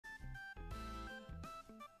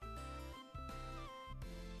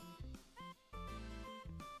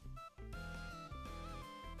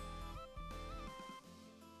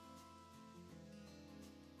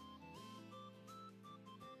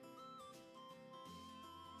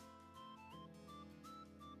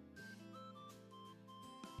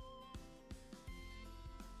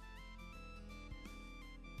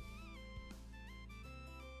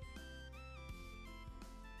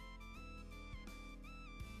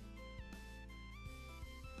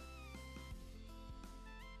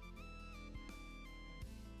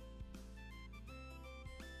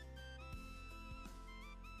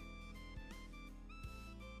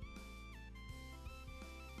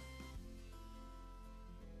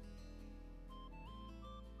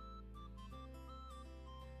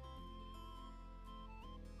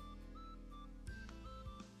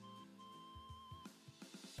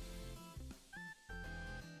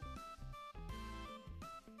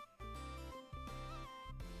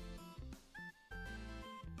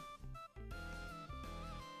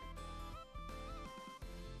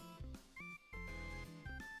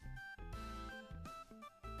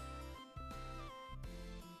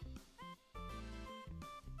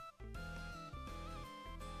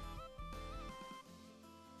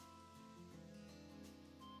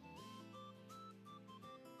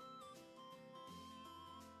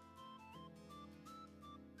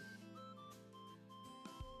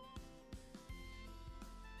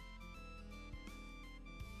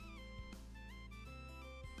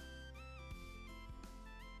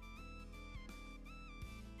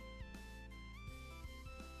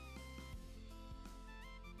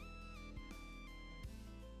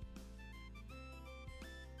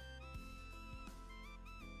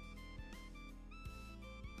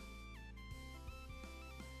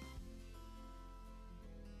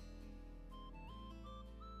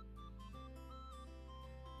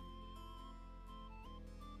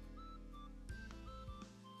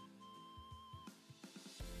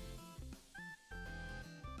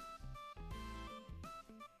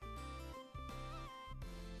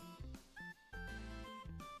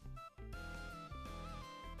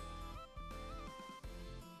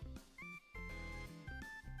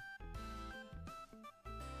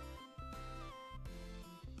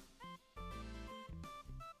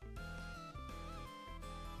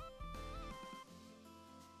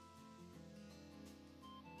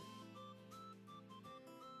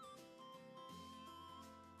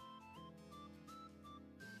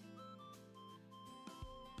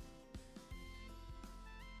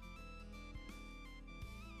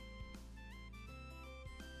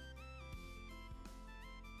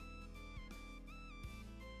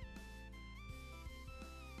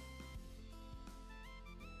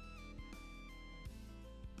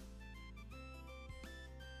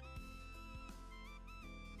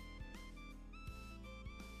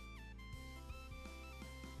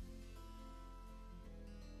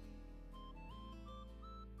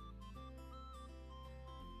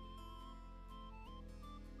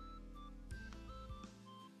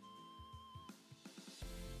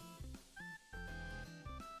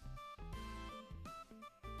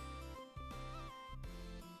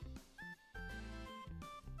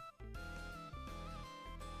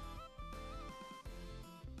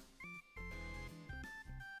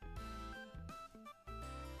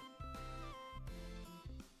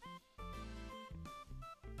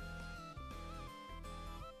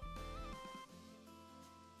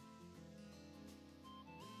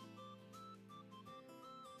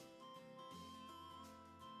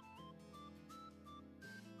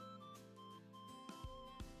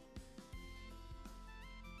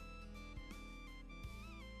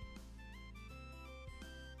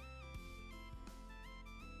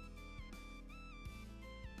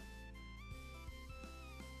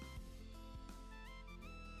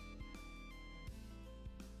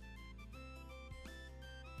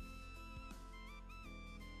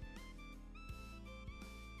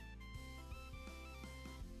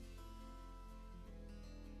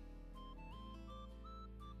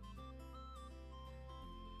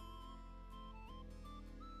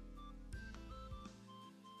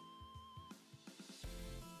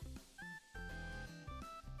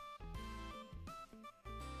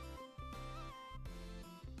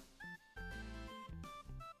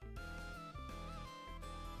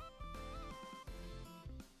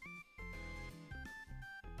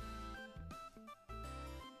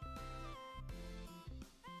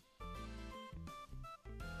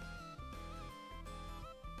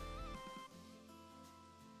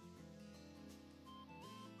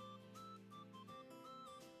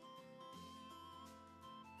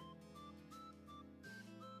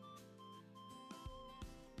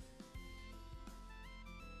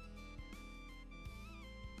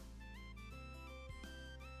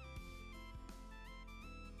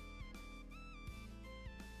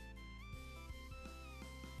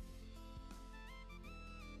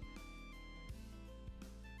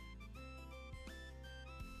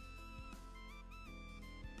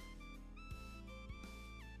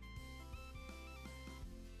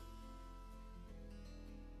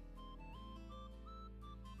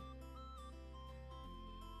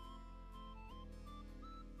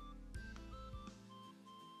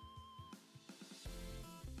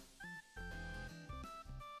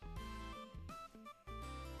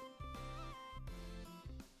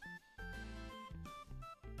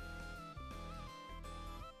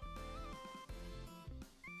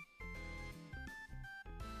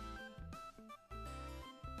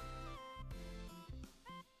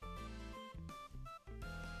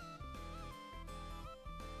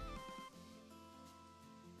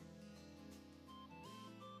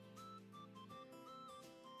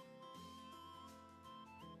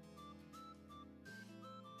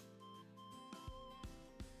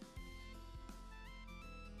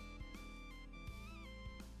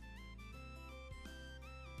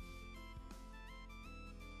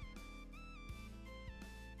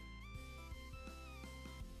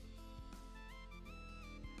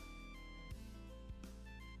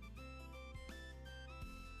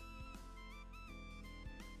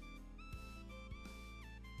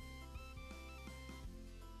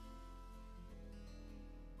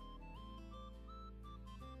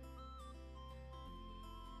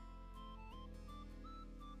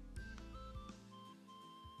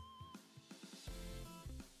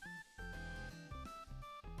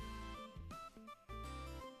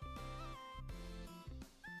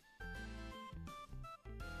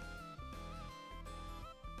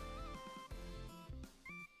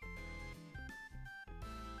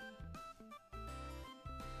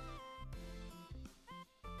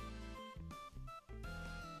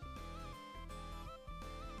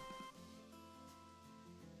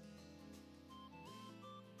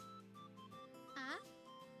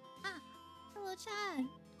Hello, chat.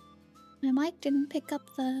 My mic didn't pick up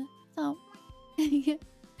the... Oh. Didn't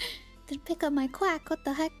pick up my quack. What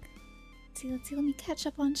the heck? Let's see. Let me catch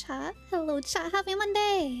up on chat. Hello, chat. Happy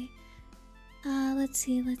Monday. Let's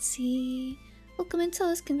see. Welcome in,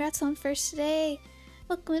 Toast. Congrats on first today.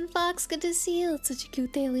 Welcome in, Fox. Good to see you. It's such a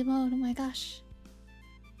cute daily mode. Oh my gosh.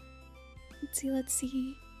 Let's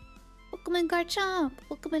see. Welcome in, Garchomp.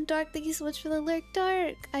 Welcome in, Dark. Thank you so much for the lurk,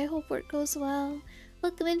 Dark. I hope work goes well.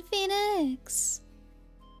 Welcome in, Phoenix.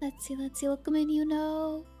 Let's see. Welcome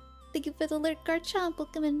in, Thank you for the lurk, Garchomp.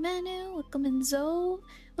 Welcome in, Manu. Welcome in, Zoe.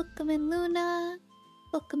 Welcome in, Luna.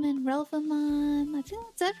 Welcome in, Relvamon. I think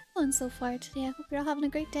that's everyone so far today. I hope you're all having a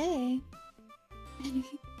great day.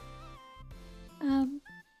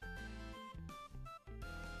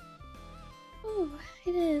 Oh,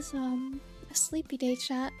 it is a sleepy day,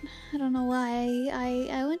 chat. I don't know why.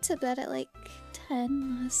 I went to bed at like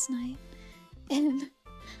 10 last night, and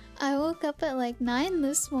I woke up at like 9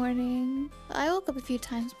 this morning. I woke up a few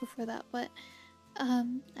times before that, but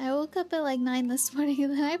I woke up at like 9 this morning,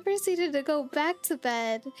 and then I proceeded to go back to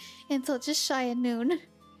bed until just shy of noon.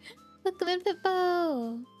 Welcome in,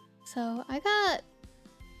 Pippo! So I got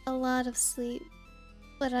a lot of sleep,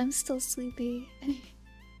 but I'm still sleepy.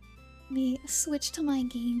 Let me switch to my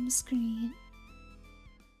game screen.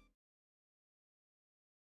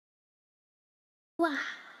 Wow!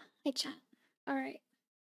 Hey, chat. Alright.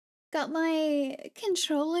 Got my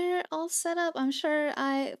controller all set up. I'm sure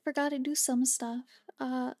I forgot to do some stuff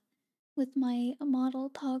with my model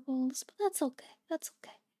toggles, but that's okay. That's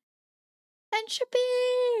okay.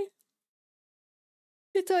 Entropy!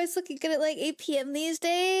 It's always looking good at like 8 PM these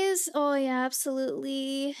days. Oh yeah,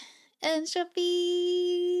 absolutely.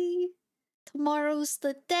 Entropy! Tomorrow's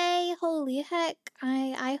the day. Holy heck.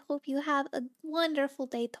 I hope you have a wonderful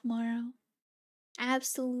day tomorrow.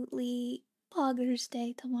 Absolutely poggers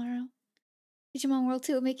day tomorrow. Digimon World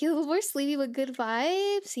 2 will make you a little more sleepy with good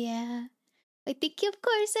vibes. Yeah. I thank you, of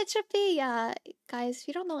course, Entropy. Yeah, guys, if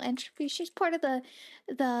you don't know Entropy, she's part of the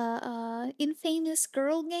infamous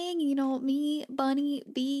girl gang. You know, me, Bunny,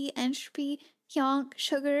 Bee, Entropy, Hyonk,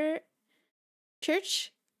 Sugar,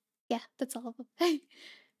 Church. Yeah, that's all of them.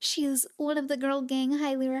 She is one of the girl gang.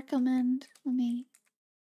 Highly recommend. Let me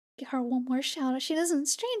give her one more shout out. She doesn't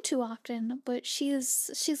stream too often, but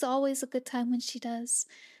she's always a good time when she does.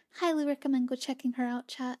 Highly recommend go checking her out,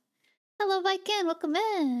 chat. Hello, Viken. Welcome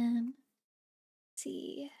in. Let's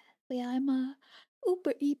see. But yeah, I'm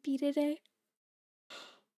uber EP today.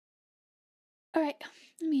 Alright,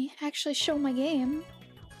 let me actually show my game.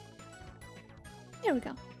 There we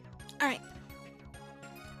go. Alright.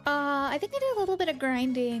 I think I did a little bit of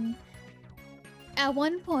grinding at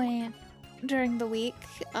one point during the week.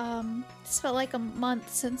 This felt like a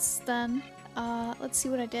month since then. Let's see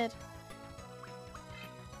what I did.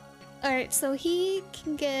 Alright, so he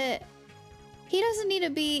can get... He doesn't need to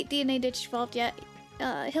be DNA Digivolved yet.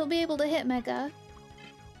 He'll be able to hit Mega.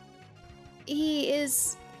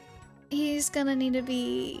 He's gonna need to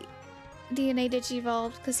be DNA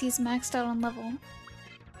Digivolved because he's maxed out on level.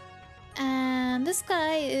 And this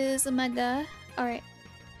guy is a Mega. Alright.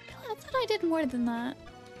 I thought I did more than that.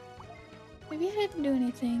 Maybe I didn't do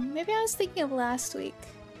anything. Maybe I was thinking of last week.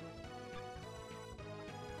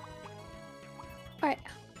 Alright.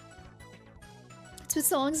 It's been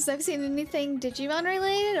so long since I've seen anything Digimon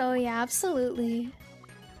related. Oh yeah, absolutely.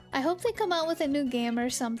 I hope they come out with a new game or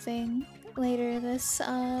something later this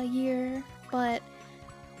year, but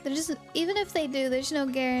there's, even if they do, there's no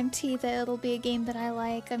guarantee that it'll be a game that I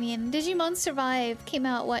like. I mean, Digimon Survive came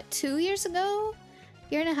out, what, 2 years ago?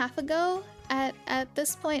 Year and a half ago at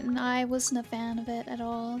this point, and I wasn't a fan of it at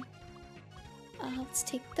all. Let's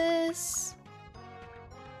take this.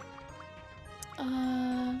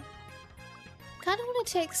 Kind of want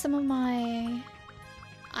to take some of my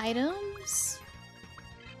items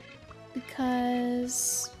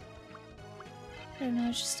because I don't know,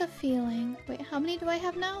 it's just a feeling. Wait, how many do I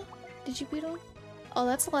have now? Digibeetle? Oh,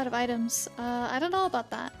 that's a lot of items. I don't know about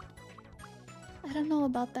that. I don't know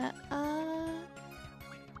about that.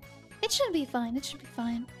 It should be fine. It should be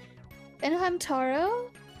fine. And Hamtaro?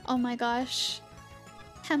 Oh my gosh.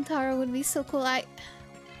 Hamtaro would be so cool.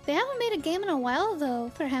 They haven't made a game in a while though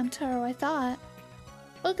for Hamtaro, I thought.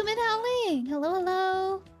 Welcome in, Howling! Hello,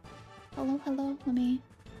 hello! Hello. Let me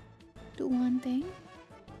do one thing.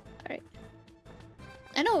 Alright.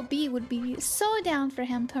 I know B would be so down for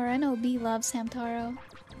Hamtaro. I know B loves Hamtaro.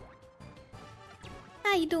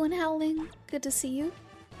 How you doing, Howling? Good to see you.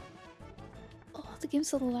 Oh, the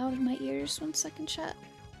game's a little loud in my ears. 1 second, chat.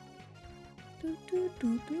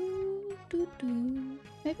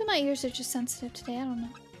 Maybe my ears are just sensitive today. I don't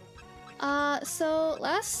know. So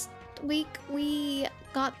last week we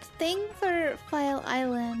got the thing for File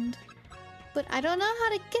Island, but I don't know how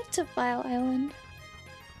to get to File Island.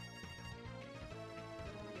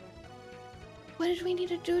 What did we need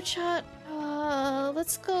to do, chat?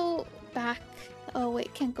 Let's go back. Oh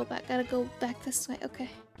wait, can't go back. Gotta go back this way. Okay.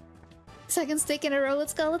 Second steak in a row.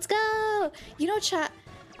 Let's go. Let's go. You know, chat,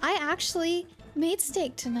 I actually made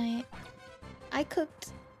steak tonight.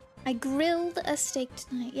 I grilled a steak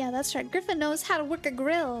tonight. Yeah, that's right. Griffin knows how to work a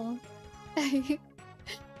grill.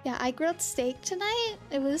 Yeah, I grilled steak tonight.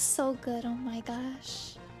 It was so good. Oh my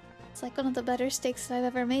gosh. It's like one of the better steaks that I've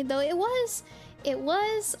ever made, though. It was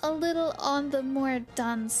a little on the more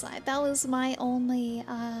done side. That was my only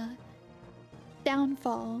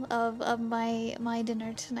downfall of my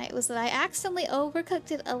dinner tonight, was that I accidentally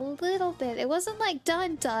overcooked it a little bit. It wasn't like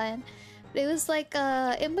done, but it was like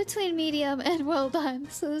in between medium and well done.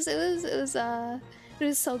 So it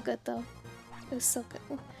was so good though. It was so good.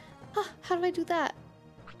 Oh, how do I do that?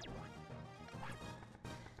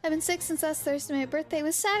 I've been sick since last Thursday. My birthday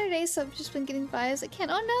was Saturday, so I've just been getting vibes. I can't.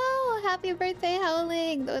 Oh no! Happy birthday,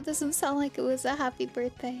 Howling! Though it doesn't sound like it was a happy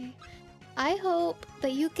birthday. I hope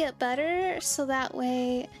that you get better, so that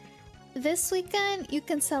way this weekend you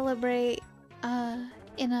can celebrate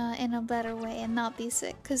in a better way and not be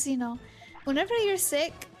sick. Cause you know, whenever you're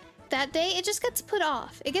sick, that day it just gets put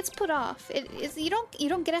off. It gets put off. You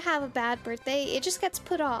don't get to have a bad birthday. It just gets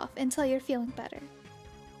put off until you're feeling better.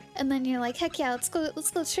 And then you're like, heck yeah, let's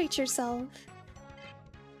go treat yourself.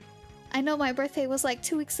 I know my birthday was like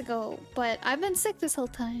 2 weeks ago, but I've been sick this whole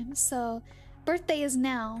time, so birthday is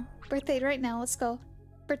now. Birthday right now, let's go.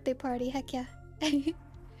 Birthday party, heck yeah.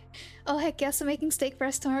 Oh heck yeah, so making steak for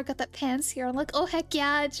us tomorrow. Got that pants here. I'm like, oh heck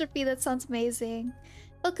yeah, Trippy, that sounds amazing.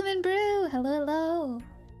 Welcome in, Brew. Hello, hello.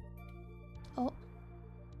 Oh,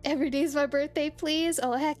 every day's my birthday, please.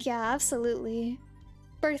 Oh heck yeah, absolutely.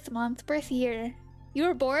 Birth month, birth year. You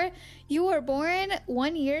were born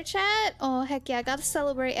 1 year, chat? Oh, heck yeah. Gotta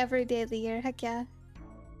celebrate every day of the year. Heck yeah.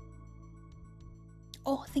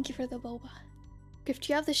 Oh, thank you for the boba. Griff,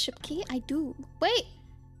 do you have the ship key? I do. Wait!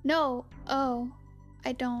 No. Oh,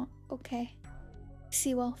 I don't. Okay.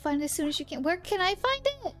 See, well, find it as soon as you can. Where can I find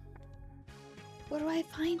it? Where do I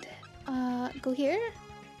find it? Go here?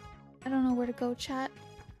 I don't know where to go, chat.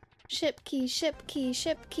 Ship key, ship key,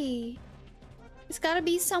 ship key. It's gotta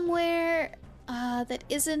be somewhere... that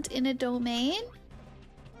isn't in a domain,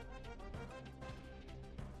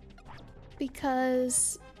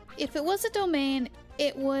 because if it was a domain,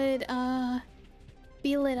 it would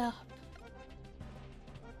be lit up.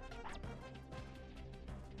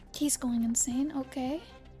 He's going insane. Okay.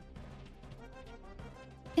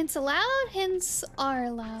 Hints allowed? Hints are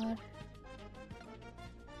allowed.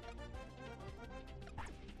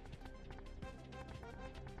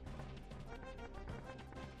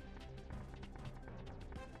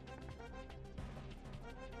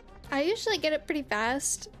 I usually get it pretty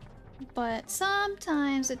fast, but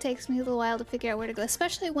sometimes it takes me a little while to figure out where to go,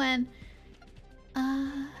 especially when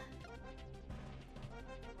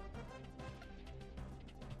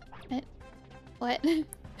what?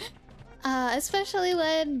 Especially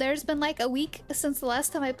when there's been like a week since the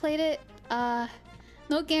last time I played it.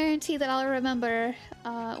 No guarantee that I'll remember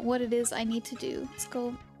what it is I need to do. Let's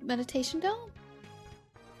go meditation dome.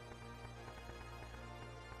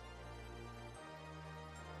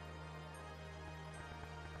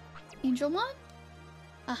 Angelmon?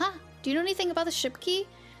 Aha! Do you know anything about the ship key?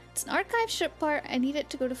 It's an archive ship part. I need it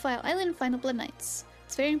to go to File Island and find the Blood Knights.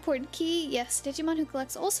 It's a very important key. Yes, Digimon who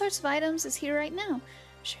collects all sorts of items is here right now. I'm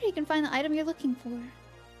sure you can find the item you're looking for.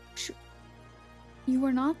 You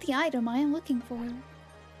are not the item I am looking for.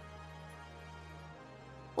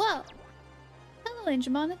 Well, hello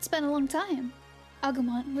Angelmon, it's been a long time.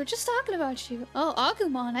 Agumon, we're just talking about you. Oh,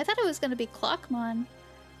 Agumon, I thought it was gonna be Clockmon.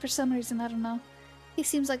 For some reason, I don't know. He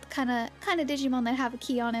seems like the kind of Digimon that have a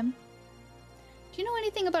key on him. Do you know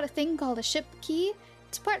anything about a thing called a ship key?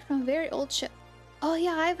 It's part from a very old ship. Oh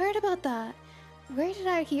yeah, I've heard about that. Where did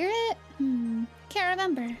I hear it? Can't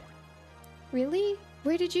remember. Really?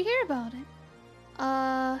 Where did you hear about it?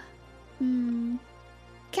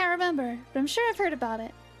 Can't remember, but I'm sure I've heard about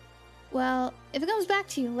it. Well, if it comes back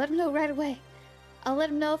to you, let him know right away. I'll let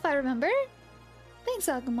him know if I remember. Thanks,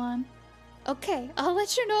 Agumon. Okay, I'll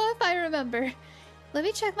let you know if I remember. Let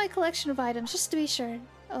me check my collection of items just to be sure.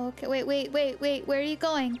 Okay, wait, where are you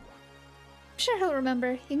going? I'm sure he'll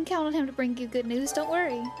remember. You can count on him to bring you good news, don't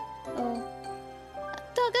worry. Oh.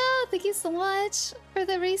 Doggo, thank you so much for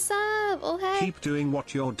the resub. Oh, hey. Keep doing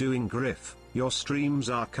what you're doing, Griff. Your streams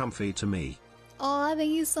are comfy to me. Oh,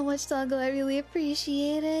 thank you so much, Doggo. I really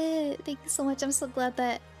appreciate it. Thank you so much. I'm so glad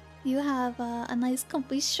that you have a nice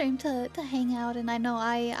comfy stream to hang out, and I know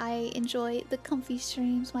I enjoy the comfy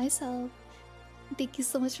streams myself. Thank you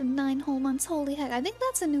so much for 9 whole months. Holy heck, I think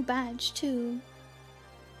that's a new badge too.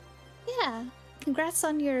 Yeah, congrats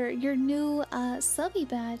on your new subby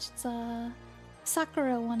badge. It's a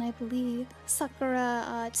Sakura one, I believe.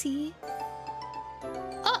 Sakura T.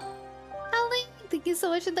 Oh, Howling! Thank you so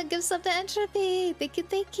much for the gift sub to Entropy. Thank you,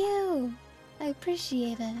 thank you. I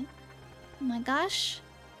appreciate it. Oh my gosh,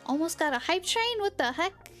 almost got a hype train. What the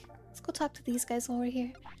heck? Let's go talk to these guys while we're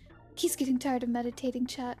here. He's getting tired of meditating,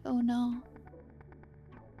 chat. Oh no.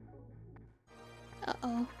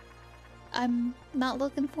 Uh-oh. I'm not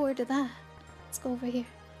looking forward to that. Let's go over here.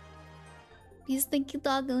 Please, thank you,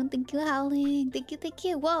 Dogoon. Thank you, Howling. Thank you, thank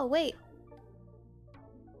you. Whoa, wait.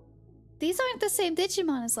 These aren't the same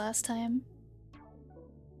Digimon as last time.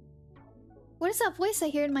 What is that voice I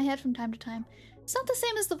hear in my head from time to time? It's not the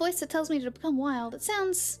same as the voice that tells me to become wild. It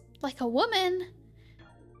sounds like a woman.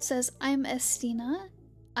 It says, I'm Estina.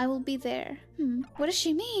 I will be there. What does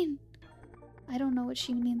she mean? I don't know what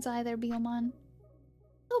she means either, Biomon.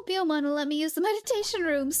 Oh, Biomon will let me use the meditation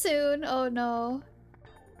room soon. Oh no.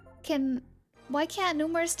 Why can't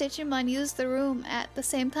numerous Digimon use the room at the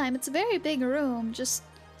same time? It's a very big room. Just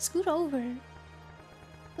scoot over.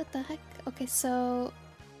 What the heck? Okay, so...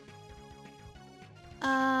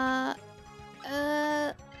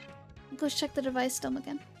 Go check the device dome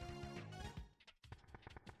again.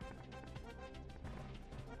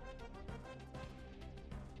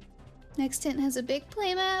 Next hint has a big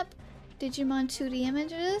playmap. Digimon 2D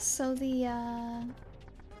images, so the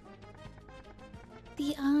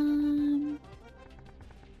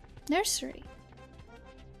nursery.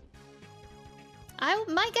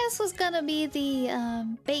 My guess was gonna be the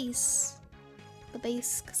base. The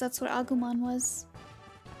base, because that's where Agumon was.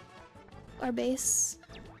 Our base.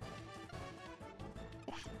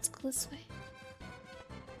 Okay, let's go this way.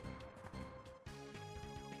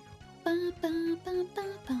 Ba, ba, ba, ba,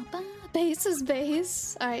 ba, ba. Base is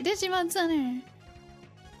base. Alright, Digimon Center.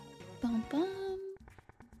 Bum bum.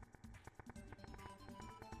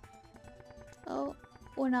 Oh,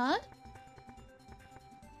 or not?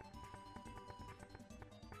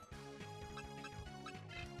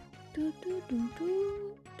 Do do do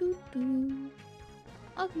do do do.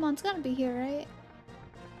 Oh, come on, it's gotta be here, right?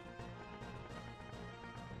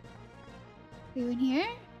 Are you in here?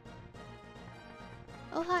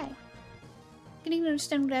 Oh, hi. Getting to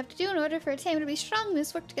understand what I have to do in order for a team to be strong, we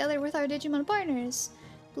must work together with our Digimon partners.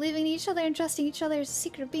 Believing in each other and trusting each other is the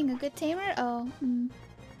secret of being a good tamer? Oh,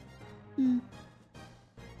 That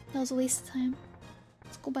was a waste of time.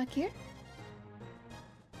 Let's go back here.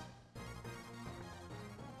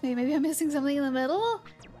 Wait, maybe I'm missing something in the middle?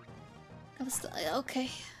 Okay.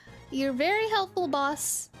 You're very helpful,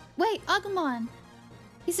 boss. Wait, Agumon!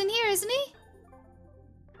 He's in here, isn't he?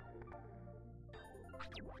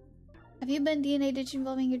 Have you been DNA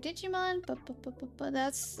diginvolving your Digimon?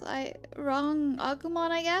 That's wrong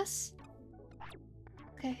Agumon, I guess?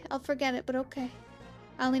 Okay, I'll forget it, but okay.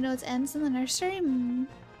 I only know it ends in the nursery.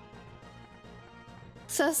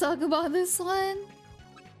 Sus Agumon, this one?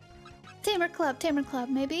 Tamer Club,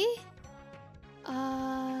 maybe?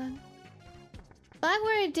 If I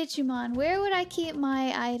were a Digimon, where would I keep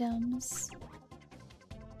my items?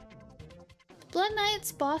 Blood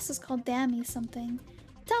Knight's boss is called Dammy something.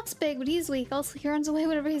 Talks big, but he's weak. Also, he runs away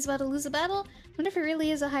whenever he's about to lose a battle. Wonder if he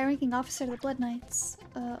really is a high-ranking officer of the Blood Knights.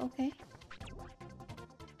 Okay.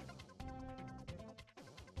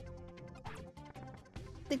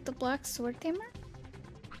 Think the Black Sword Tamer?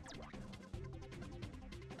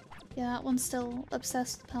 Yeah, that one's still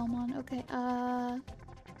obsessed with Palmon. Okay,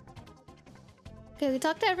 okay, we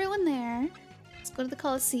talked to everyone there. Let's go to the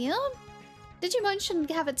Coliseum. Digimon shouldn't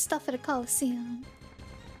have its stuff at a Coliseum.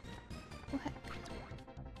 Go ahead.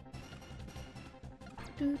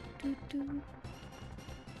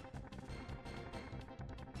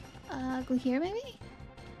 Go here maybe?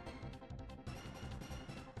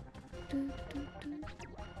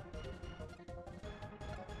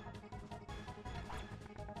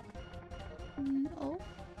 Oh.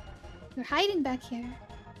 You're hiding back here.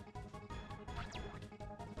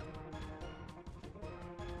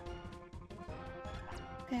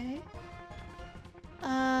 Okay.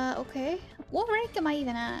 Okay. What rank am I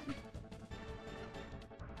even at?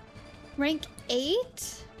 Rank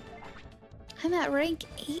 8? I'm at rank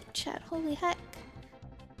 8, chat. Holy heck.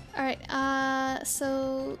 Alright,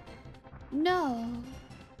 so... No.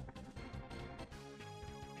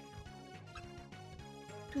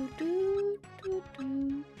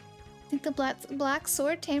 Think the black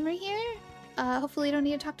sword tamer here? Hopefully you don't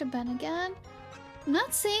need to talk to Ben again. I'm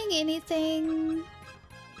not seeing anything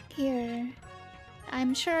here.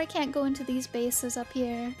 I'm sure I can't go into these bases up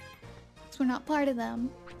here. Because we're not part of them.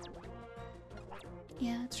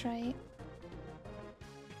 Yeah, that's right.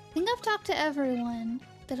 I think I've talked to everyone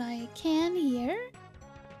that I can here.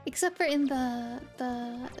 Except for in the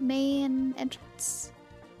main entrance.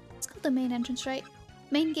 It's called the main entrance, right?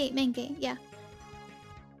 Main gate, yeah.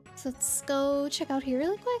 So let's go check out here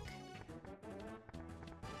really quick.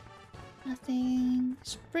 Nothing.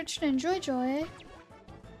 Sprint and Joy.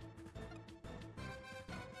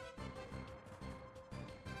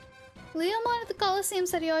 Leomon at the Coliseum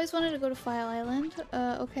said he always wanted to go to File Island.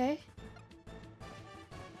 Okay.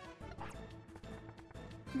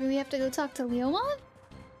 Do we have to go talk to Leomon?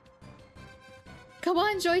 Come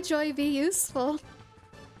on, Joy, be useful.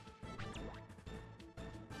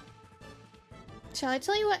 Shall I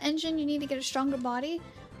tell you what engine you need to get a stronger body?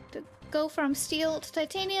 To go from steel to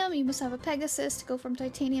titanium, you must have a Pegasus. To go from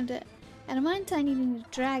titanium to adamantine, you need a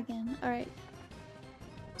dragon. Alright.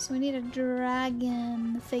 So we need a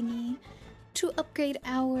dragon thingy to upgrade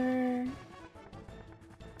our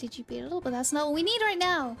Digibeetle, but that's not what we need right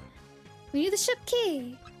now. We need the ship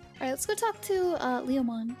key. Alright, let's go talk to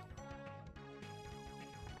Leomon.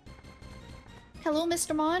 Hello,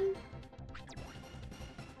 Mr. Mon.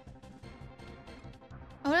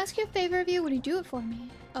 I want to ask you a favor of you. Would you do it for me?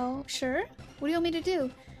 Oh, sure. What do you want me to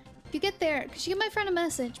do? If you get there, could you give my friend a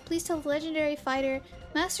message? Please tell the legendary fighter,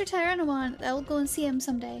 Master Tyrannomon, that I will go and see him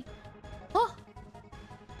someday. Oh!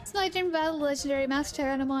 It's my dream to battle the legendary Master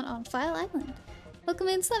Tyrannomon on File Island. Welcome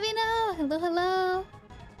in, Slavina! Hello, hello!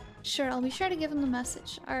 Sure, I'll be sure to give him the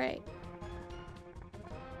message. Alright.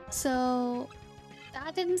 So...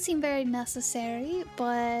 that didn't seem very necessary,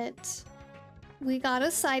 but... we got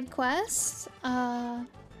a side quest.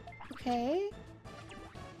 Okay.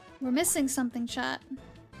 We're missing something, chat.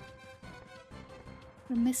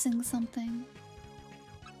 We're missing something.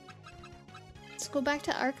 Let's go back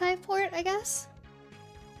to Archive Port, I guess?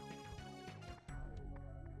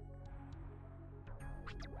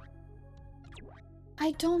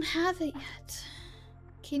 I don't have it yet.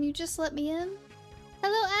 Can you just let me in?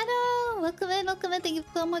 Hello, Anno! Welcome in, welcome in. Thank you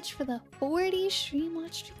so much for the 40 stream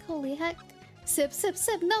watch streak. Holy heck. Sip, sip,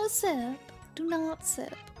 sip. No sip. Do not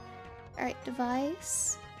sip. Alright,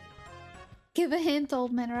 device. Give a hint,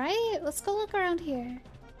 old man, right? Let's go look around here.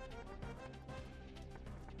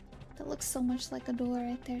 That looks so much like a door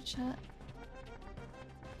right there, chat.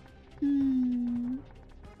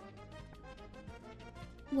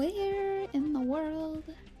 Where in the world?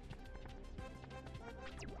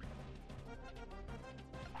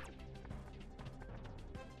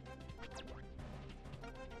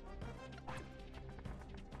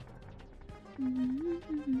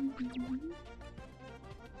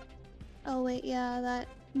 Oh wait, yeah, that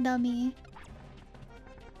dummy.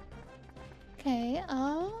 Okay,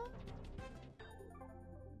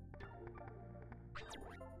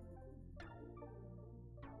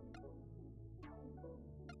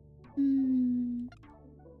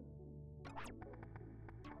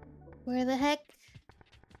 Where the heck?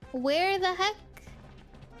 Where the heck?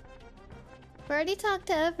 We already talked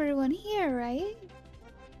to everyone here, right?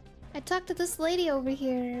 I talked to this lady over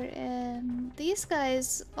here, and these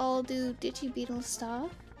guys all do Digibeetle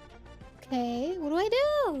stuff. Okay, what do I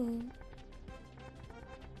do?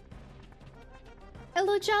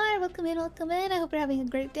 Hello, Jar! Welcome in, welcome in. I hope you're having a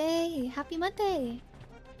great day. Happy Monday!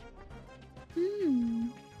 What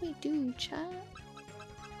do we do, chat?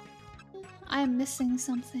 I'm missing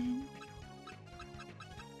something.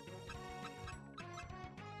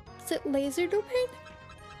 Is it laser domain?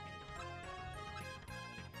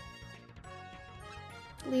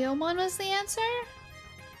 Leomon was the answer?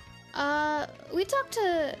 We talked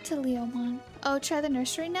to Leomon. Oh, try the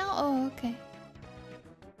nursery now? Oh, okay.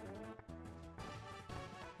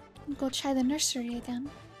 Go try the nursery again.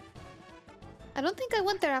 I don't think I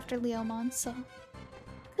went there after Leomon, so...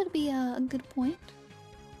 could be a good point.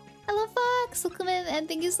 Hello, Fox! Welcome in, and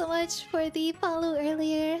thank you so much for the follow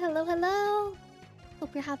earlier. Hello, hello!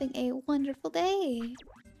 Hope you're having a wonderful day.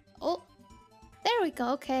 Oh, there we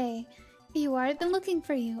go, okay. Here you are, I've been looking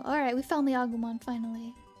for you. Alright, we found the Agumon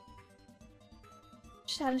finally.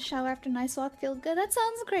 Just had a shower after a nice walk, feel good. That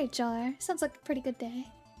sounds great, Jar. Sounds like a pretty good day.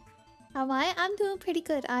 How am I? I'm doing pretty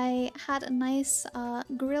good. I had a nice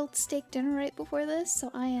grilled steak dinner right before this, so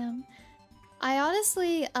I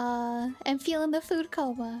honestly am feeling the food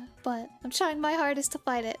coma, but I'm trying my hardest to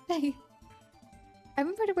fight it. I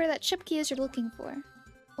remember where that ship key is you're looking for.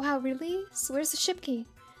 Wow, really? So where's the ship key?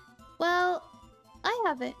 Well, I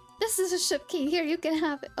have it. This is a ship key. Here, you can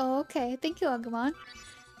have it. Oh, okay. Thank you, Agumon.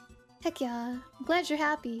 Heck yeah. I'm glad you're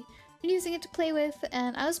happy. Been using it to play with,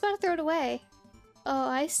 and I was about to throw it away. Oh,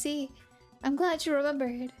 I see. I'm glad you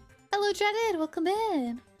remembered. Hello, Dreaded! Welcome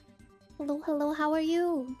in! Hello, hello, how are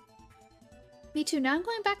you? Me too. Now I'm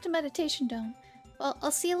going back to Meditation Dome. Well,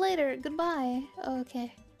 I'll see you later. Goodbye.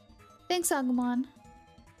 Okay. Thanks, Agumon.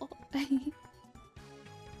 Oh.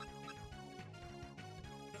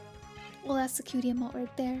 Well, that's the cutie emote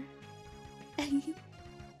right there.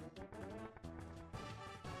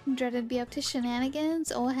 Dreaded be up to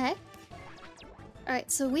shenanigans. Oh, heck.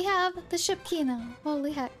 Alright, so we have the ship key now.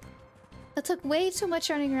 Holy heck. That took way too much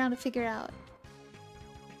running around to figure out.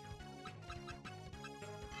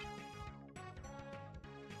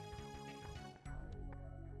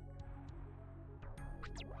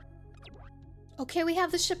 Okay, we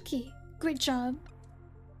have the ship key. Great job.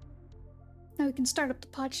 Now we can start up the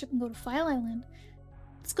pod ship and go to File Island.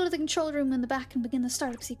 Let's go to the control room in the back and begin the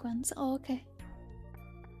startup sequence. Oh, okay.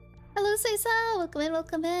 Hello, seiso! Welcome in,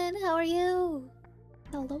 welcome in. How are you?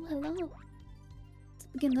 Hello, hello. Let's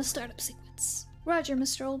begin the startup sequence. Roger,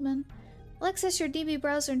 Mr. Oldman. I'll access your DB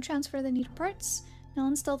browser and transfer the needed parts. Now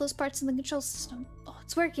install those parts in the control system. Oh,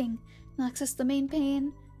 it's working. Now access the main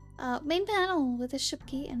panel with the ship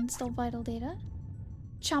key and install vital data.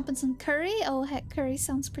 Chomping some curry? Oh heck, curry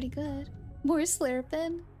sounds pretty good. More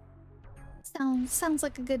slurping. Sounds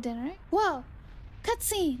like a good dinner. Whoa!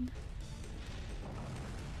 Cutscene!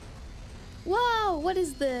 Whoa! What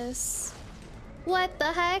is this? What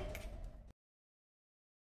the heck?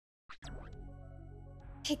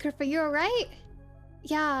 Hey Griffin, you alright?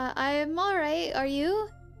 Yeah, I'm alright. Are you?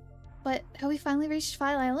 But have we finally reached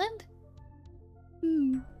File Island?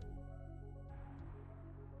 Not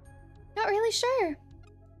really sure.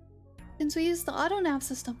 Since we used the auto nav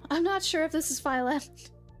system, I'm not sure if this is File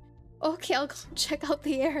Island. Okay, I'll go check out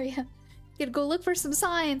the area. Gonna go look for some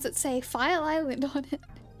signs that say File Island on it.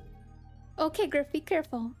 Okay, Griff, be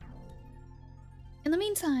careful. In the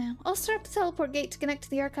meantime, I'll start up the teleport gate to connect to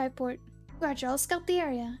the archive port. Roger, I'll scout the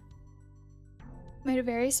area. Made it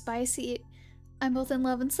very spicy. I'm both in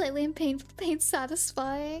love and slightly in pain, but the pain's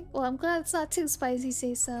satisfying. Well, I'm glad it's not too spicy,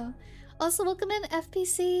 say so. Also, welcome in,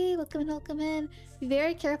 FPC. Welcome in, welcome in. Be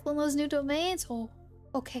very careful in those new domains. Oh,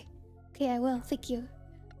 okay. Okay, I will. Thank you.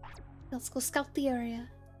 Let's go scout the area.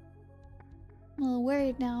 I'm a little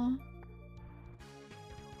worried now.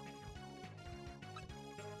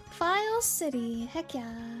 File City. Heck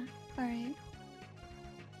yeah. Alright.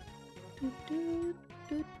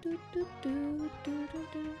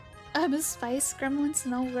 I'm a spice gremlin,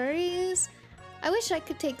 so no worries. I wish I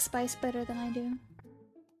could take spice better than I do.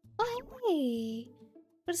 Oh, hey!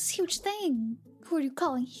 What is this huge thing? Who are you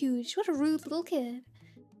calling huge? What a rude little kid.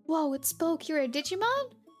 Whoa, it spoke. You're a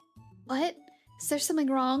Digimon? What? Is there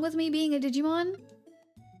something wrong with me being a Digimon?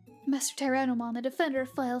 Master Tyrannomon, the defender of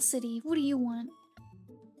File City. What do you want?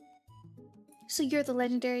 So you're the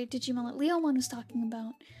legendary Digimon that Leomon was talking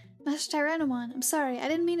about. Master Tyrannomon, I'm sorry, I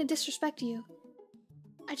didn't mean to disrespect you.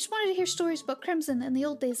 I just wanted to hear stories about Crimson and the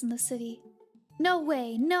old days in the city. No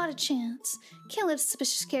way, not a chance. Can't let a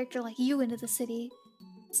suspicious character like you into the city.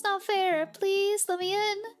 It's not fair, please let me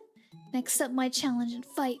in. And accept my challenge and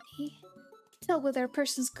fight me. Tell whether a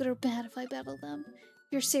person's good or bad if I battle them.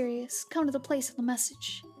 If you're serious, come to the place of the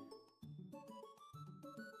message.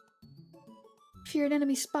 If you're an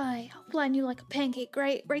enemy spy, I'll blind you like a pancake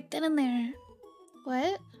right then and there.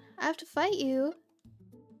 What? I have to fight you?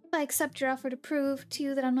 If I accept your offer to prove to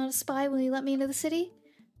you that I'm not a spy, will you let me into the city?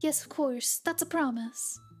 Yes, of course. That's a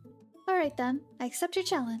promise. Alright then. I accept your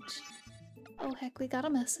challenge. Oh heck, we got a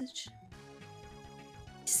message.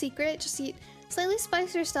 Secret? Just eat slightly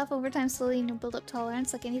spicier stuff over time slowly and you'll build up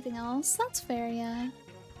tolerance like anything else? That's fair, yeah.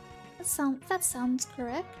 That sounds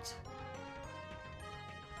correct.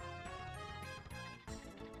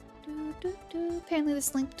 Apparently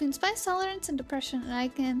there's a link between spice tolerance and depression,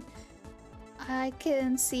 and I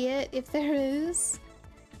can see it if there is.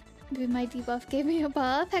 Maybe my debuff gave me a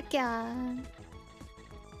buff. Heck yeah.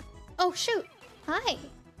 Oh shoot! Hi!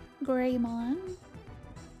 Greymon.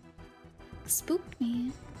 Spooked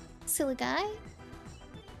me. Silly guy.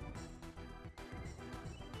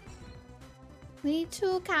 We need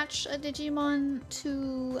to catch a Digimon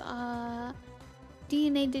to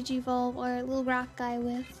DNA Digivolve our little rock guy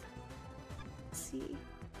with. Let's see.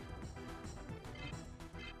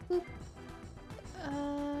 Oop.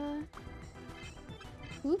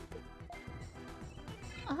 Oop.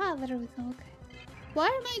 Ah, there we go. Okay. Why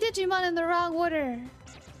are my Digimon in the wrong order?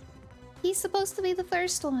 He's supposed to be the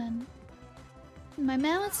first one. My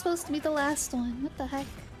Mammoth's supposed to be the last one. What the heck?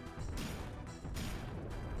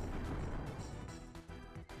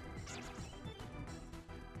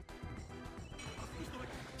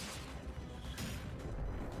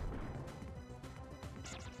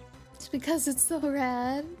 Just because it's so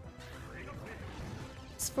rad.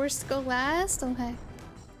 It's forced to go last? Oh heck.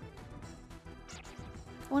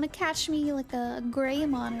 I want to catch me like a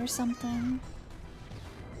Greymon or something.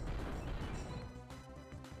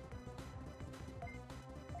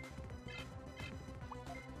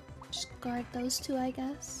 Just guard those two, I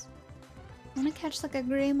guess. I want to catch like a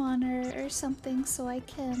Greymon or something so I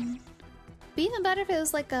can... Be even better if it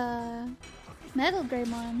was like a Metal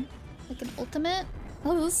Greymon. Like an ultimate.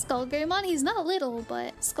 Oh, Skull Greymon? He's not little,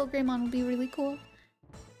 but Skull Greymon would be really cool.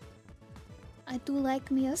 I do like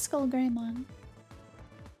me a Skull Greymon.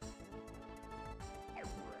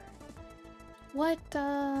 What,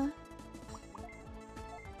 type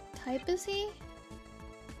is he?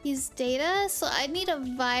 He's data, so I need a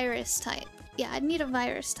virus type. Yeah, I need a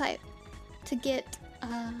virus type to get,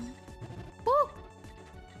 woo!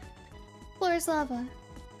 Floor is lava.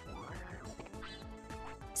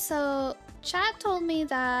 So, chat told me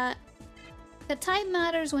that the type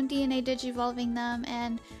matters when DNA digivolving them,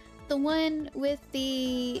 and the one with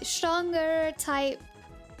the stronger type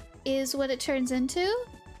is what it turns into.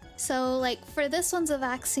 So, like, for this one's a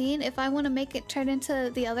vaccine, if I want to make it turn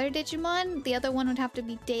into the other Digimon, the other one would have to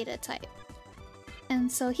be data type.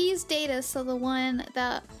 And so he's data, so the one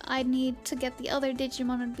that I need to get the other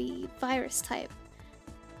Digimon would be virus type.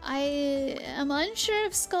 I am unsure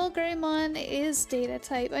if Skull Greymon is data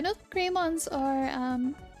type. I know Greymons are,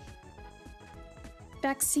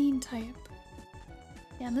 vaccine type.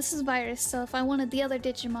 Yeah, and this is virus, so if I wanted the other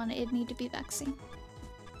Digimon, it'd need to be vaccine.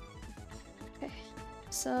 Okay.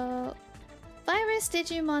 So, virus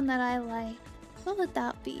Digimon that I like. What would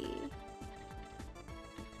that be?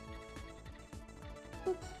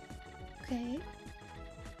 Oop. Okay.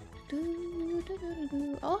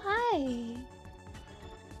 Oh, hi!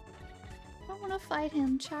 I don't want to fight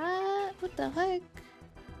him, chat. What the heck?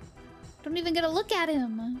 Don't even get a look at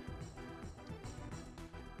him.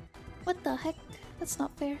 What the heck? That's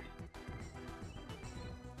not fair.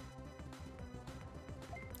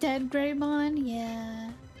 Dead Greymon?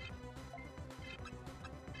 Yeah.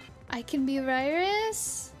 I can be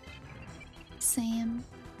virus? Same.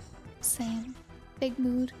 Same. Big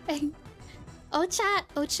mood. Oh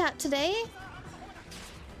chat, today?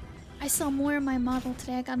 I saw more of my model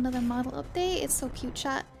today. I got another model update. It's so cute,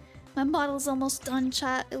 chat. My model's almost done,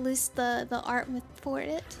 chat. At least the art for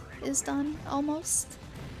it is done, almost.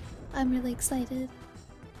 I'm really excited.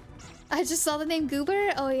 I just saw the name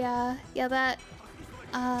Goober? Oh yeah. Yeah, that...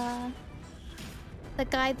 the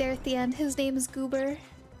guy there at the end, his name is Goober.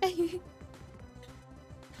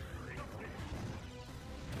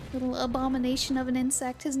 Little abomination of an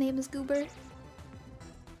insect, his name is Goober.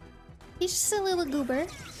 He's just a little goober.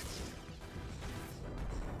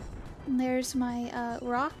 And there's my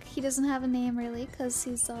rock. He doesn't have a name really, because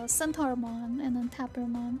he's Centaurmon and then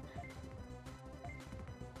Tappermon.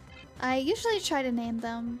 I usually try to name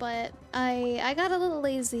them, but I got a little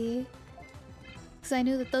lazy. Because I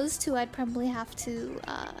knew that those two I'd probably have to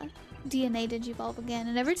DNA digivolve again.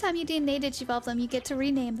 And every time you DNA digivolve them, you get to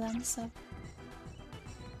rename them, so...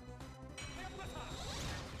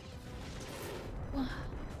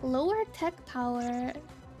 Lower tech power...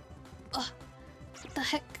 Ugh. What the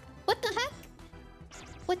heck? What the heck?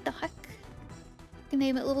 What the heck? You can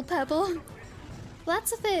name it Little Pebble.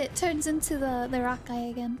 Lots of it turns into the rock guy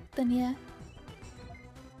again. Then yeah.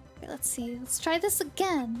 Okay, let's see. Let's try this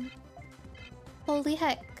again. Holy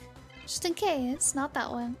heck. Just in case. Not that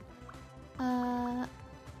one.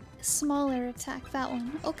 Smaller attack. That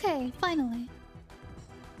one. Okay, finally.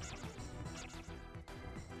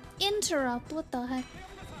 Interrupt. What the heck?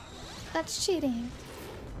 That's cheating.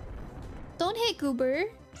 Don't hit Goober.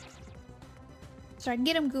 Sorry,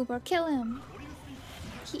 get him, Goober. Kill him.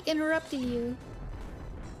 He interrupted you.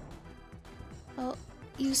 Oh,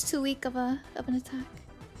 use too weak of an attack.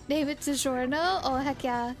 Name it DiGiorno? Oh heck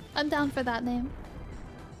yeah. I'm down for that name.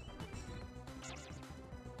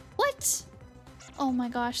 What? Oh my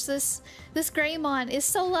gosh, this Greymon is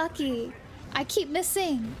so lucky. I keep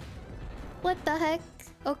missing. What the heck?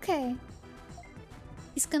 Okay.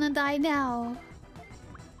 He's gonna die now.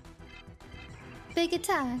 Big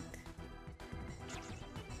attack.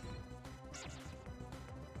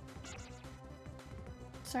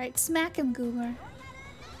 Sorry, smack him, Goober.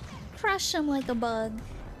 Crush him like a bug.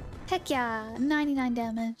 Heck yeah, 99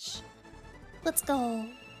 damage. Let's go.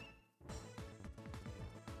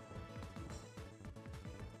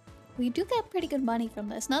 We do get pretty good money from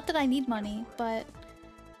this. Not that I need money, but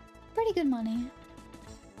pretty good money.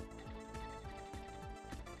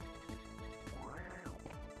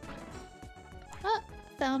 Ah,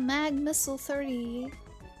 found Mag Missile 30.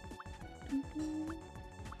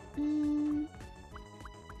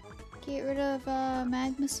 Get rid of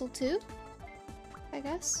mag missile too, I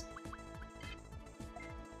guess.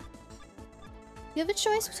 You have a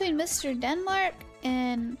choice between Mr. Denmark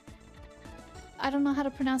and I don't know how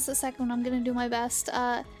to pronounce the second one. I'm gonna do my best.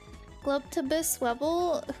 Globtobus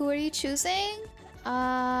Webble. Who are you choosing?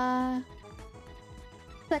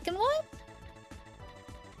 Second one?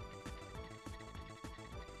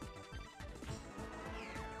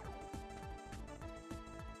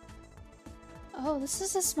 Oh, this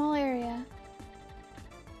is a small area.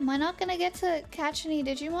 Am I not gonna get to catch any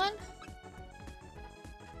Digimon?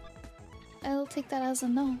 I'll take that as a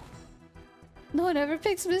no. No one ever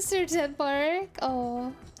picks Mr. Denmark.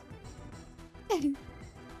 Oh.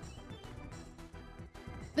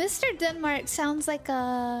 Mr. Denmark sounds like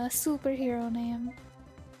a superhero name.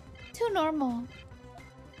 Too normal.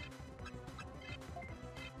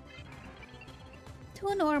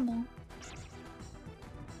 Too normal.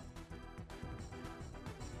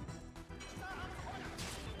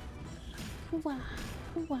 Hooah,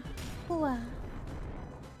 hooah, hooah.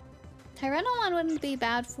 Tyrannomon wouldn't be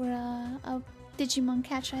bad for a Digimon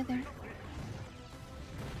catch either.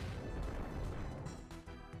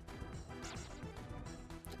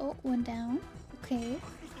 Oh, one down. Okay.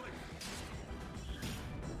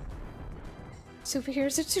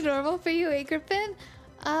 Superheroes are too normal for you, eh, Griffin?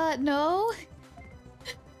 No.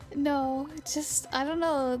 No, just, I don't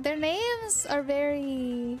know. Their names are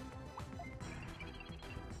very...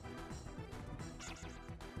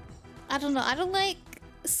 I don't know. I don't like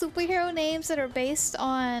superhero names that are based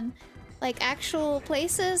on like actual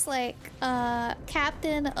places, like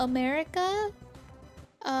Captain America.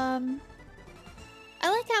 I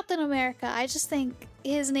like Captain America. I just think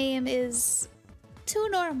his name is too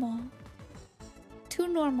normal. Too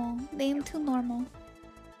normal. Name too normal.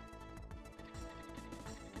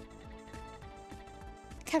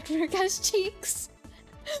 Captain America's cheeks.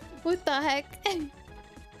 What the heck?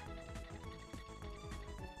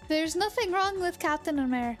 There's nothing wrong with Captain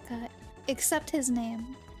America, except his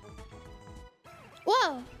name.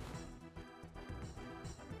 Whoa!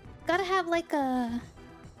 Gotta have like a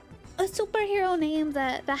superhero name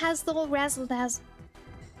that has the whole razzle dazzle.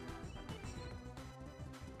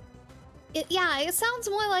 Yeah, it sounds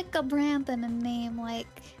more like a brand than a name,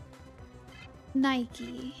 like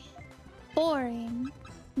Nike. Boring.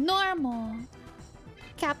 Normal.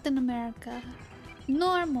 Captain America.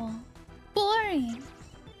 Normal. Boring.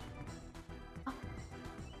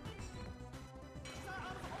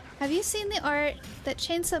 Have you seen the art that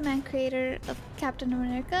Chainsaw Man creator of Captain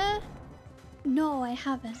America? No, I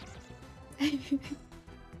haven't.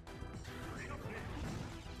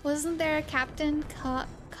 Wasn't there a Captain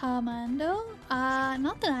Commando?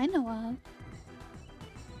 Not that I know of.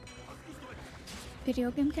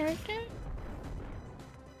 Video game character?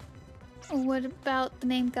 What about the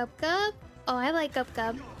name Gub Gub? Oh, I like Gub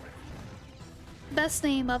Gub. Best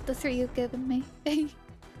name of the three you've given me.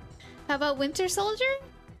 How about Winter Soldier?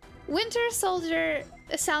 Winter Soldier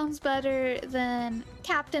sounds better than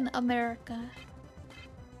Captain America.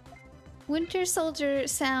 Winter Soldier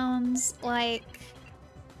sounds like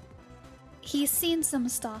he's seen some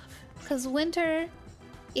stuff. Because winter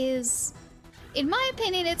is, in my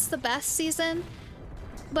opinion, it's the best season.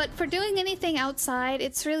 But for doing anything outside,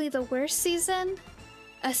 it's really the worst season.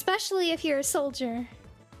 Especially if you're a soldier.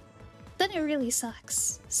 Then it really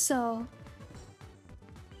sucks. So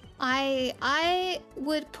I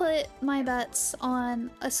would put my bets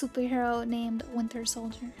on a superhero named Winter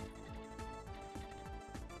Soldier.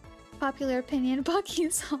 Popular opinion,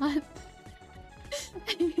 Bucky's hot.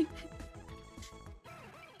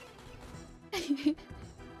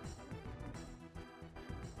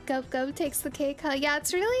 Gub Gub takes the cake, huh? Yeah,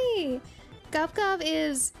 it's really... Gub Gub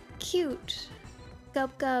is cute.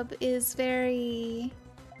 Gub Gub is very...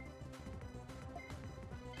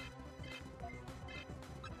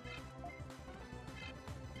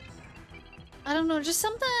 I don't know, just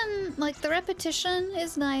something like the repetition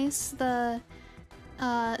is nice, the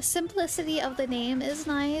simplicity of the name is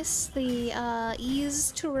nice, the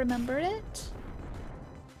ease to remember it.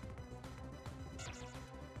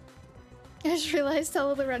 I just realized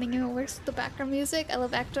how the running even works with the background music. I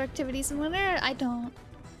love actor activities in winter. I don't.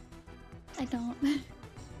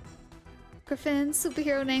 Griffin's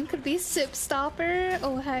superhero name could be Sip Stopper.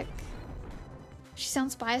 Oh heck. She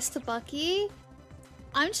sounds biased to Bucky.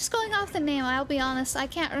 I'm just going off the name, I'll be honest. I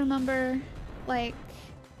can't remember, like,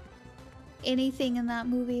 anything in that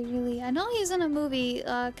movie, really. I know he's in a movie,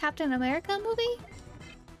 Captain America movie?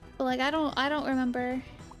 But, like, I don't remember.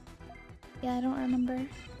 Yeah, I don't remember,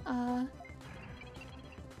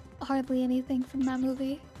 hardly anything from that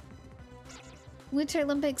movie. Winter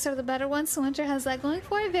Olympics are the better ones, so winter has that going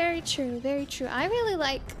for it. Very true, very true. I really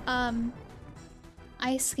like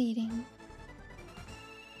ice skating.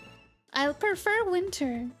 I prefer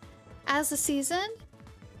winter as a season,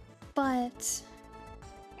 but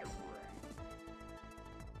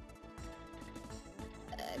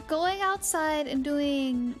going outside and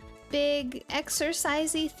doing big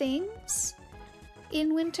exercisey things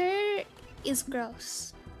in winter is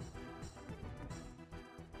gross.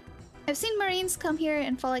 I've seen Marines come here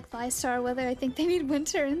and fall like 5-star weather. I think they need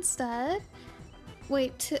winter instead.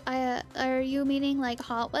 Wait, are you meaning like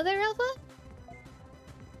hot weather, Alpha?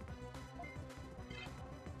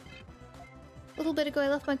 A little bit ago I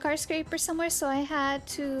left my car scraper somewhere, so I had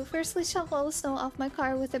to firstly shovel all the snow off my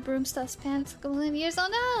car with a broom stuffed pan. It took a million years. Oh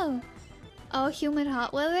no! Oh, humid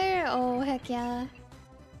hot weather? Oh, heck yeah.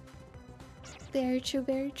 Very true,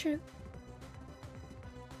 very true.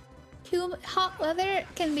 Hot weather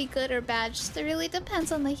can be good or bad, just it really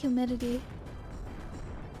depends on the humidity.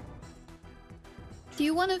 Do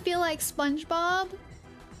you want to feel like SpongeBob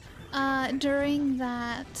during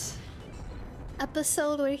that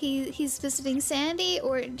episode where he's visiting Sandy,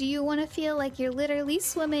 or do you want to feel like you're literally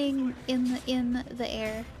swimming in the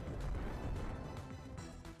air?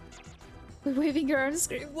 We're waving your arms,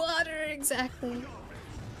 scream water, exactly.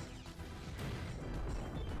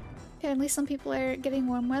 Apparently some people are getting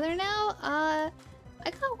warm weather now. I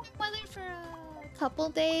got warm weather for a couple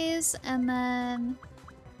days and then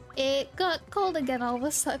it got cold again all of a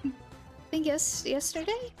sudden. I think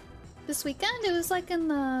yesterday? This weekend it was like in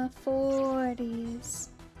the 40s.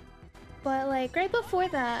 But like right before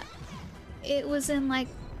that it was in like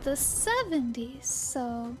the 70s,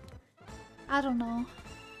 so I don't know.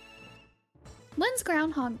 When's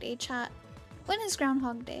Groundhog Day, chat? When is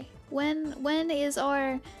Groundhog Day? When is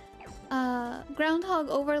our Groundhog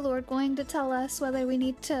Overlord going to tell us whether we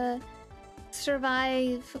need to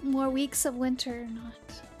survive more weeks of winter or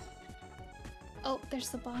not? Oh, there's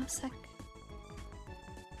the boss. Heck.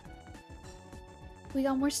 We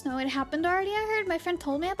got more snow. It happened already, I heard. My friend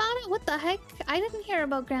told me about it. What the heck? I didn't hear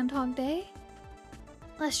about Groundhog Day.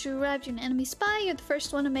 Unless you arrived, you're an enemy spy. You're the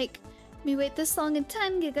first one to make me wait this long in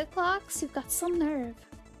 10 gigaclocks. You've got some nerve.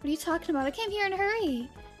 What are you talking about? I came here in a hurry.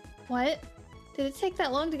 What? Did it take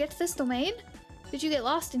that long to get to this domain? Did you get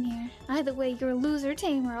lost in here? Either way, you're a loser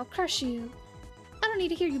tamer. I'll crush you. I don't need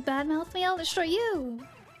to hear you badmouth me. I'll destroy you.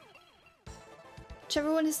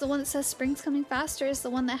 Whichever one is the one that says spring's coming faster is the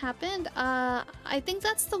one that happened. I think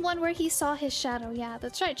that's the one where he saw his shadow. Yeah,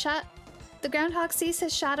 that's right, chat. The groundhog sees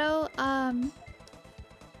his shadow.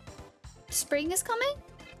 Spring is coming?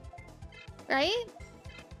 Right?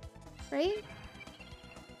 Right?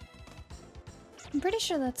 I'm pretty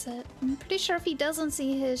sure that's it. I'm pretty sure if he doesn't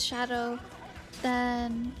see his shadow,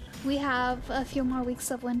 then we have a few more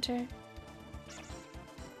weeks of winter.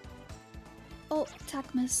 Oh,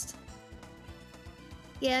 attack missed.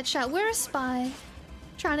 Yeah, chat, we're a spy.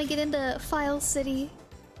 Trying to get into File City.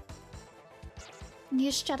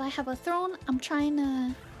 Yes, chat, I have a throne. I'm trying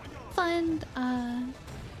to fund,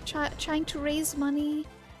 trying to raise money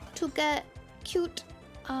to get cute,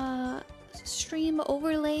 stream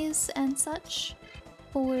overlays and such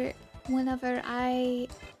for whenever I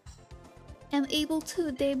am able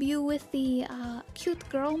to debut with the cute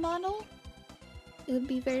girl model. It would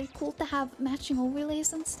be very cool to have matching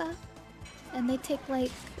overlays and stuff, and they take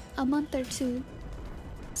like a month or two,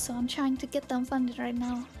 so I'm trying to get them funded right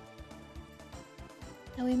now.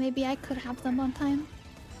 That way maybe I could have them on time.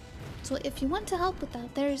 So if you want to help with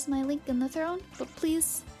that, there's my link in the throne, but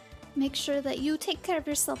please make sure that you take care of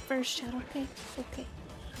yourself first, chat, okay? Okay.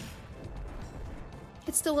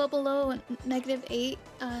 It's still well below -8.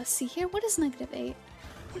 See here? What is -8? I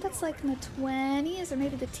think that's like in the 20s or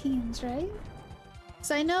maybe the teens, right?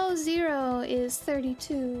 So I know 0 is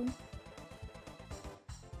 32.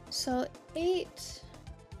 So 8...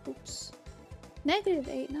 Oops.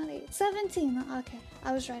 -8, not 8. 17. Okay,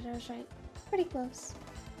 I was right, Pretty close.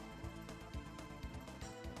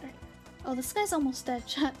 Right. Oh, this guy's almost dead,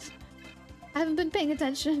 chat. I haven't been paying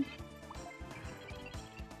attention.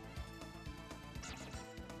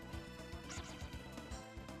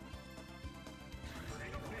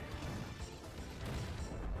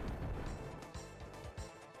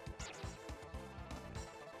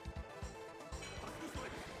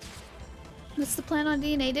 What's the plan on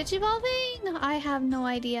DNA digivolving? I have no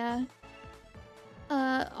idea.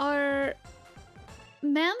 Our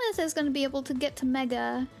mammoth is going to be able to get to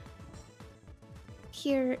Mega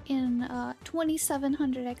here in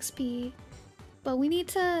 2700 XP, but we need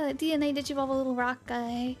to DNA digivolve a little rock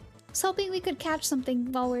guy. I was hoping we could catch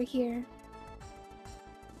something while we're here.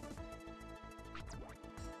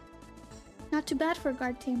 Not too bad for a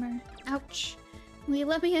guard tamer. Ouch. Will you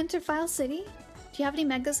let me enter File City? Do you have any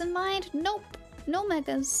megas in mind? Nope. No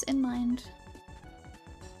megas in mind.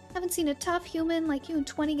 Haven't seen a tough human like you in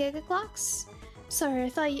 20 gigaclocks? Sorry, I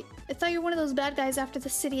thought you were one of those bad guys after the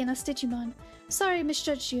city and us Digimon. Sorry, I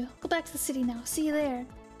misjudged you. Go back to the city now. See you there.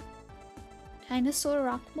 Dinosaur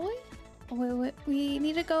Rock Boy? Oh, wait. We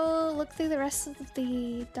need to go look through the rest of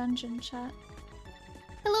the dungeon, chat.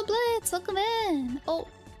 Hello, Blitz! Welcome in! Oh,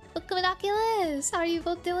 welcome in Oculus! How are you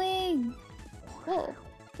both doing? Whoa,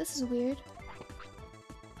 this is weird.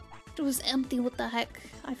 It was empty, what the heck?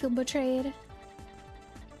 I feel betrayed.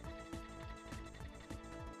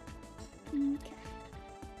 Okay.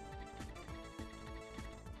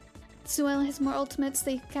 Suella has more ultimates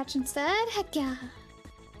that you can catch instead? Heck yeah!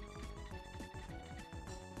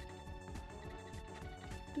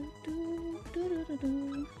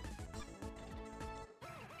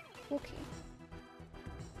 Okay.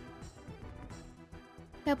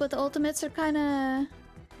 Yeah, but the ultimates are kinda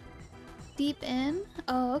deep in.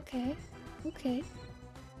 Oh, okay. Okay.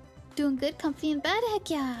 Doing good, comfy in bed? Heck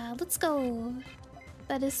yeah! Let's go!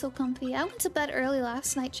 Bed is so comfy. I went to bed early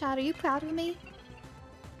last night, chat. Are you proud of me?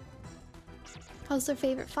 How's their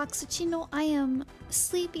favorite foxvtuber? I am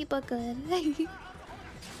sleepy but good.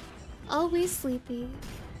 Always sleepy.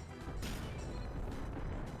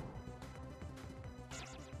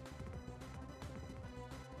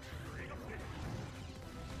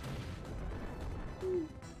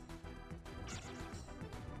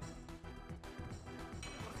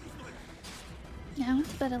 Yeah, I went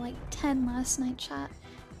to bed at like 10 last night, chat.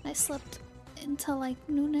 I slept until like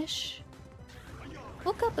noonish.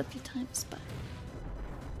 Woke up a few times, but...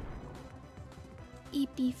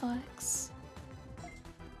 EP Fox.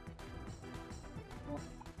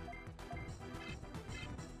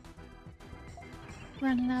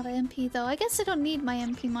 Running out of MP though. I guess I don't need my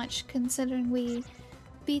MP much considering we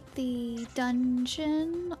beat the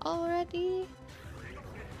dungeon already.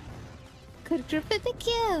 Good Griffin, thank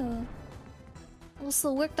you!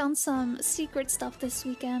 Also worked on some secret stuff this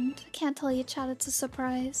weekend. I can't tell you, chat, it's a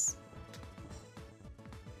surprise.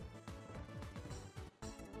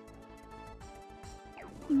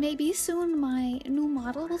 Maybe soon my new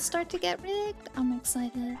model will start to get rigged. I'm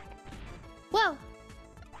excited. Whoa!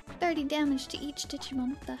 30 damage to each Digimon,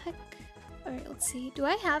 what the heck? Alright, let's see. Do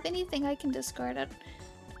I have anything I can discard? I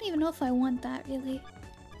don't even know if I want that, really.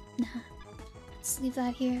 Nah. Let's leave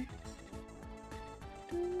that here.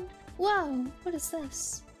 Whoa! What is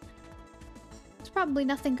this? There's probably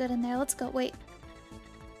nothing good in there. Let's go. Wait.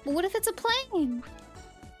 But what if it's a plane?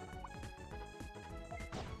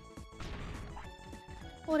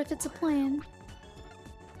 What if it's a plane?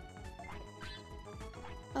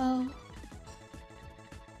 Oh.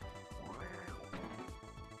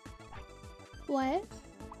 What?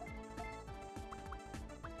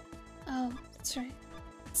 Oh, that's right.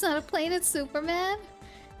 It's not a plane, it's Superman?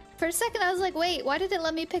 For a second I was like, wait, why did it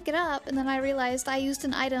let me pick it up? And then I realized I used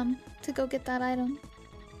an item to go get that item.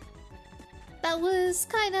 That was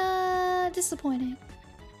kinda disappointing.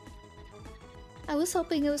 I was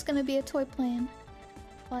hoping it was gonna be a toy plane.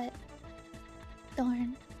 But...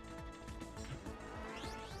 darn.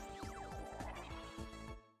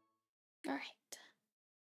 Alright.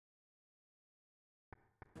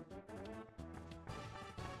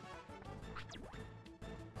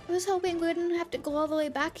 I was hoping we wouldn't have to go all the way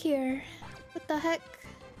back here. What the heck?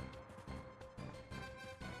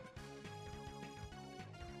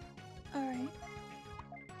 Alright.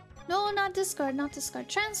 No, not discard, not discard.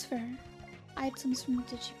 Transfer. Items from the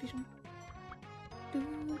Digibeetle.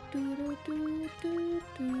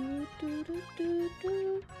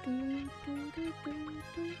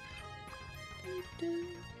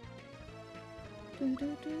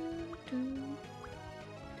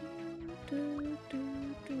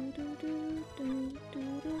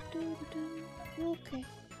 Okay.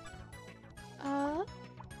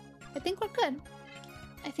 I think we're good.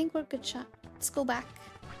 I think we're good, shot. Let's go back.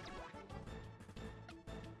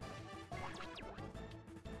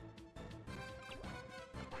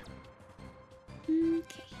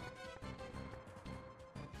 Okay.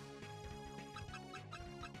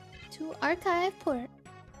 To archive port.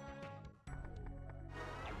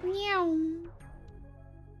 Meow.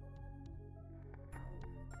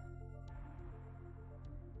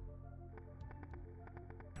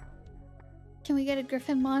 Can we get a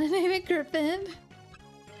Griffin mon and name it Griffin?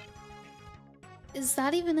 Is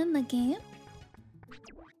that even in the game?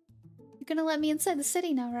 You're gonna let me inside the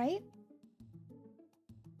city now, right?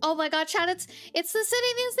 Oh my god, chat, it's the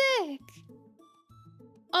city music!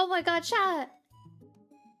 Oh my god, chat!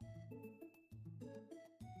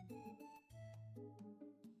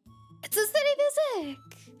 It's a city music!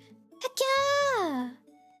 Heck yeah!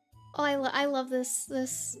 Oh, I love this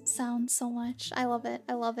sound so much. I love it.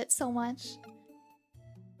 I love it so much.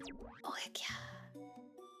 Oh, heck yeah.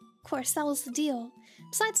 Of course, that was the deal.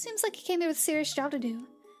 Besides, it seems like he came here with a serious job to do.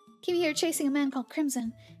 Came here chasing a man called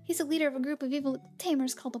Crimson. He's the leader of a group of evil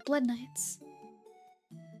tamers called the Blood Knights.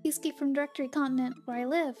 He escaped from Directory Continent, where I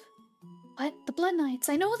live. What? The Blood Knights?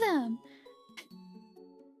 I know them!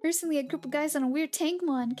 Recently, a group of guys on a weird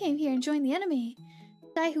tankmon came here and joined the enemy. The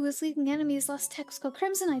guy who was leading the enemy's last tech was called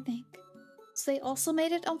Crimson, I think. So they also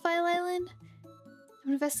made it on File Island?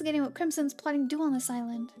 I'm investigating what Crimson's plotting to do on this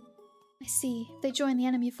island. I see. They joined the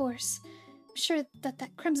enemy force. I'm sure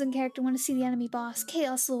that Crimson character wanted to see the enemy boss,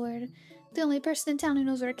 Chaos Lord. The only person in town who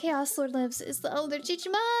knows where Chaos Lord lives is the elder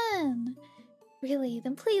Digimon! Really?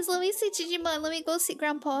 Then please let me see Digimon. Let me go see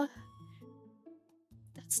Grandpa.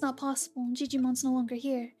 That's not possible. Digimon's no longer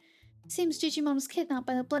here. It seems Digimon was kidnapped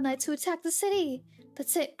by the Blood Knights who attacked the city.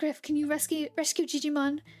 That's it, Griff. Can you rescue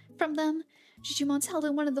Digimon from them? Digimon's held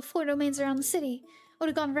in one of the 4 domains around the city. I would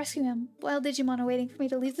have gone to rescue him, while Digimon are waiting for me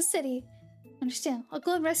to leave the city. Understand. I'll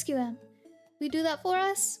go and rescue him. Will you do that for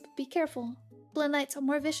us? But be careful. Blood Knights are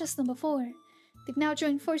more vicious than before. They've now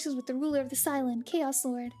joined forces with the ruler of this island, Chaos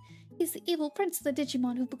Lord. He's the evil prince of the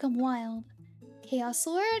Digimon who've become wild. Chaos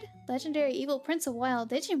Lord? Legendary evil prince of wild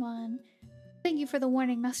Digimon. Thank you for the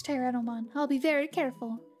warning, Master Tyrannomon. I'll be very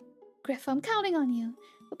careful. Griff, I'm counting on you.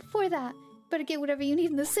 But before that, you better get whatever you need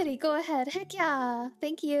in the city. Go ahead. Heck yeah.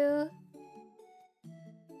 Thank you.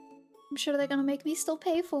 I'm sure they're gonna make me still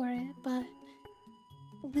pay for it, but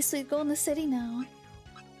at least we go in the city now.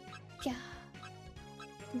 Yeah.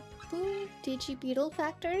 Ooh, Digibeetle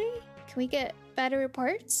Factory? Can we get battery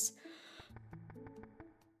parts?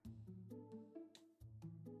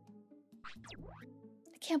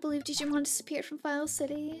 I can't believe Digimon disappeared from File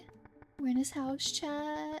City. We're in his house,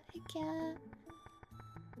 chat. Heck yeah.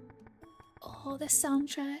 Oh, the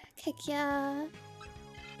soundtrack. Heck yeah.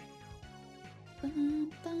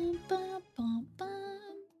 Bum, bum, bum, bum, bum,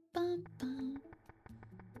 bum, bum.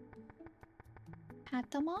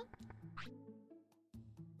 Patamon?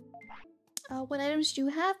 What items do you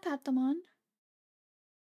have, Patamon?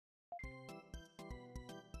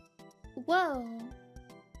 Whoa.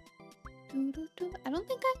 I don't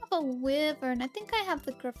think I have a wyvern. I think I have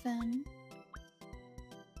the Griffin.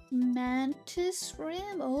 Mantis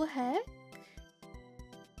rim? Oh heck.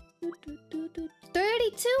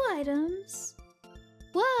 32 items?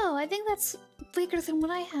 Whoa, I think that's bigger than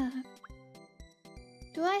what I have.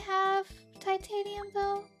 Do I have titanium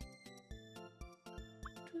though?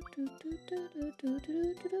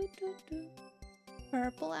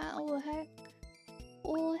 Purple, oh heck.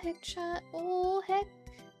 Oh heck, chat. Oh heck.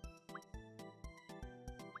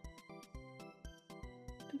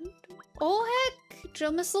 Oh heck!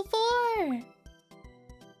 Drill Missile 4!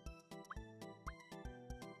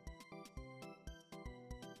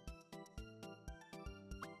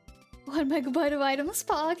 One megabyte of items,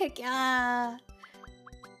 Pog. Heck yeah!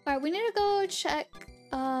 Alright, we need to go check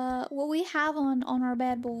what we have on our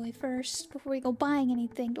bad boy first before we go buying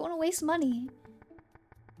anything. Don't want to waste money.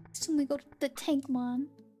 Soon we go to the Tankmon.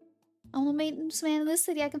 I'm the maintenance man in this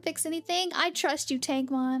city. I can fix anything. I trust you,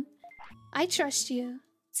 Tankmon. I trust you.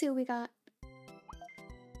 Let's see what we got.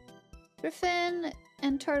 Griffin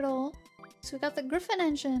and Turtle. So we got the Griffin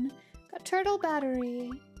engine. Got Turtle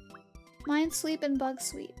battery. Mind Sweep and Bug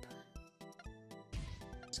Sweep.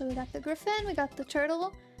 So we got the Griffin, we got the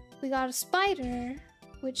Turtle, we got a Spider,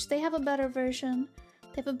 which they have a better version.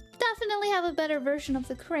 They definitely have a better version of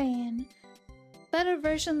the Crane. Better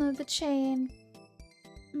version of the Chain.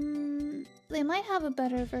 They might have a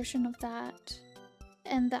better version of that.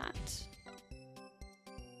 And that.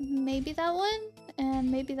 Maybe that one? And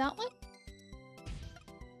maybe that one?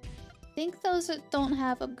 I think those don't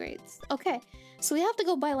have upgrades. Okay, so we have to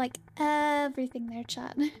go buy like everything there,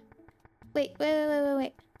 chat. Wait.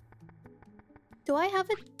 Do I have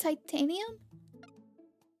a titanium?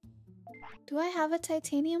 Do I have a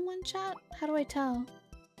titanium one, chat? How do I tell?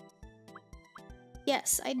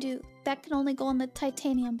 Yes, I do. That can only go on the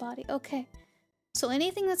titanium body. Okay. So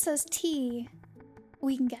anything that says T,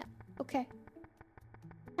 we can get. Okay.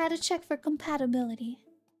 I had to check for compatibility.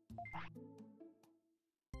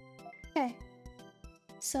 Okay.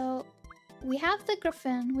 So, we have the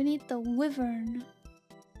Griffin. We need the Wyvern.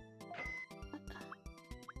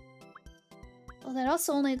 Well, that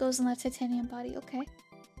also only goes on the titanium body. Okay.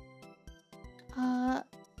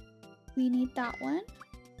 We need that one.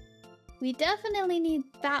 We definitely need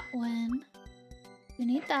that one. We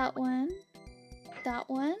need that one. That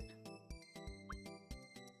one.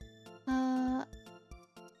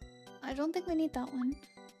 I don't think we need that one.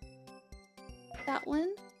 That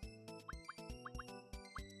one.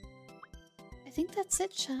 I think that's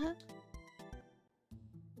it, chat.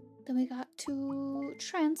 Then we got to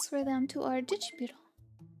transfer them to our Digibeetle.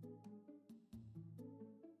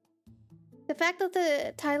 The fact that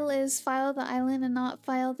the title is File the Island and not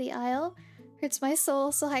File the Isle hurts my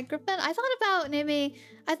soul. So hi, Griffin. I thought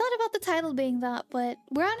about the title being that, but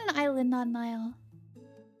we're on an island, not an isle.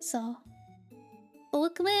 So,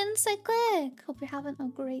 welcome in, Cyclic. Hope you're having a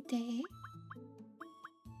great day.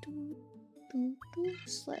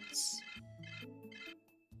 Let's.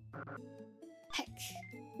 Heck,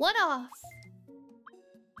 one off.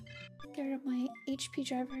 Get rid of my HP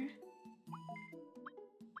driver.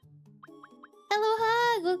 Hello,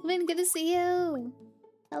 Hug. Welcome in. Good to see you.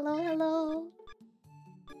 Hello, hello.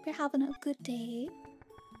 Hope you're having a good day.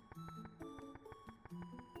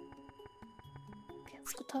 Okay,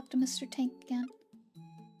 let's go talk to Mr. Tank again.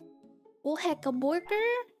 Oh heck, a borker?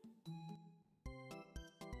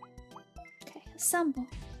 Okay, assemble.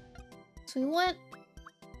 So we want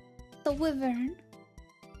the wyvern.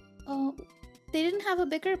 Oh, they didn't have a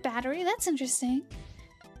bigger battery? That's interesting.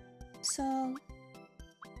 So...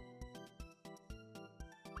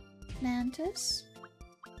 Mantis.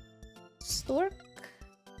 Stork.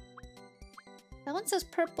 That one says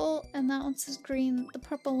purple and that one says green. The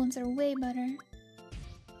purple ones are way better.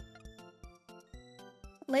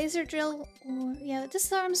 Laser drill or... yeah, this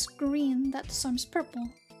disarms green. That disarms purple.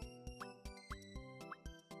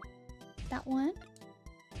 That one.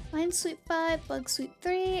 Mine sweep 5, bug sweep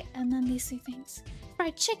 3, and then these 3 things.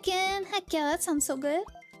 Fried chicken! Heck yeah, that sounds so good.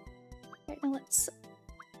 Right, now let's...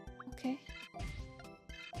 okay.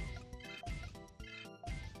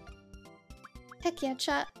 Heck yeah,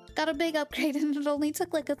 chat. Got a big upgrade and it only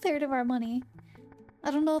took like a third of our money.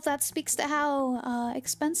 I don't know if that speaks to how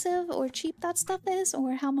expensive or cheap that stuff is,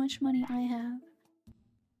 or how much money I have.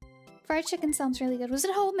 Fried chicken sounds really good. Was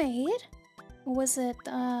it homemade? Or was it,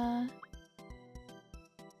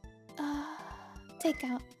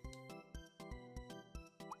 takeout?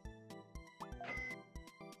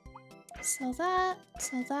 Sell that,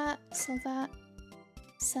 sell that, sell that,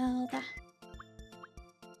 sell that.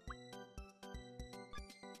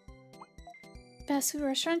 Fast food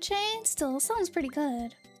restaurant chain? Still sounds pretty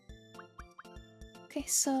good. Okay,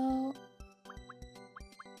 so...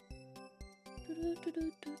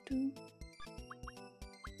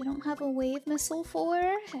 we don't have a wave missile for?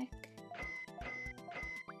 Heck.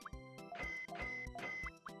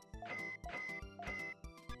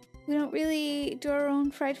 We don't really do our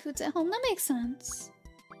own fried foods at home. That makes sense.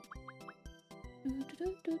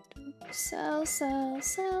 Sell, sell,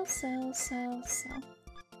 sell, sell, sell, sell.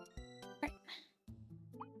 Right.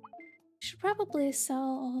 Should probably sell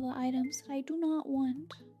all the items that I do not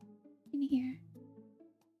want in here.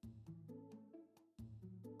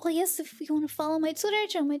 Oh yes, if you want to follow my Twitter,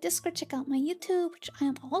 join my Discord, check out my YouTube, which I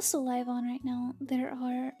am also live on right now. There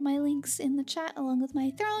are my links in the chat along with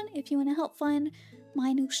my throne if you want to help fund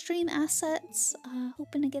my new stream assets.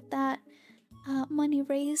 Hoping to get that money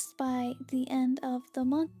raised by the end of the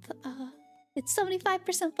month. It's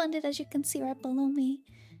 75% funded, as you can see right below me.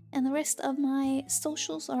 And the rest of my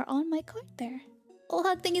socials are on my card there. Oh,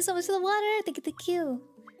 Hug, thank you so much for the water. Thank you, thank you.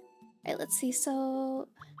 Alright, let's see. So...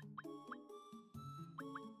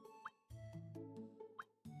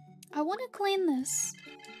 I want to clean this.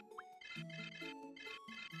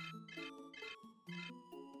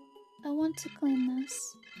 I want to clean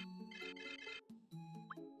this.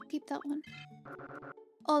 Keep that one.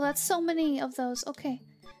 Oh, that's so many of those. Okay.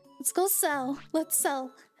 Let's go sell. Let's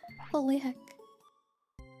sell. Holy heck.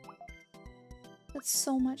 That's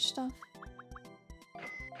so much stuff.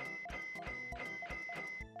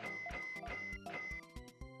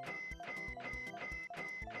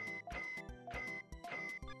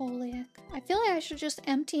 Holy heck. I feel like I should just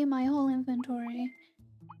empty my whole inventory.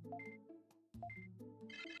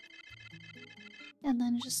 And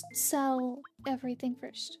then just sell everything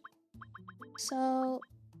first. So,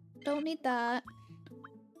 don't need that.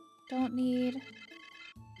 Don't need...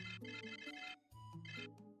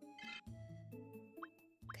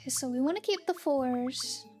 Okay, so we want to keep the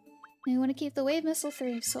 4s. And we want to keep the wave missile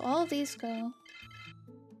 3. So all of these go.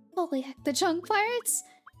 Holy heck, the junk parts?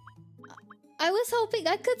 I was hoping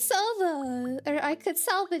I could sell those, or I could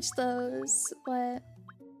salvage those, but...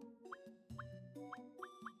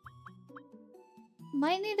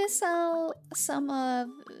 might need to sell some of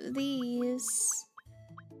these.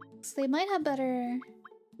 So they might have better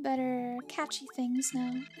catchy things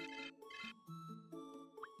now.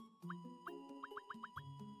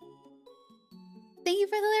 Thank you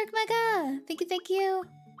for the lyric, Mega! Thank you, thank you!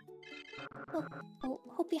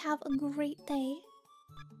 Hope you have a great day.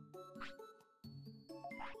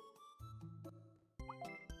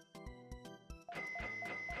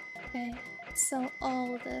 Okay, sell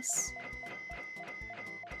all of this.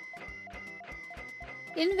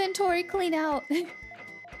 Inventory clean out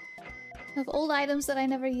of old items that I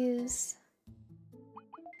never use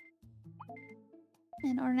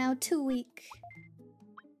and are now too weak.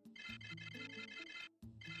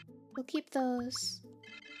 We'll keep those.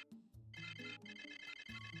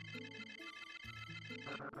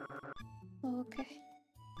 Okay.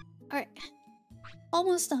 Alright.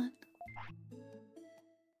 Almost done.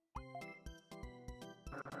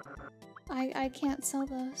 I can't sell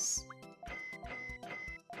those.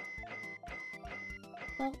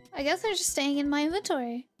 Well, I guess they're just staying in my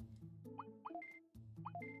inventory.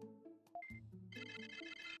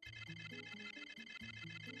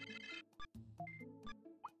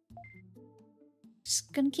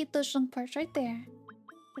 Just gonna keep those junk parts right there.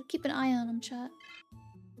 But keep an eye on them, chat.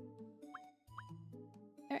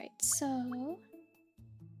 Alright, so...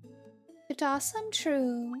 Awesome,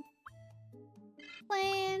 true.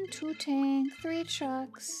 Plane, 2 tank, 3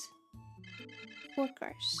 trucks, 4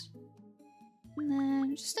 cars. And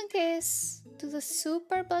then, just in case, do the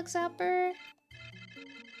super bug zapper.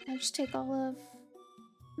 I just take all of...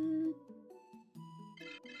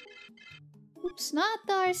 Oops, not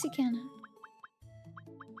the RC cannon.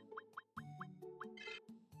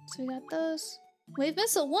 So we got those. Wave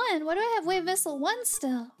Missile 1? Why do I have Wave Missile 1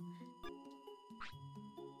 still?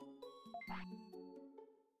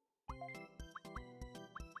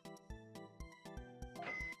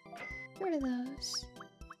 Get rid of those.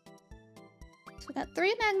 So we got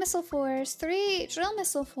 3 Mag Missile 4s, 3 Drill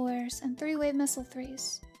Missile 4s, and 3 Wave Missile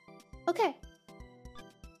 3s. Okay.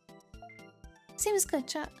 Seems good,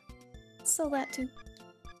 chat. Sell that too.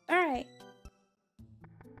 Alright.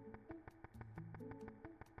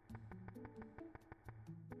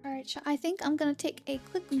 Alright, chat. I think I'm gonna take a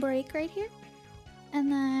quick break right here.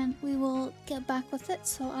 And then we will get back with it.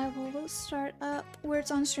 So I will start up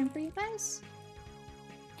Words on Stream for you guys.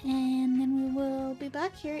 And then we will be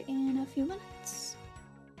back here in a few minutes.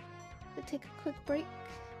 We'll take a quick break.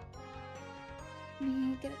 Let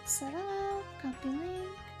me get it set up. Copy link.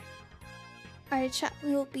 Alright, chat.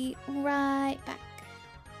 We will be right back.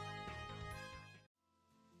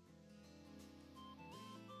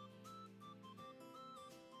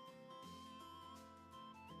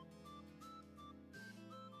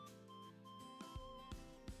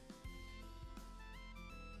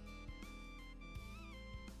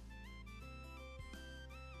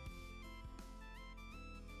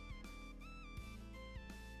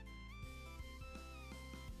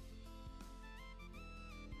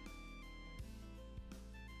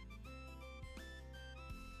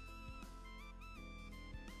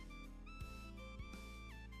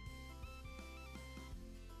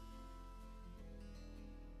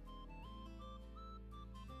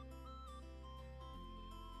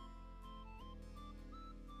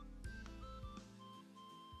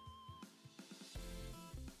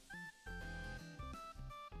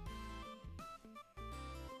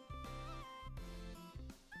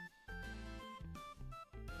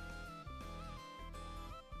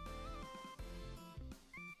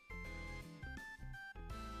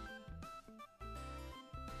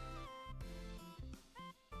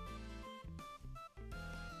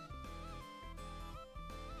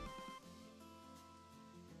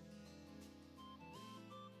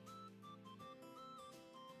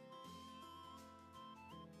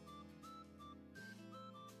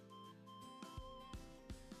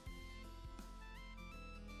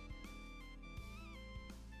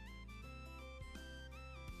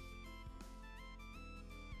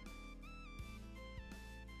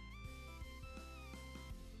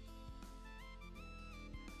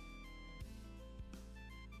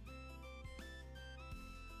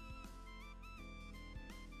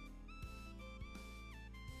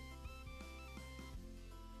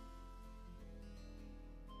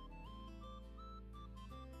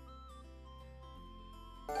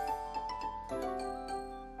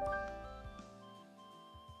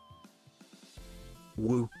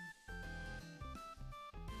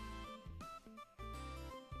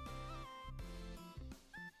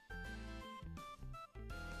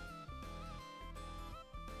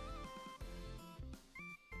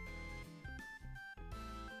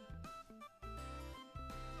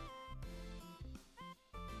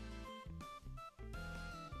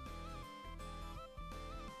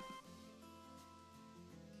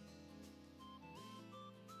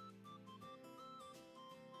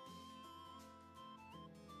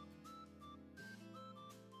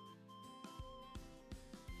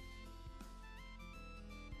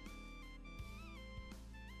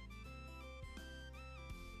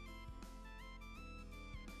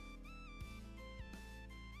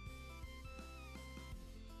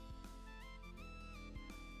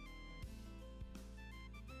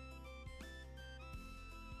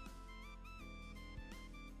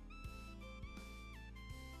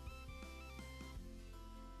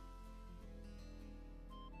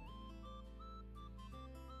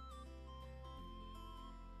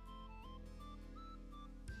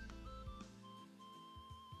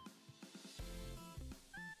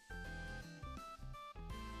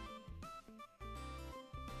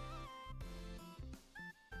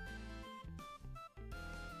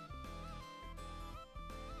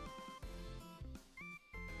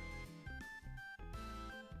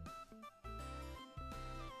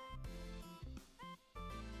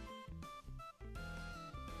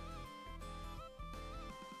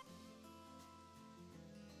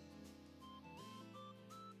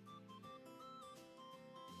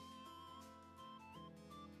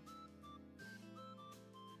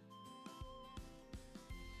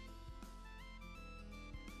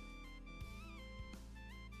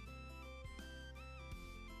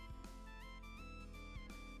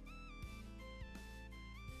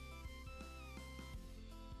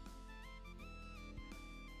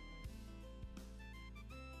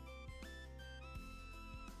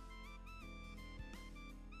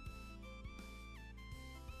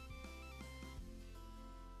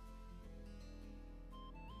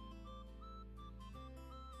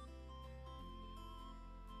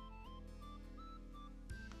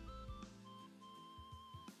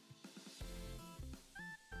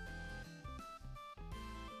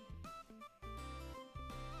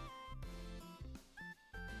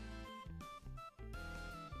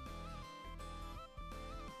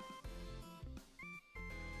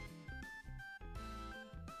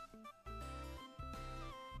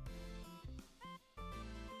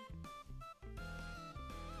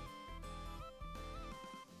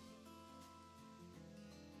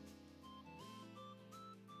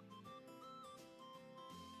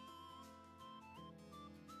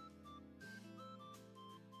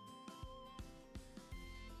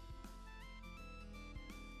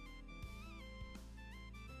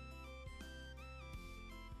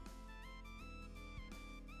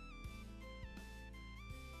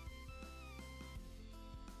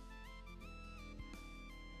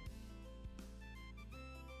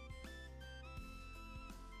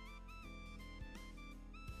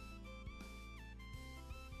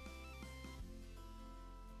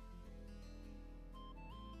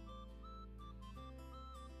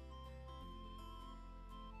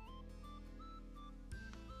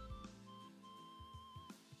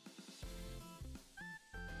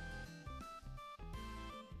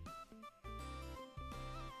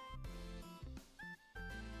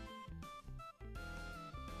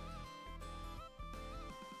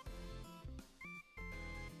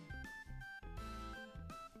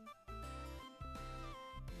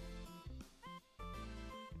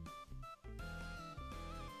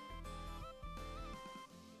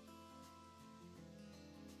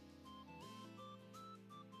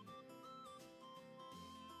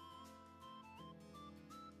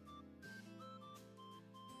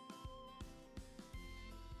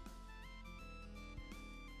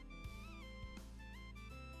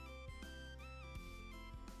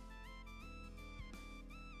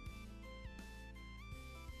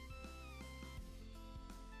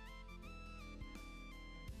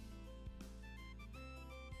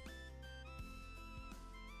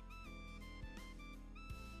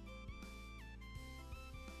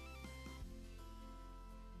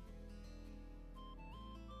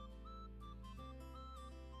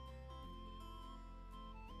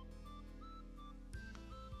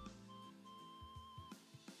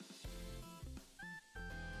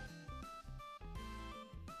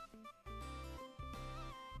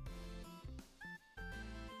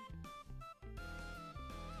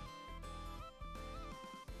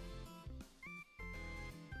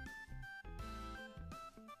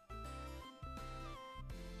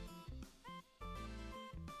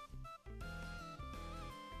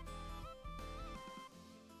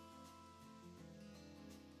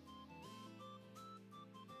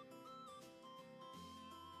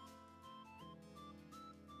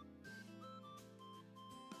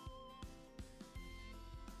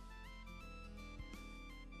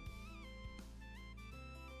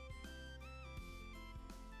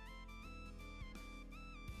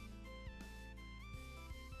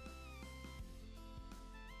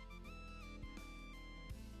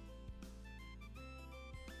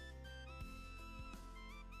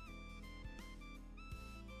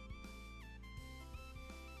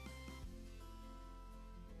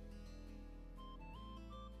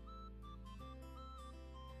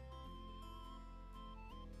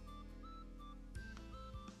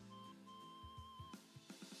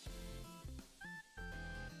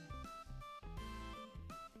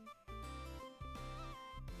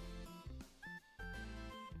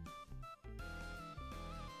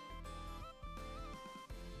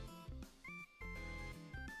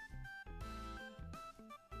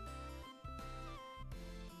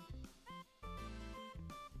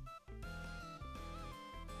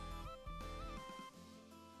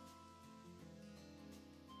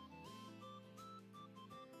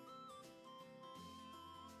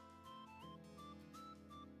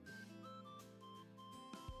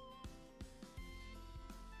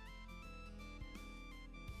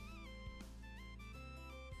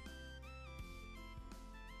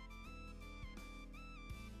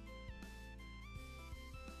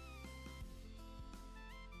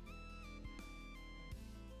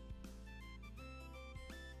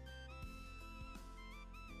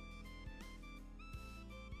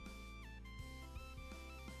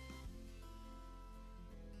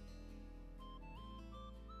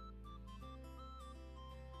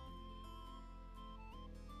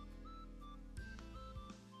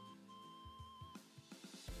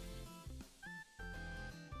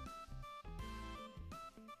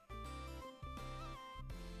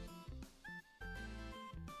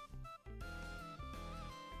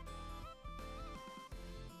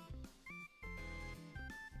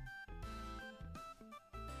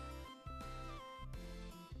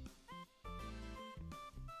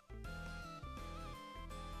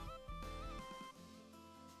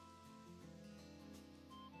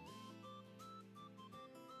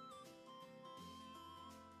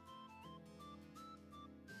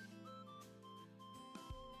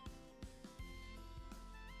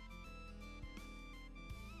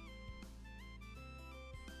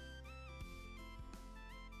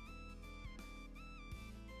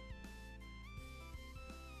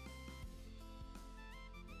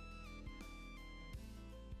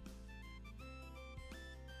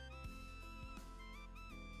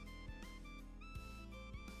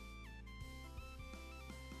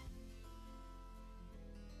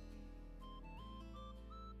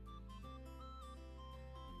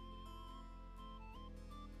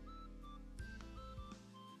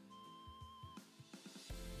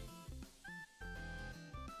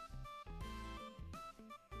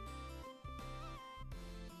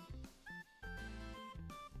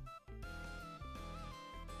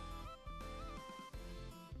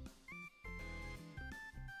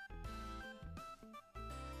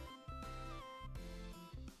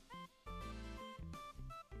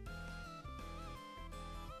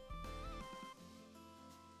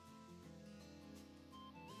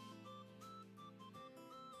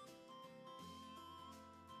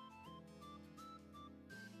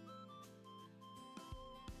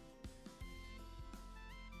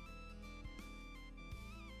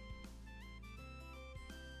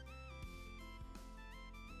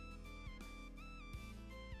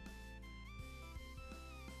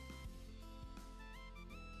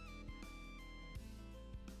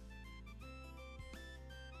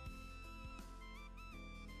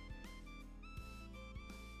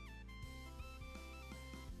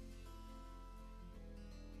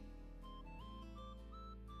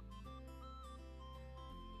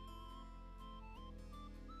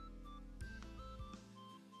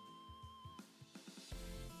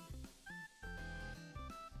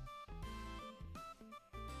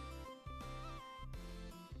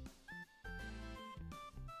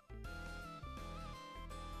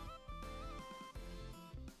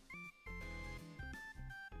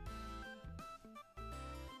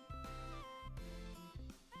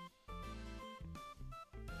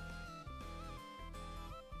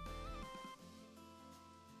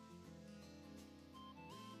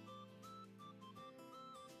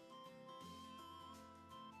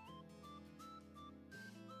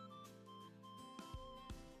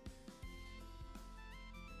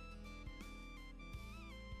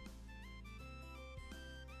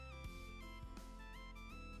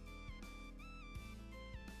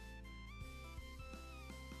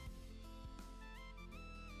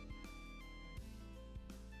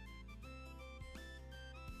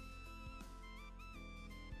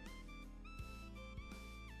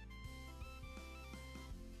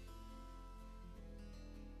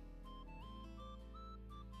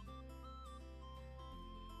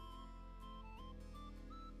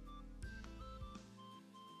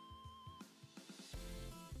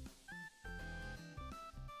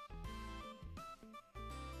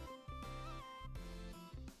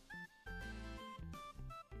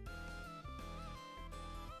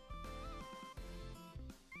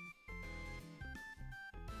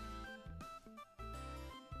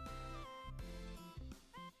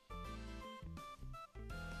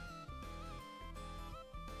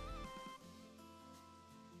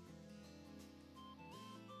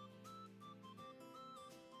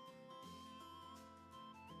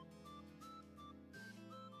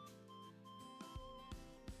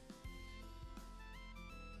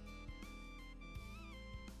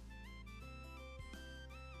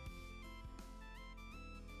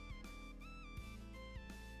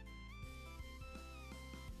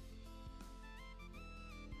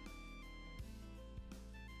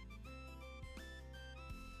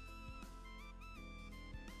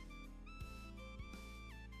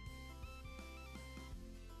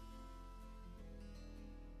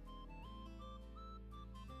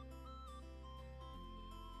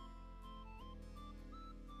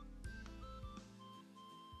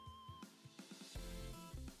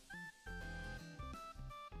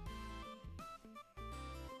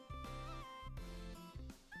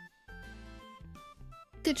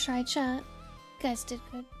 Good try, chat. You guys did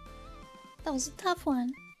good. That was a tough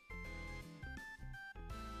one.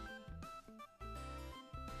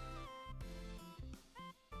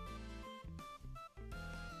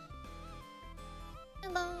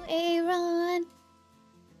 Hello, Aaron.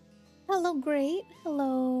 Hello, Great.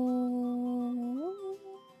 Hello.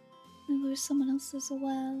 And there's someone else as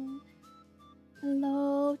well.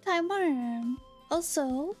 Hello, Time Worm.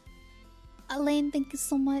 Also, Elaine, thank you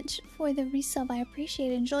so much for the resub. I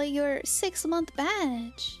appreciate it. Enjoy your 6-month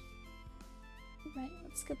badge. Right,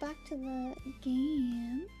 let's go back to the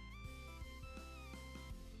game.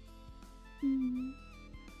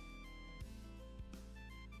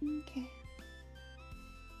 Okay.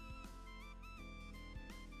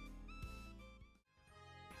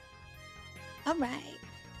 Alright.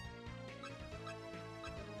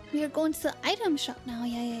 We are going to the item shop now.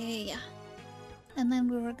 Yeah. And then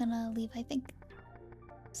we were gonna leave, I think.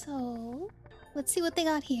 So, let's see what they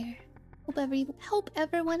got here. Hope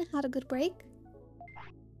everyone had a good break.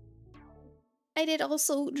 I did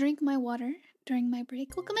also drink my water during my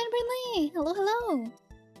break. Welcome in, Brinley! Hello.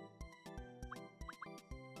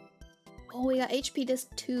 Oh, we got HP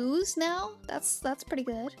disc 2s now? That's pretty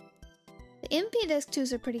good. The MP disc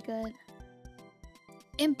 2s are pretty good.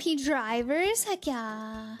 MP drivers? Heck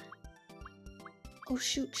yeah. Oh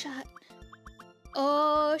shoot, chat.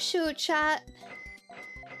 Oh shoot, chat.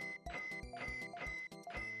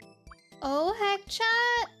 Oh heck,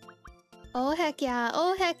 chat. Oh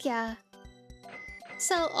heck yeah.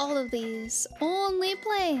 Sell all of these. Only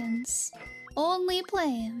planes. Alright,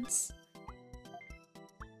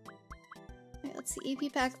 let's see.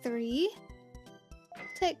 EP pack 3.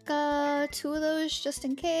 Take 2 of those just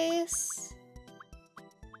in case.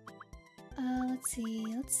 Let's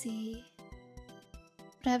see.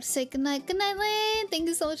 But I have to say goodnight. Good night, Lane! Thank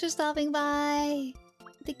you so much for stopping by.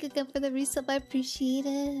 Thank you again for the resub. I appreciate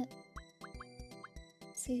it.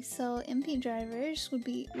 See, so MP drivers would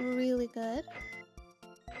be really good.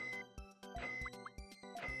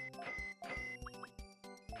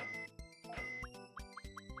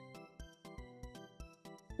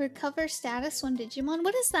 Recover status when Digimon?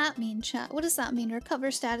 What does that mean, chat? What does that mean?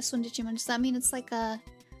 Recover status when Digimon? Does that mean it's like a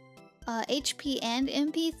HP and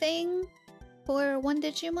MP thing for one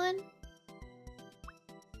Digimon? I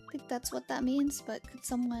think that's what that means, but could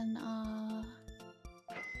someone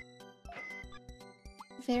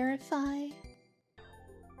verify?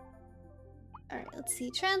 Alright, let's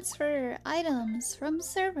see. Transfer items from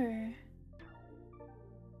server.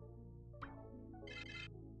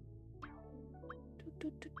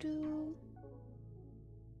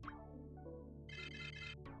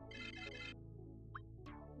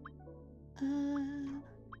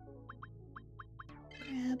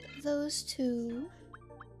 Grab those 2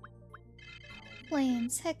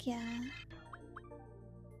 planes. Heck yeah.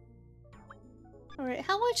 Alright,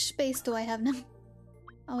 how much space do I have now?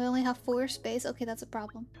 Oh, I only have 4 space. Okay, that's a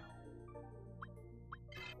problem.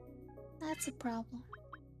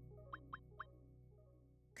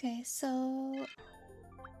 Okay, so...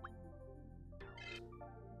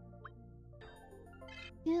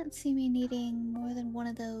 Can't see me needing more than one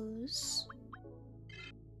of those.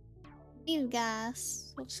 Need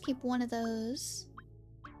gas. We'll just keep one of those.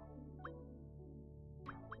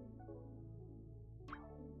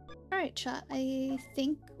 Alright, chat. I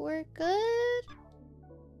think we're good.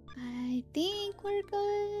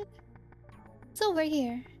 It's over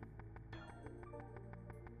here.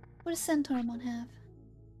 What does Centaurmon have?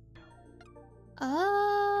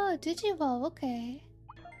 Oh, Digivolve. Okay.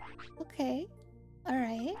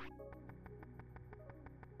 Alright.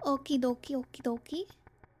 Okie dokie.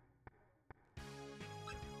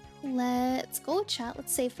 Let's go, chat.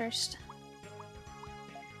 Let's save first.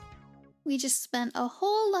 We just spent a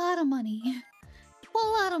whole lot of money.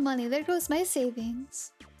 There goes my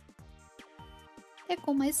savings.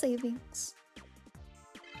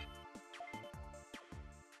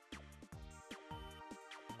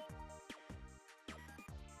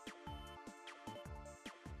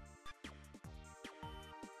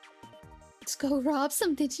 Let's go rob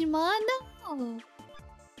some Digimon? No!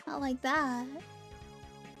 Not like that.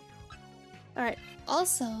 Alright,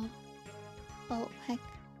 also... Oh, heck.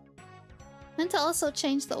 Meant to also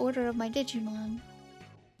change the order of my Digimon.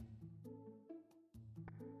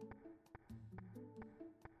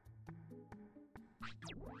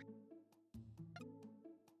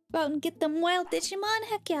 Go out and get them wild Digimon?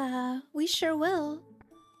 Heck yeah! We sure will.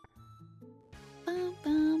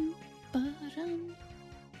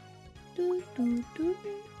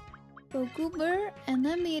 Bogoober, and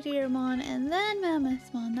then Meteormon, and then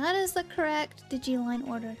Mammothmon. That is the correct Digiline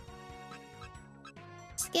order.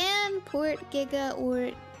 Scan, port, giga,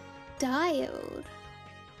 or diode.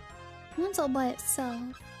 One's all by itself.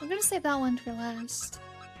 We're gonna save that one for last.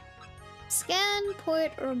 Scan,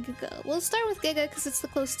 port, or giga. We'll start with giga because it's the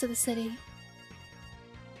closest to the city.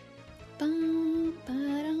 Bum,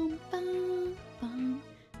 ba-dum, bum, bum.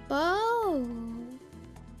 Oh!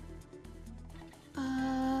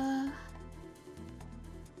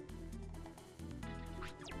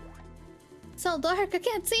 It's all dark, I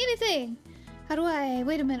can't see anything! How do I...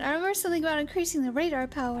 Wait a minute, I remember something about increasing the radar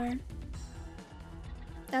power.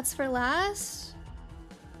 That's for last?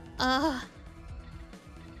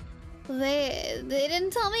 They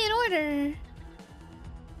didn't tell me in order.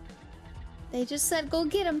 They just said go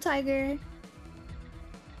get him, Tiger.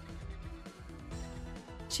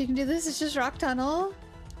 She can do this, it's just rock tunnel.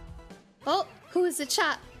 Oh, who is it,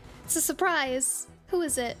 chat? It's a surprise. Who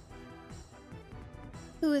is it?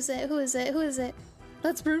 Who is it? Who is it? Who is it?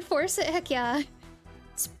 Let's brute force it, heck yeah.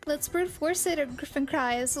 Let's brute force it or Griffin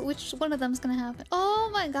cries. Which one of them's gonna happen? Oh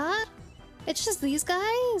my god. It's just these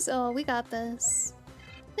guys? Oh, we got this.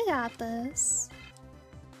 We got this.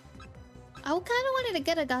 I kinda wanted to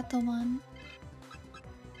get a Gatomon.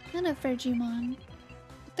 And a Fergimon.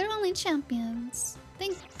 But they're only champions. I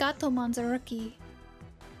think Gatomon's a rookie.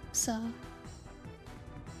 So...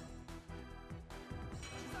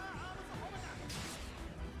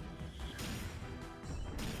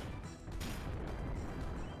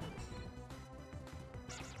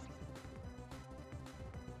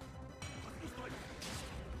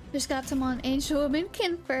 There's Gatomon Angel Woman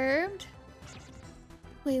confirmed.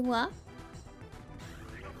 Wait, what?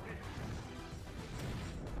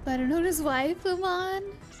 Better known as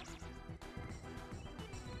Waifumon.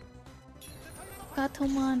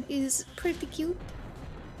 Gatomon is pretty cute.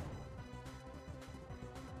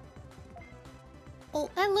 Oh,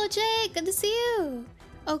 hello Jake! Good to see you!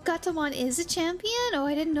 Oh, Gatomon is a champion? Oh,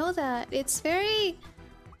 I didn't know that. It's very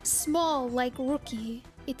small, like Rookie.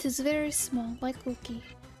 It is very small, like Rookie.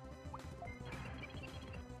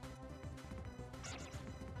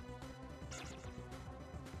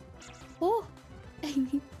 Oh!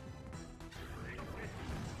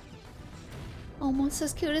 Almost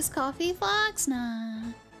as cute as Coffee Fox?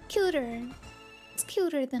 Nah. Cuter. It's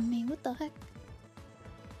cuter than me. What the heck?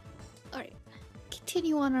 Alright.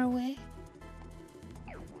 Continue on our way.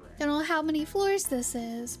 Don't know how many floors this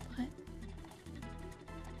is, but...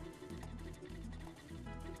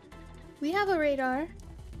 we have a radar.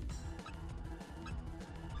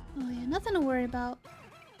 Oh yeah, nothing to worry about.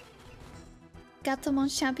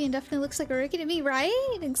 Gatomon's champion definitely looks like a rookie to me,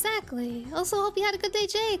 right? Exactly. Also, hope you had a good day,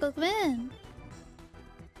 Jake. Welcome in.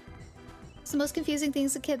 It's the most confusing thing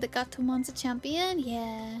as a kid that Gatomon's a champion?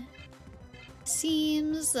 Yeah.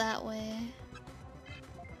 Seems that way.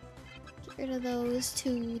 Get rid of those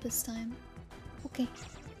two this time. Okay.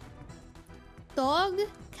 Dog,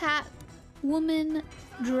 cat, woman,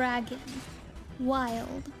 dragon.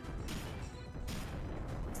 Wild.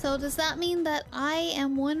 So does that mean that I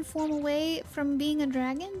am one form away from being a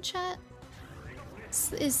dragon, chat?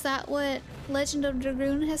 Is that what Legend of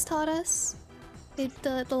Dragoon has taught us?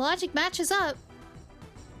 The logic matches up.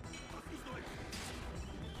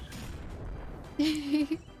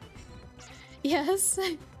 Yes.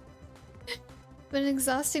 Been an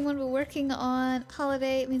exhausting one, but working on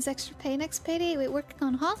holiday means extra pay next payday. Wait, working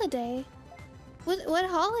on holiday? What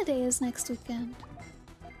holiday is next weekend?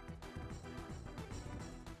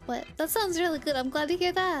 What? That sounds really good. I'm glad to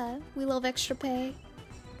hear that. We love extra pay.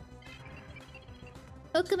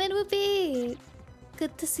 Welcome in, Whoopi!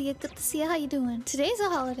 Good to see you. Good to see you. How you doing? Today's a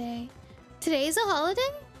holiday. Today's a holiday?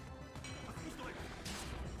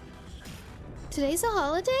 Today's a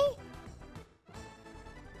holiday?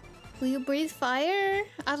 Will you breathe fire?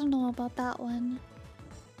 I don't know about that one.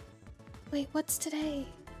 Wait, what's today?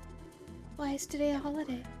 Why is today a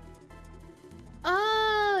holiday?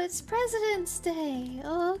 Oh, it's President's Day.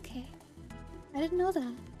 Oh, okay. I didn't know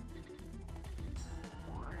that.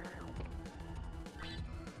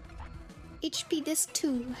 HP Disc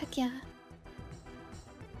 2. Heck yeah.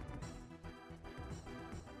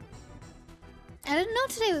 I didn't know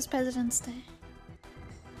today was President's Day.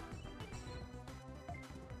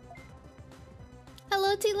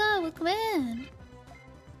 Hello, Tila. Welcome in.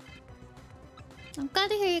 I'm glad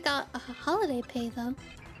to hear you got a holiday pay, though.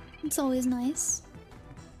 It's always nice.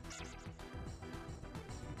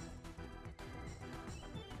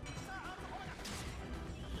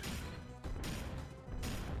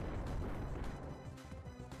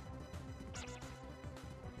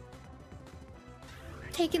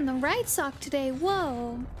 Taking the right sock today.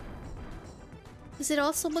 Whoa. Is it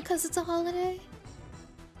also because it's a holiday?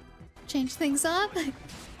 Change things up?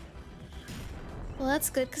 Well,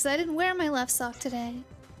 that's good, because I didn't wear my left sock today.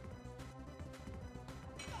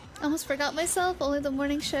 Almost forgot myself. Only the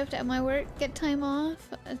morning shift at my work. Get time off.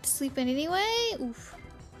 To sleep in anyway? Oof.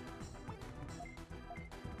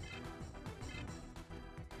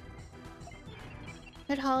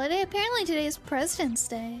 Good holiday? Apparently today is President's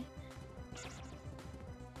Day.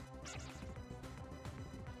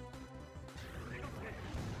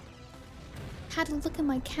 Had to look at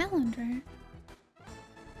my calendar.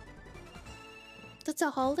 That's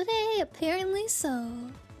a holiday? Apparently so.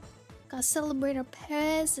 Gotta celebrate our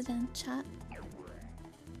president, chat.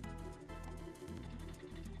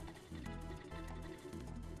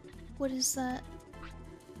 What is that?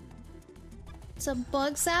 It's a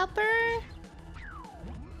bug zapper?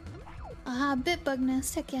 Aha, bitbug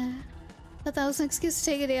nest, heck yeah. Thought that was an excuse to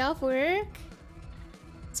take a day off work.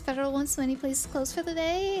 It's federal once many places closed for the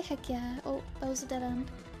day. Heck yeah. Oh, that was a dead end.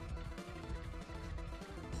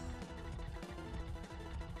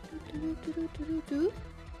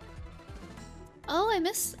 Oh, I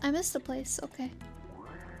missed a place. Okay.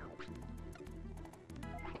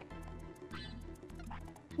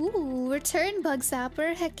 Ooh, return bug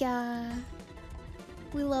zapper. Heck yeah.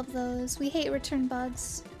 We love those. We hate return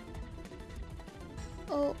bugs.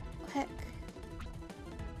 Oh, heck.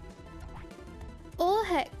 Oh,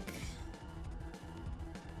 heck.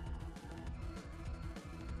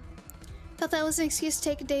 Thought that was an excuse to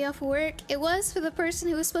take a day off work. It was for the person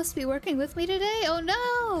who was supposed to be working with me today. Oh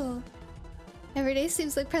no! Every day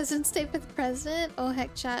seems like President's Day for the president. Oh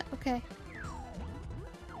heck, chat. Okay.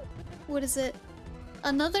 What is it?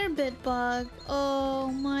 Another bit bug. Oh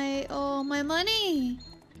my money!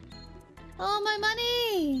 Oh my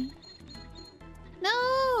money!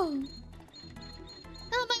 No!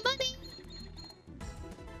 Not my money!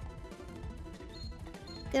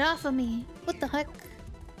 Get off of me. What the heck?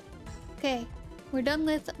 Okay, we're done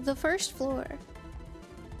with the first floor.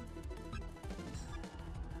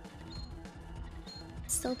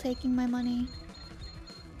 Still taking my money.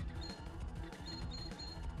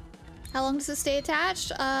 How long does it stay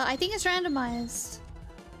attached? I think it's randomized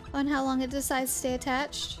on how long it decides to stay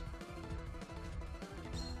attached.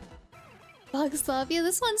 Bugs love you.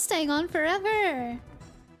 This one's staying on forever.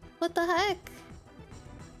 What the heck?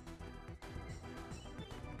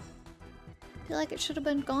 I feel like it should have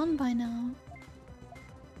been gone by now.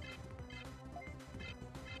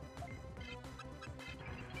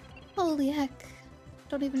 Holy heck.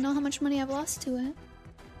 Don't even know how much money I've lost to it.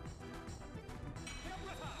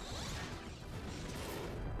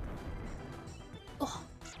 Oh.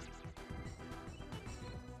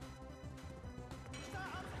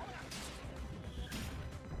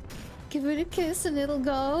 Give it a kiss and it'll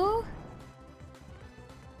go.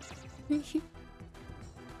 I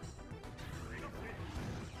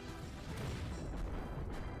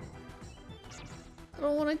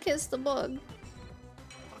don't want to kiss the bug.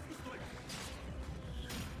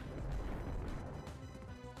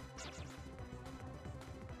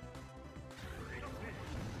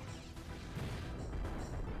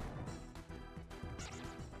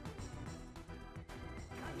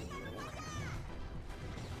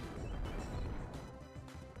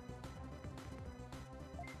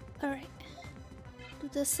 Alright. Do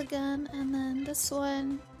this again, and then this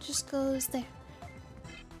one just goes there.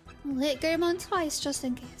 We'll hit Garamon twice just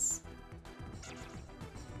in case.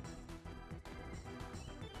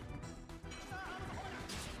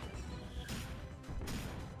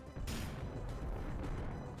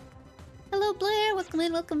 Hello Blair, welcome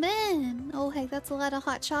in, welcome in! Oh heck, that's a lot of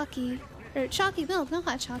hot chalky. Or chalky milk, not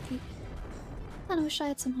hot chalky. I wish I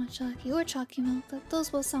had some hot chalky or chalky milk.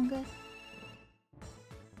 Those both sound good.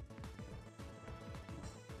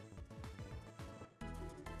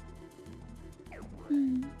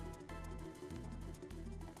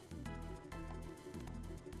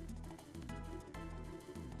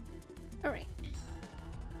 Alright.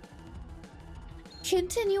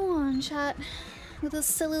 Continue on, chat. With this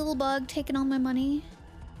silly little bug taking all my money.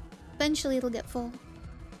 Eventually it'll get full.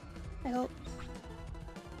 I hope.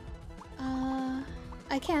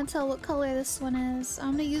 I can't tell what color this one is.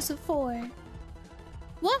 I'm gonna use a 4.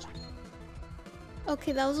 What?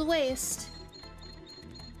 Okay, that was a waste.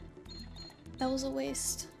 That was a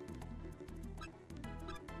waste.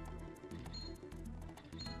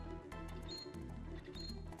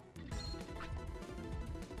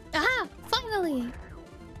 Aha! Finally!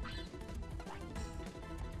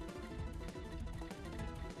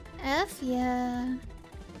 F yeah.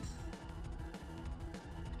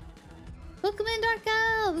 Welcome in, Dark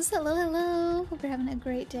Elves! Hello, hello! Hope you're having a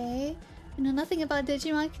great day. I know nothing about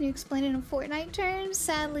Digimon. Can you explain it in Fortnite terms?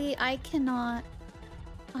 Sadly, I cannot.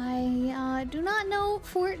 I do not know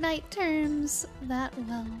Fortnite terms that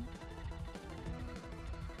well.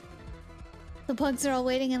 The bugs are all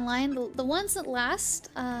waiting in line. The ones that last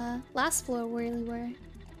floor really were.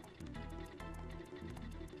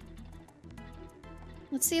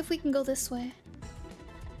 Let's see if we can go this way.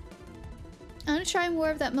 I want to try more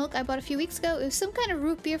of that milk I bought a few weeks ago. It was some kind of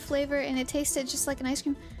root beer flavor and it tasted just like an ice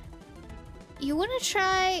cream. You want to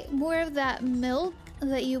try more of that milk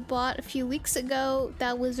that you bought a few weeks ago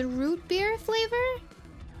that was a root beer flavor?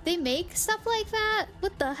 They make stuff like that?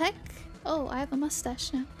 What the heck? Oh, I have a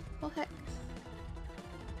mustache now. Oh heck.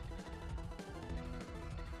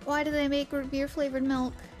 Why do they make root beer flavored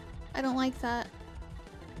milk? I don't like that.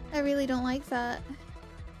 I really don't like that.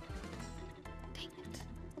 Dang it.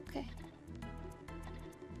 Okay.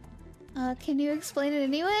 Can you explain it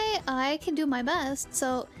anyway? I can do my best.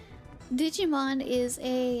 So, Digimon is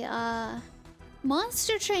a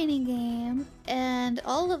monster training game, and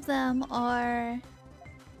all of them are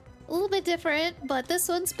a little bit different, but this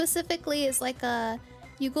one specifically is like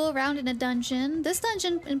you go around in a dungeon. This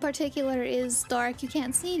dungeon in particular is dark, you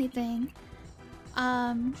can't see anything.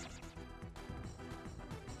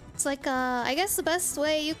 It's like I guess the best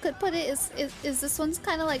way you could put it is this one's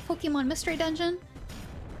kind of like Pokemon Mystery Dungeon.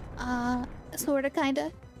 Sorta,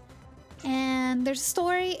 kinda. And there's a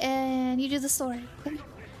story, and you do the story.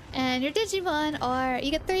 And your Digimon are...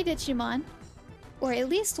 You get 3 Digimon. Or at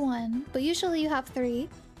least 1, but usually you have 3.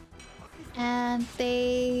 And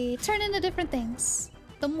they turn into different things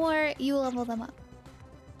the more you level them up.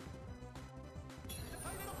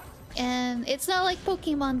 And it's not like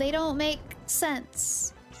Pokemon, they don't make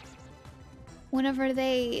sense. Whenever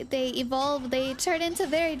they evolve, they turn into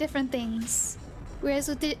very different things. Whereas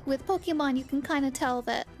with Pokemon, you can kind of tell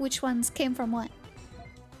that which ones came from what.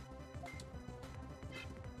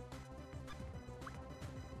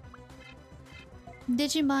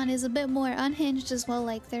 Digimon is a bit more unhinged as well.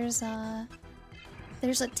 Like there's a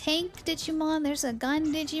tank Digimon, there's a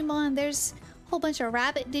gun Digimon, there's a whole bunch of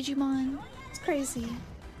rabbit Digimon. It's crazy.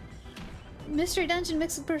 Mystery Dungeon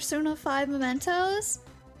mixed with Persona 5 Mementos?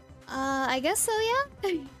 I guess so,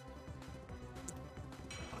 yeah?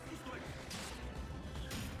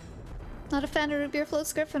 Not a fan of root beer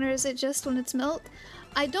floats, Griffin, or is it just when it's milk?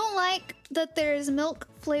 I don't like that there's milk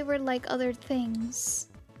flavored like other things.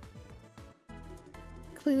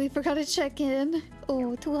 Completely forgot to check in.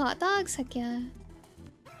 Oh, 2 hot dogs? Heck yeah.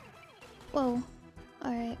 Whoa.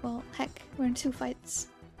 Alright, well, heck, we're in 2 fights.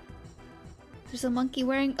 There's a monkey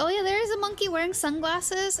wearing... Oh yeah, there is a monkey wearing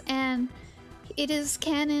sunglasses, and it is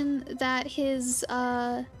canon that his,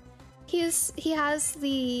 he has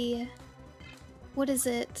the... What is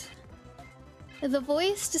it? The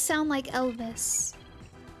voice to sound like Elvis.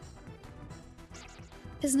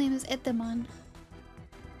 His name is Etemon.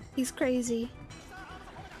 He's crazy.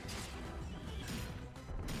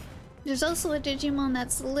 There's also a Digimon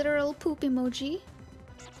that's literal poop emoji.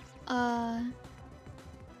 And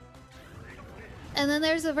then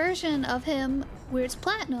there's a version of him where it's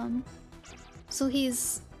platinum. So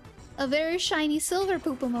he's a very shiny silver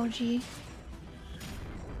poop emoji.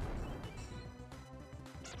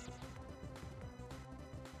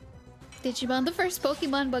 Digimon, the first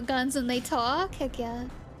Pokemon but guns and they talk? Heck yeah.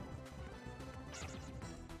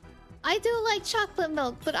 I do like chocolate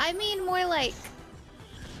milk, but I mean more like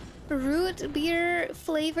root beer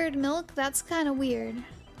flavored milk. That's kind of weird.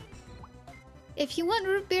 If you want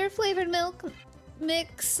root beer flavored milk,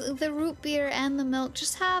 mix the root beer and the milk.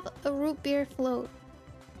 Just have a root beer float.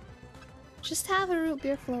 Just have a root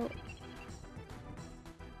beer float.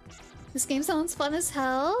 This game sounds fun as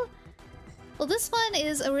hell. Well, this one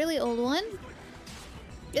is a really old one.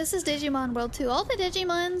 This is Digimon World 2. All the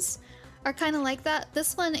Digimons are kind of like that.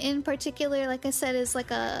 This one in particular, like I said, is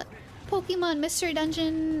like a Pokemon Mystery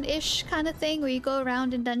Dungeon-ish kind of thing where you go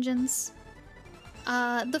around in dungeons.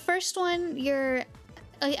 The first one, you're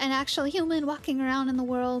an actual human walking around in the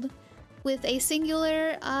world with a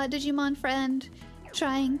singular Digimon friend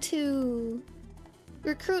trying to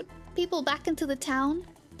recruit people back into the town,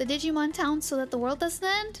 the Digimon town, so that the world doesn't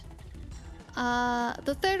end.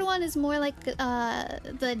 The third one is more like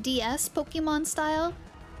the DS Pokemon style.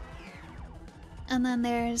 And then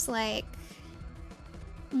there's like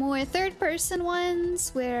more third-person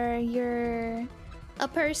ones where you're a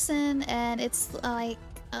person and it's like,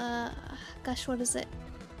 gosh, what is it?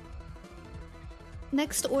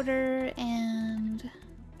 Next Order and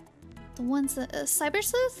the ones that... Cyber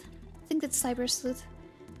Sleuth? I think it's Cyber Sleuth.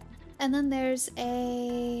 And then there's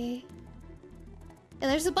a... Yeah,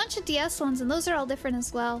 there's a bunch of DS ones, and those are all different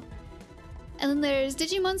as well. And then there's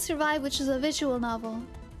Digimon Survive, which is a visual novel.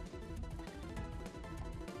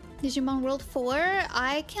 Digimon World 4?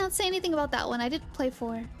 I can't say anything about that one. I didn't play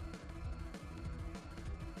 4.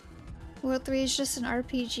 World 3 is just an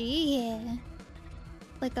RPG? Yeah.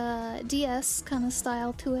 Like a DS kind of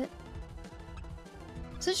style to it.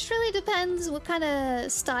 So it just really depends what kind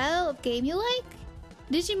of style of game you like.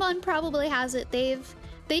 Digimon probably has it. They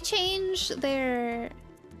changed their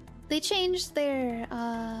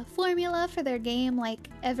formula for their game like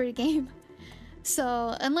every game.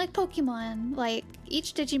 So unlike Pokemon, like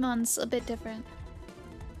each Digimon's a bit different.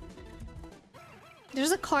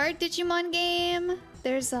 There's a card Digimon game.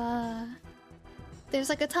 There's like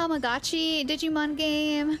a Tamagotchi Digimon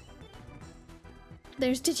game.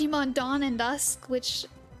 There's Digimon Dawn and Dusk, which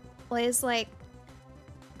is like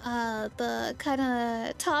the kind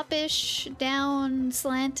of top-ish, down,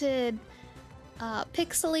 slanted,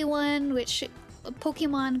 pixely one, which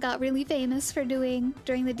Pokemon got really famous for doing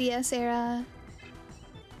during the DS era.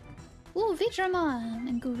 Ooh, Vidramon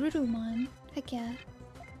and Garurumon. Heck yeah.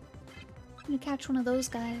 I'm gonna catch one of those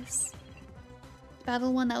guys.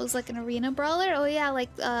 Battle one that was like an arena brawler? Oh yeah, like,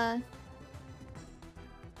 what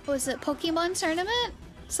was it, Pokemon Tournament?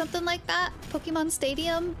 Something like that? Pokemon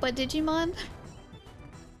Stadium, but Digimon?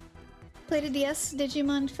 Played a DS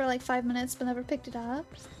Digimon for like 5 minutes, but never picked it up.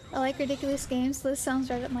 I like ridiculous games, so this sounds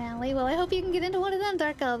right up my alley. Well, I hope you can get into one of them,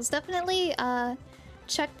 Dark Elves. Definitely,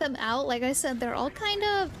 check them out. Like I said, they're all kind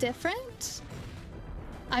of different.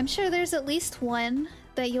 I'm sure there's at least one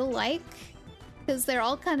that you'll like, because they're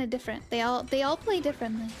all kind of different. They all play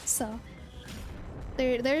differently, so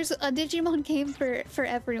there's a Digimon game for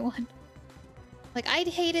everyone. Like, I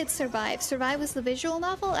hated Survive. Survive was the visual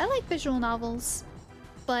novel. I like visual novels,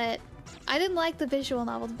 but I didn't like the visual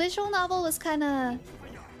novel. The visual novel was kind of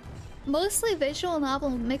mostly visual novel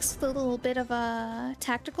mixed with a little bit of a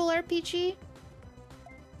tactical RPG.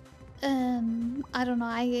 I don't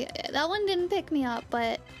know, that one didn't pick me up,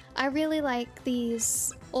 but I really like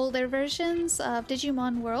these older versions of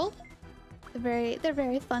Digimon World. They're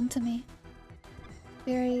very fun to me.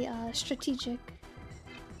 Very strategic.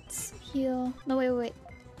 Let's heal. No, wait.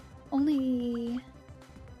 Only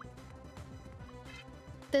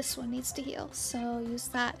this one needs to heal, so use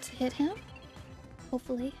that to hit him.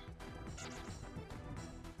 Hopefully.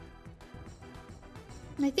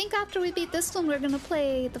 And I think after we beat this one, we're gonna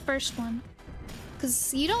play the first one.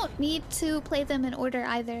 Because you don't need to play them in order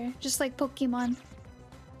either, just like Pokemon.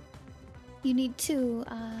 You need to,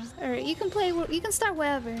 or you can start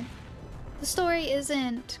wherever. The story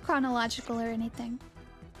isn't chronological or anything.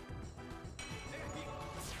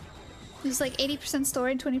 There's like 80%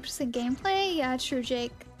 story and 20% gameplay. Yeah, true,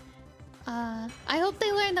 Jake. I hope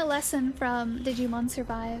they learned a lesson from Digimon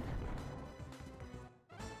Survive.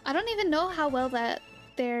 I don't even know how well that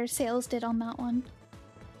their sales did on that one.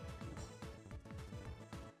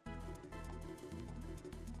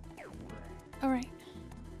 Alright.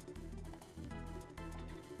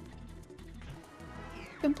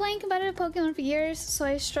 Been playing competitive Pokemon for years, so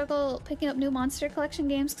I struggle picking up new monster collection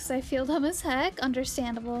games because I feel dumb as heck.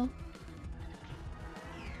 Understandable.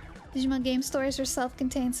 Digimon game stores are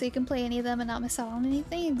self-contained, so you can play any of them and not miss out on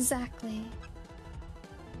anything. Exactly.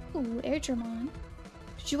 Ooh, Airdramon.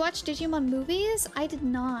 Did you watch Digimon movies? I did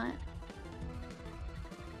not.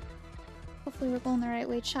 Hopefully we're going the right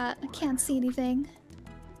way, chat. I can't see anything.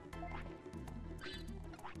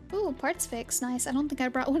 Ooh, parts fix. Nice. I don't think I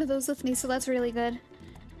brought one of those with me, so that's really good.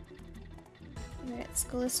 Alright, let's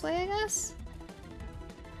go this way, I guess.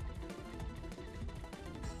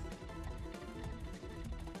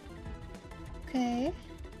 Okay.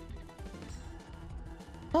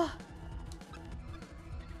 Oh!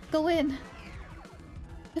 Go in!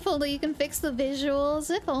 If only you can fix the visuals,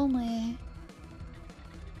 if only.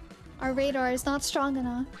 Our radar is not strong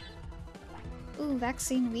enough. Ooh,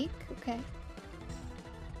 vaccine week? Okay.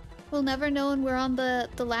 We'll never know when we're on the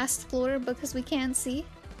last floor because we can't see.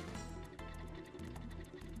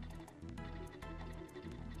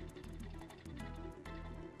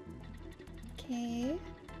 Okay.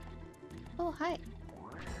 Oh, hi.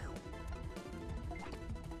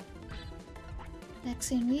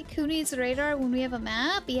 Vaccine week? Who needs radar when we have a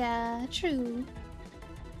map? Yeah, true.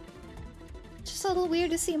 Just a little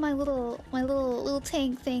weird to see my little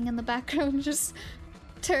tank thing in the background just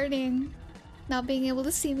turning, not being able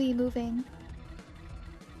to see me moving.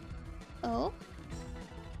 Oh.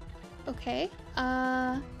 Okay.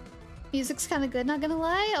 Music's kind of good, not gonna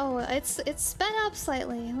lie. Oh, it's sped up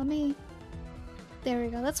slightly. Let me. There we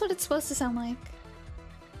go. That's what it's supposed to sound like.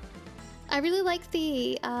 I really like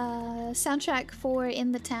the soundtrack for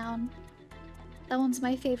In the Town. That one's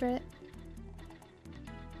my favorite.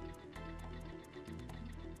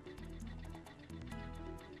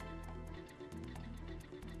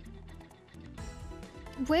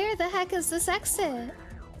 Where the heck is this exit?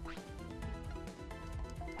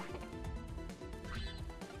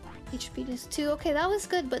 HP is 2. Okay, that was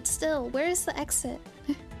good, but still, where is the exit?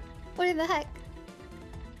 Where the heck?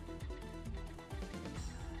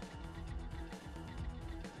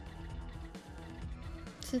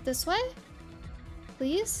 Is it this way?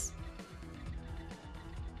 Please?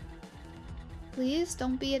 Please,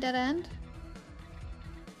 don't be a dead end.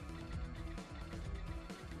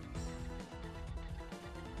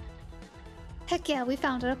 Heck yeah, we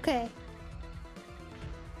found it, okay.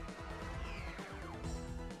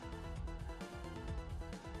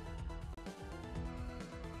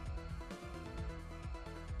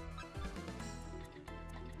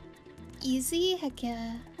 Easy? Heck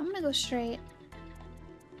yeah. I'm gonna go straight.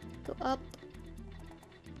 Go up.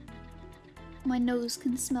 My nose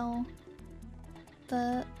can smell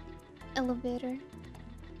the elevator.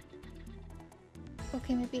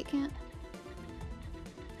 Okay, maybe it can't.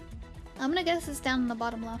 I'm gonna guess it's down in the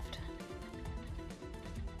bottom left.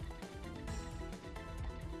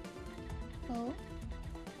 Oh.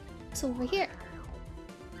 It's over here.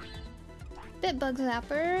 Bitbug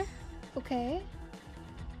Zapper. Okay.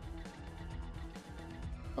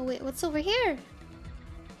 Oh wait, what's over here?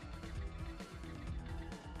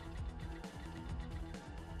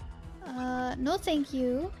 No thank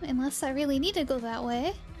you, unless I really need to go that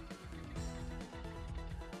way.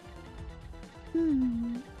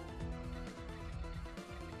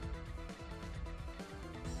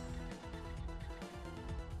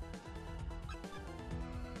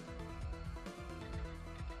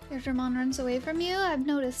 Your Digimon runs away from you? I've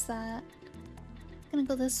noticed that. I'm gonna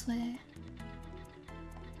go this way.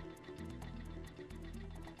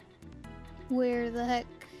 Where the heck?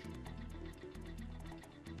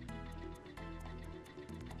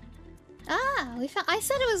 Ah, we found. I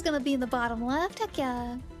said it was gonna be in the bottom left. Heck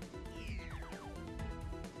yeah.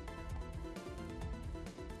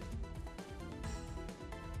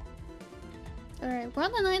 Alright, we're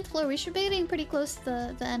on the 9th floor. We should be getting pretty close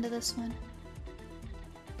to the end of this one.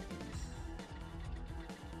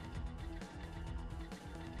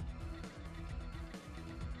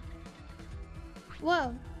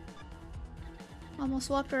 Whoa. Almost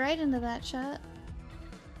walked right into that, chat.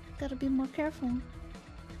 Gotta be more careful.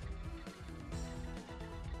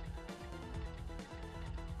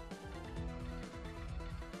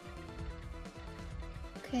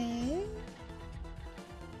 Okay.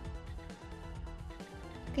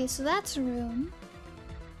 Okay, so that's a room.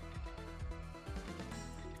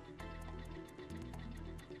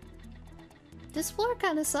 This floor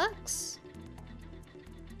kind of sucks.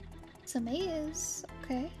 It's a maze.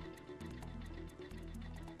 Okay.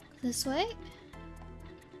 This way.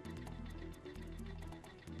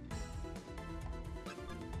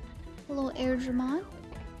 A little air Digimon.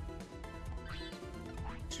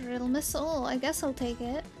 Drill missile. I guess I'll take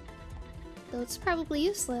it. Though it's probably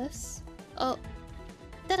useless. Oh.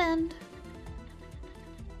 Dead end.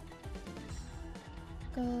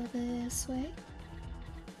 Go this way.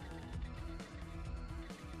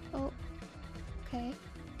 Oh. Okay.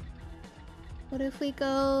 What if we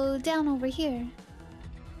go down over here?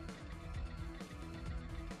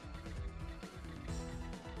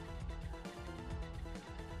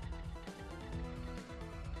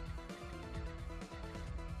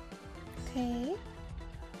 Okay.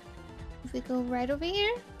 If we go right over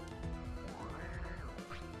here?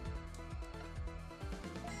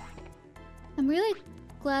 I'm really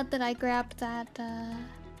glad that I grabbed that,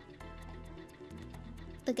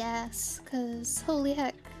 the gas, cause holy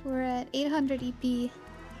heck, we're at 800 EP.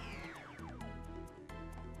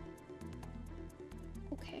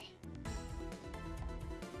 Okay.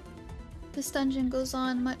 This dungeon goes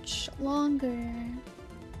on much longer.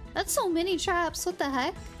 That's so many traps, what the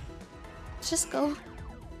heck? Let's just go.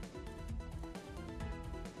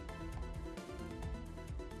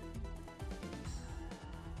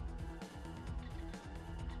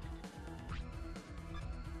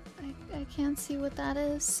 I can't see what that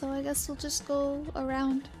is, so I guess we'll just go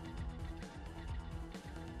around.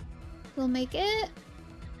 We'll make it?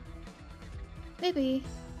 Maybe.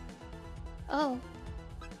 Oh.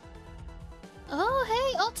 Oh,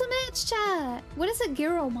 hey, Ultimates chat! What is a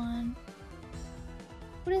Giromon?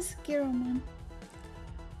 What is Giromon?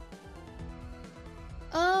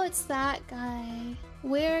 Oh, it's that guy.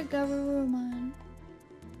 Where Garurumon?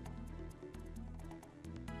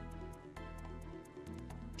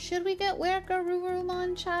 Should we get Where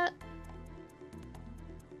Garurumon, chat?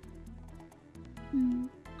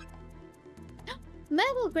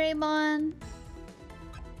 Metal Greymon!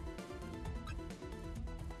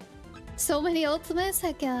 So many ultimates?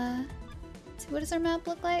 Heck yeah. So what does our map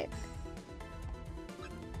look like?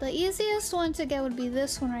 The easiest one to get would be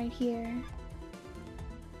this one right here.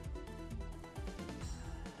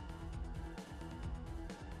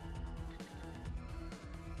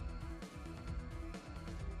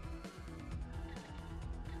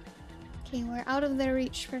 Okay, we're out of their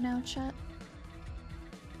reach for now, chat.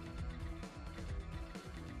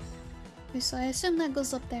 Okay, so I assume that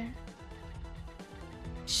goes up there.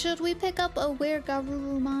 Should we pick up a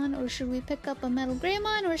Weregarurumon, or should we pick up a Metal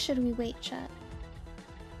Greymon, or should we wait, chat?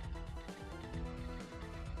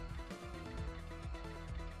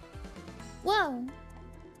 Whoa!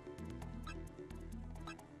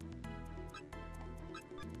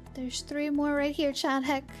 There's 3 more right here, chat,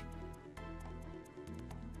 heck.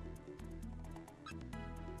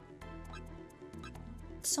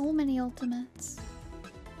 So many ultimates.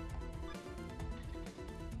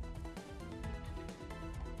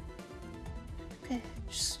 Okay,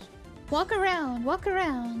 just walk around, walk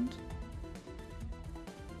around.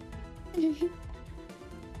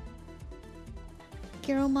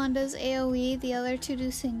 Giromon does AoE, the other 2 do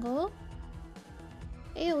single.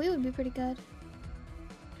 AoE would be pretty good.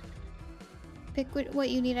 Pick what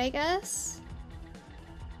you need, I guess.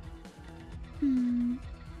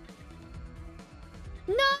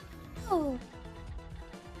 No!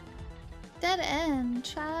 Dead end,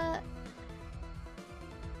 chat.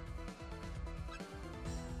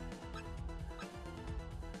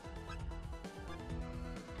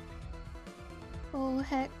 Oh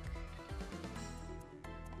heck.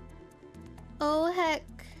 Oh heck.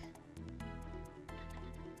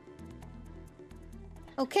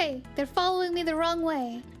 Okay, they're following me the wrong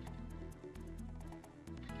way.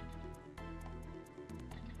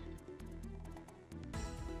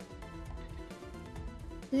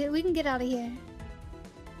 We can get out of here.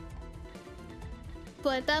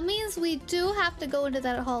 But that means we do have to go into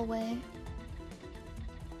that hallway.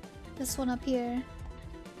 This one up here.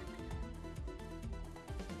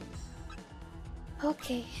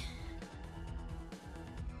 Okay.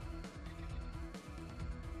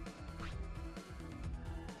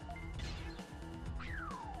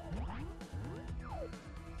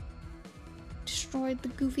 Destroyed the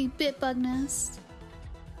goofy bitbug nest.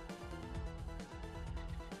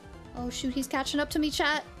 Oh shoot, he's catching up to me,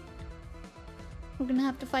 chat. We're gonna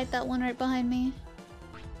have to fight that one right behind me.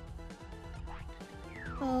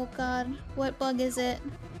 Oh god, what bug is it?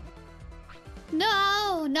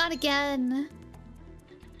 No, not again.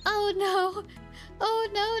 Oh no.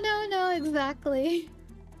 Oh no, exactly.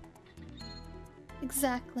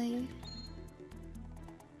 Exactly.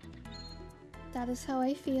 That is how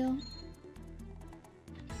I feel.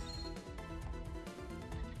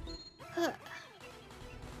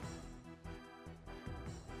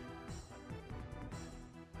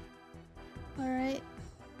 Alright.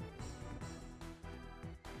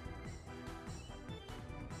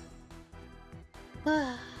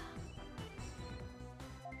 I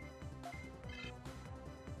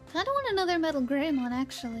don't want another Metal Greymon,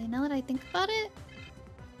 actually, now that I think about it.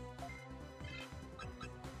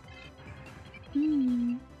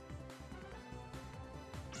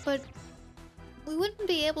 But we wouldn't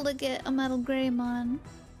be able to get a Metal Greymon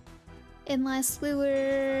unless we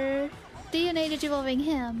were DNA digivolving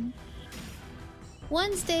him.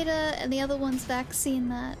 One's data and the other one's vaccine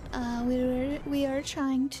that we are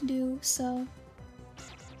trying to do, so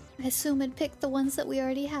I assume it'd pick the ones that we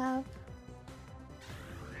already have.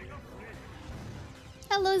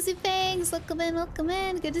 Hello Zoofangs! Welcome in, welcome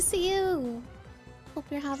in! Good to see you! Hope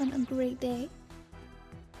you're having a great day.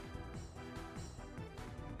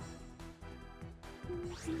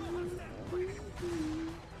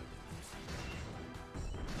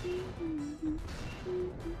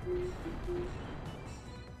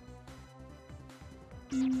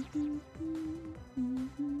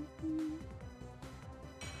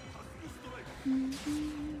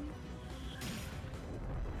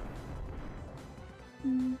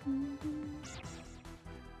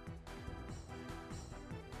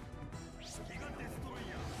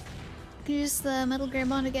 Can you use the Metal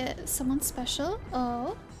Greymon to get someone special?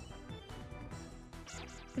 Oh.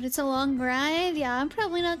 But it's a long grind? Yeah, I'm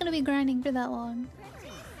probably not gonna be grinding for that long.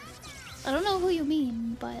 I don't know who you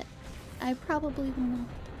mean, but I probably will not.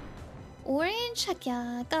 Orange? Heck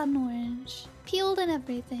yeah, got an orange. Peeled and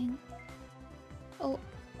everything. Oh,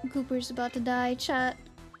 Gooper's about to die, chat.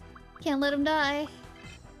 Can't let him die.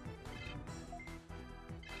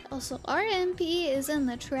 Also, RMP is in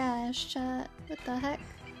the trash, chat. What the heck?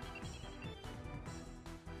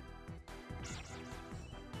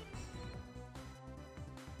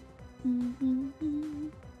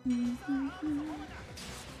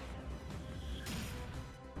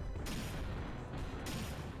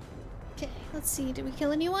 Let's see, did we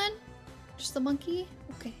kill anyone? Just the monkey?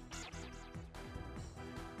 Okay.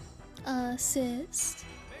 Assist.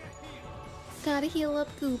 Gotta heal up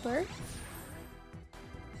Goober.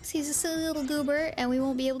 He's a silly little goober, and we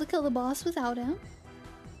won't be able to kill the boss without him.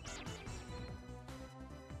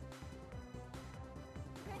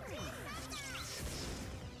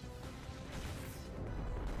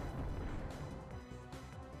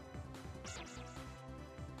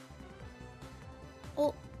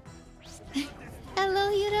 Oh.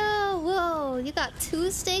 Hello, Yudo! Whoa, you got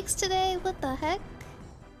 2 steaks today? What the heck?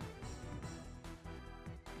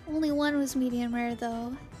 Only one was medium rare,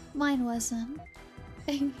 though. Mine wasn't.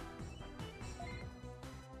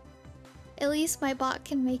 At least my bot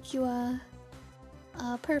can make you a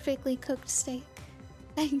perfectly cooked steak.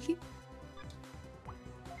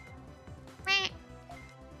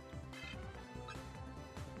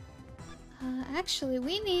 Actually,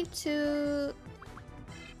 we need to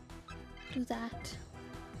do that.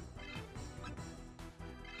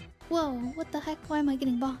 Whoa, what the heck? Why am I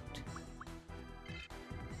getting bonked?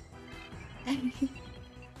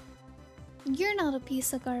 You're not a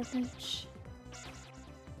piece of garbage.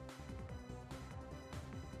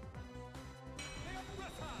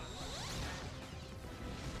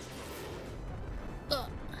 Ugh.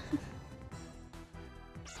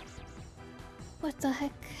 What the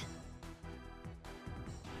heck?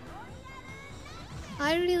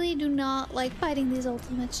 I really do not like fighting these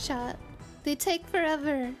ultimates, chat. They take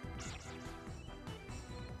forever.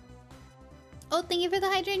 Oh, thank you for the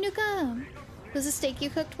hydrate, Nuka! Was the steak you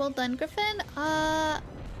cooked well done, Griffin? I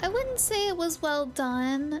wouldn't say it was well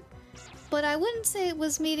done, but I wouldn't say it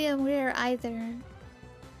was medium rare either.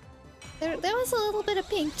 There was a little bit of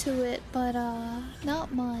pink to it, but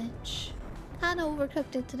not much. Kinda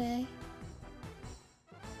overcooked it today.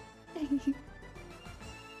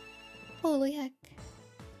 Holy heck.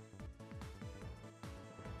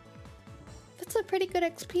 That's a pretty good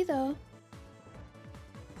XP though.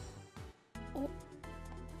 Oh.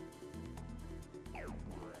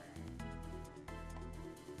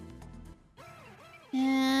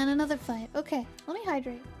 And another fight. Okay, let me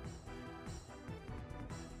hydrate.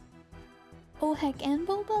 Oh heck, and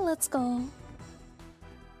Boba, let's go.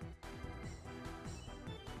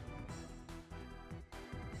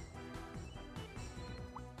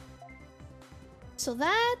 So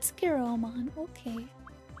that's Giromon, okay.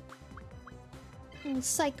 Little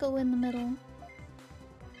psycho in the middle.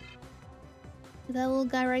 That little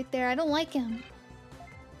guy right there, I don't like him.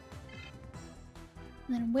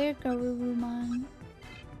 And then where Garurumon?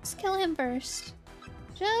 Let's kill him first.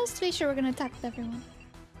 Just to be sure we're gonna attack with everyone.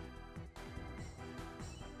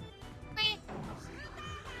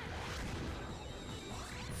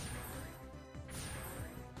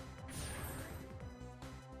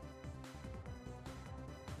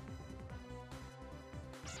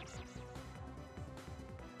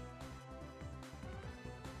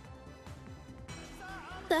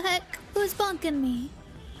 The heck? Who's bonking me?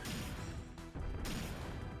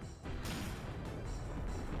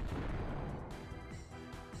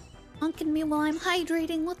 Bonking me while I'm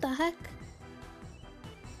hydrating? What the heck?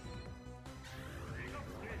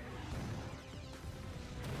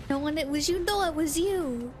 No one, it was you. No, it was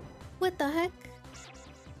you. What the heck?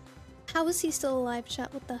 How is he still alive,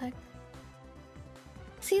 chat? What the heck?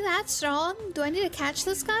 Is he that strong? Do I need to catch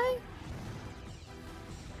this guy?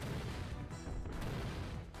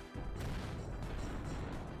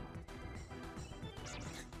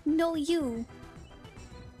 No, you.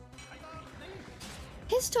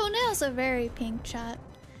 His toenails are very pink, chat.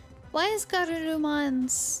 Why is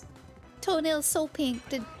Garurumon's toenails so pink?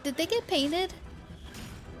 Did they get painted?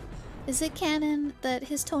 Is it canon that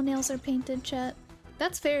his toenails are painted, chat?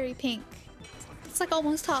 That's very pink. It's like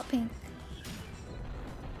almost hot pink.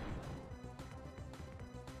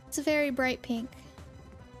 It's a very bright pink.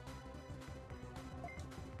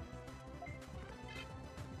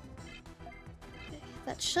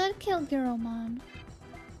 That should kill Giromon.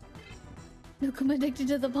 Nukem addicted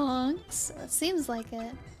to the bonks? That seems like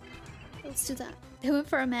it. Let's do that. They went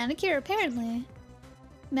for a manicure, apparently.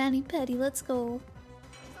 Manny Petty, let's go.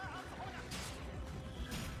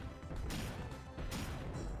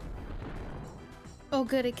 Oh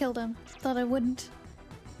good, it killed him. Thought I wouldn't.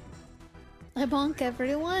 I bonk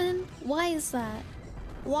everyone? Why is that?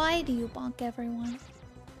 Why do you bonk everyone?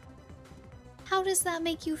 How does that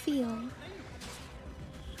make you feel?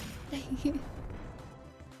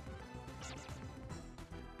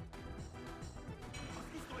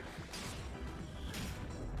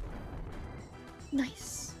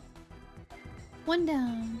 Nice. One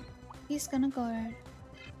down. He's gonna guard.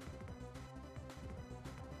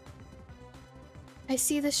 I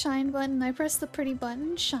see the shine button. I press the pretty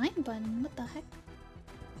button. Shine button? What the heck?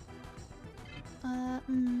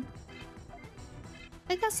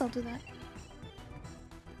 I guess I'll do that.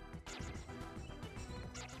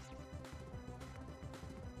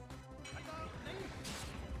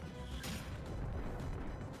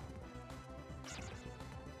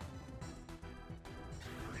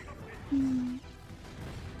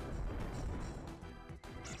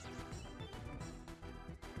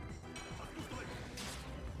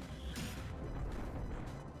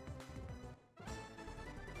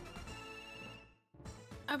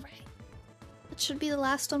 Alright. That should be the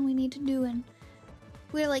last one we need to do, and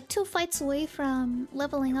we're like 2 fights away from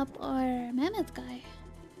leveling up our mammoth guy.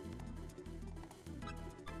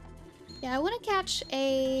 Yeah, I want to catch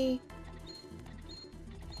a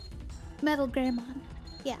metal greymon.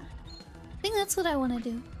 Yeah. I think that's what I want to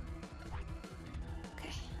do.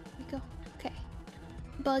 Okay, here we go. Okay.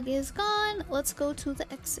 Bug is gone. Let's go to the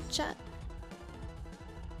exit chat.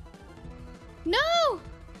 No!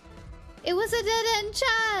 It was a dead end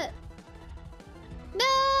chat!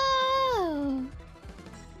 No!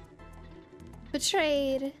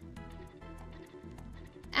 Betrayed.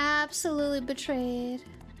 Absolutely betrayed.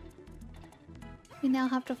 We now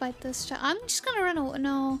have to fight this chat. I'm just gonna run away.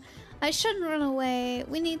 No, I shouldn't run away.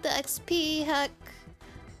 We need the XP, heck.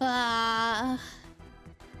 Ah.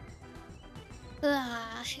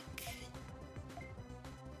 Ah, heck.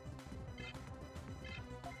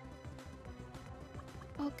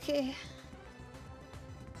 Okay.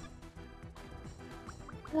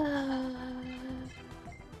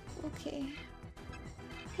 Okay.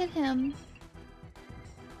 Hit him.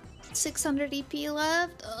 600 EP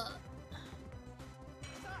left. Ugh.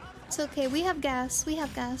 It's okay. We have gas. We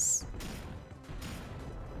have gas.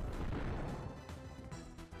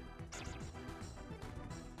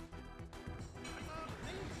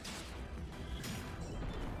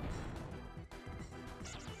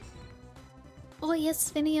 Oh yes,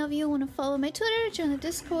 if any of you want to follow my Twitter, join the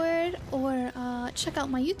Discord, or check out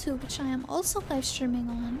my YouTube, which I am also live streaming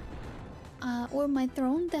on, or my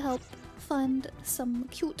Throne to help fund some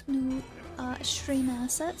cute new stream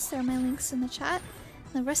assets. There are my links in the chat.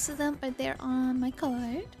 The rest of them are there on my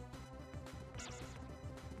card.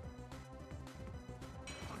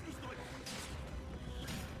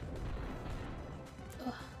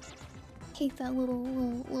 Ugh. Hate that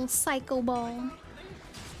little psycho ball.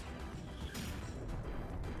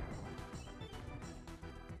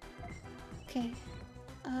 Okay.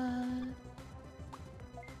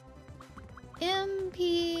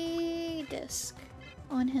 MP disc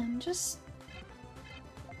on him, just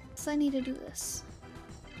because I need to do this.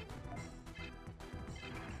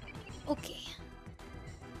 Okay.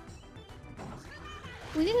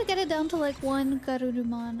 We need to get it down to like 1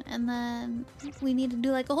 Garurumon, and then we need to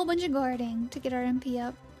do like a whole bunch of guarding to get our MP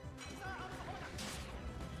up.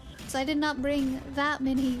 So I did not bring that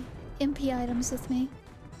many MP items with me.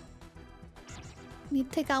 Need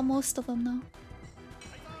to take out most of them though.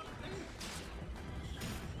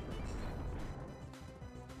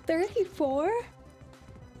 $34?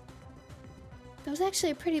 That was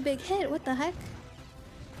actually a pretty big hit. What the heck?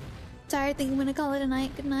 Tired, think I'm gonna call it a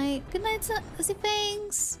night. Good night. Good night, Fuzzy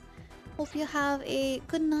Fangs. Hope you have a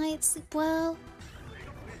good night. Sleep well.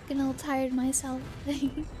 Getting a little tired myself.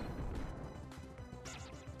 Okay.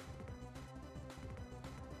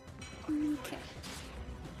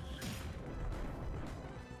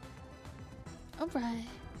 Alright.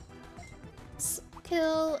 Let's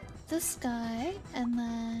kill this guy and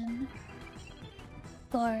then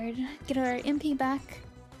guard. Get our MP back.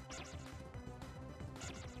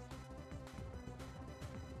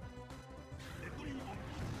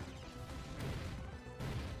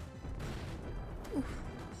 Oof.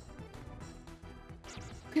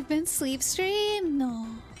 Griffin sleep stream? No.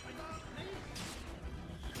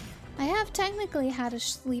 I have technically had a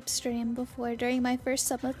sleep stream before during my first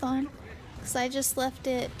subathon. Because I just left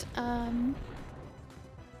it, I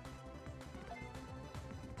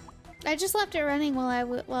just left it running while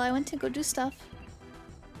I went to go do stuff.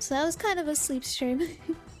 So that was kind of a sleep stream.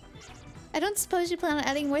 I don't suppose you plan on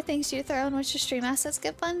adding more things to your Throne once your stream assets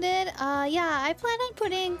get funded? Yeah, I plan on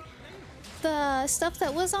putting the stuff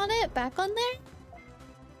that was on it back on there.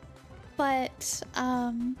 But,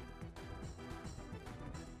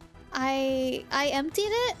 I emptied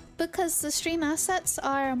it because the stream assets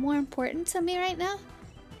are more important to me right now.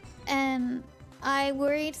 And I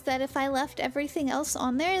worried that if I left everything else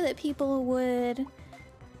on there that people would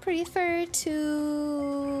prefer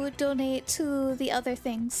to donate to the other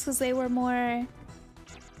things because they were more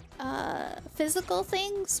physical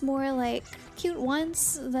things, more like cute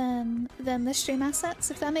ones than the stream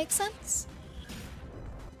assets, if that makes sense.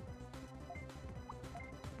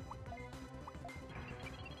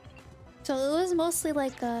 So it was mostly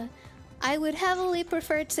like I would heavily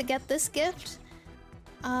prefer to get this gift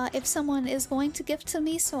if someone is going to gift to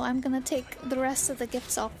me, so I'm gonna take the rest of the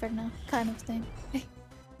gifts off for now, kind of thing.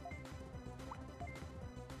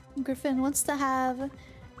 Griffin wants to have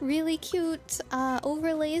really cute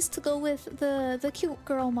overlays to go with the cute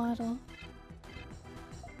girl model.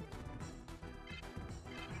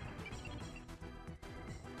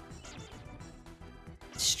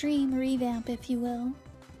 Stream revamp, if you will.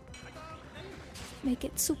 Make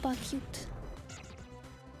it super cute.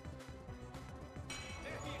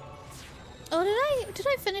 Oh, did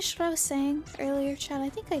I finish what I was saying earlier, chat? I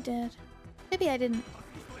think I did. Maybe I didn't.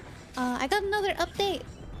 I got another update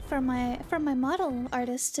from my model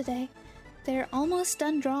artist today. They're almost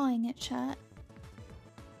done drawing it, chat.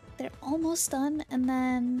 They're almost done, and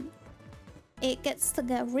then it gets to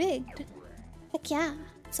get rigged. Heck yeah,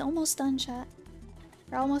 it's almost done, chat.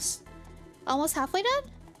 We're almost halfway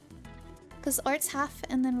done? Because art's half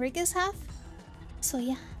and then rig is half. So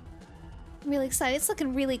yeah. I'm really excited. It's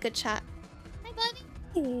looking really good, chat. Hi,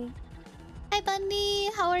 Bunny. Hi, Bunny.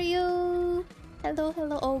 How are you? Hello,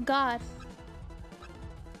 hello. Oh, God.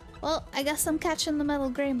 Well, I guess I'm catching the Metal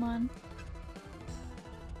Greymon.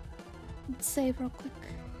 Let's save real quick.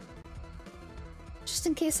 Just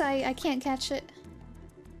in case I can't catch it.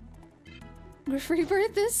 Griff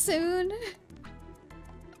rebirth is soon.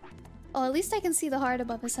 Oh, at least I can see the heart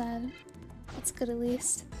above his head. That's good, at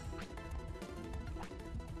least.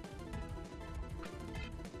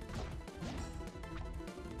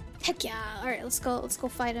 Heck yeah! Alright, let's go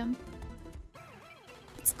fight him.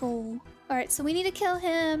 Let's go. Alright, so we need to kill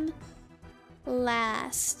him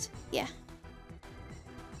last. Yeah.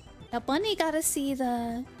 Now, Bunny gotta see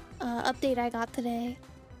the update I got today.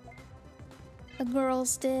 The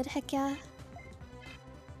girls did, heck yeah.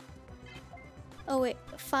 Oh wait,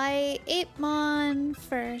 fight Apemon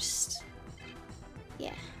first.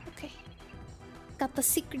 Yeah, okay. Got the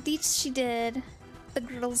secret deets she did. The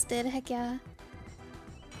girls did, heck yeah.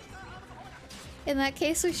 In that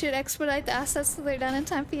case, we should expedite the assets so they're done in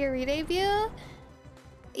time for your re-debut.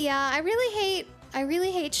 Yeah, I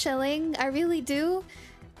really hate shilling. I really do.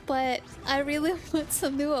 But I really want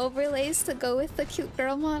some new overlays to go with the cute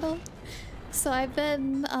girl model. So I've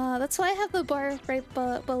been, that's why I have the bar right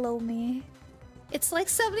below me. It's like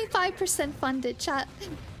 75% funded, chat.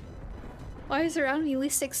 Why is around you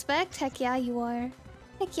least expect? Heck yeah, you are.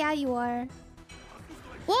 Heck yeah, you are.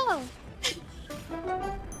 Whoa!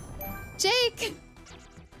 Jake!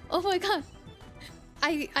 Oh my god.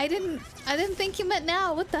 I didn't think you meant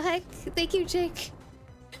now. What the heck? Thank you, Jake.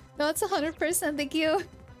 No, it's 100%. Thank you.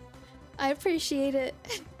 I appreciate it.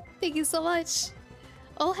 Thank you so much.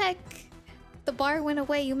 Oh heck. The bar went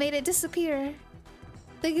away. You made it disappear.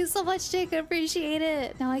 Thank you so much, Jake. I appreciate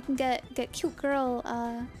it. Now I can get cute girl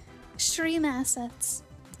stream assets.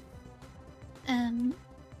 And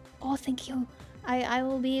oh, thank you. I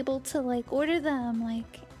will be able to like order them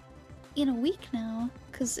like in a week now,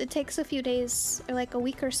 because it takes a few days or like a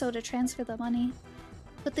week or so to transfer the money.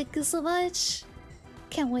 But thank you so much.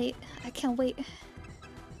 Can't wait. I can't wait.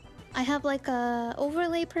 I have like a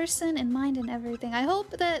overlay person in mind and everything. I hope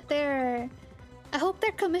their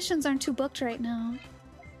commissions aren't too booked right now.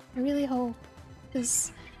 I really hope,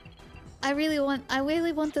 because I really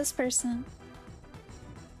want this person.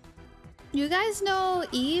 You guys know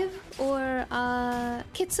Eve or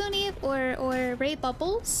Kitsune Eve or Ray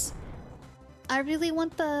Bubbles? I really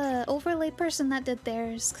want the overlay person that did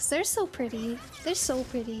theirs, because they're so pretty. They're so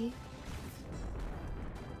pretty.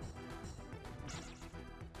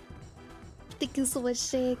 Thank you so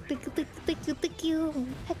much, Jake. Thank you.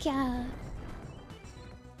 Heck yeah.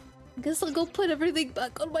 Guess I'll go put everything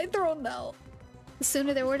back on my throne now. The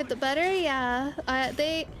sooner they're ordered, the better. Yeah.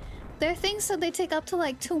 Their things said they take up to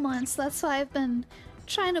like 2 months. That's why I've been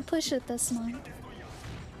trying to push it this month.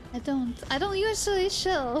 I don't usually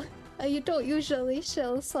shill. You don't usually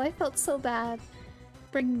shill, so I felt so bad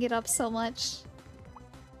bringing it up so much.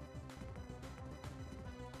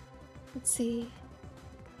 Let's see.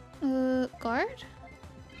 Guard?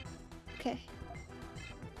 Okay.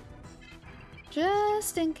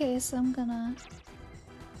 Just in case, I'm gonna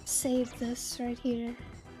save this right here.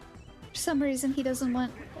 For some reason, he doesn't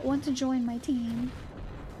want to join my team.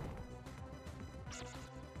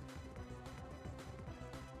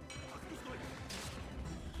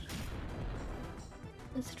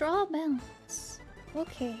 Withdraw balance.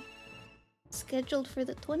 Okay. Scheduled for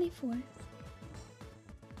the 24th.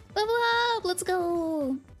 Level up! Let's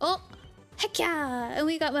go! Oh! Heck yeah! And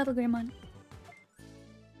we got Metal Greymon.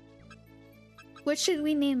 What should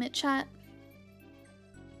we name it, chat?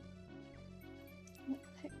 Oh,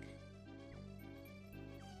 heck.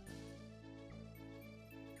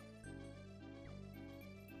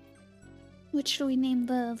 What should we name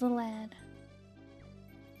the lad?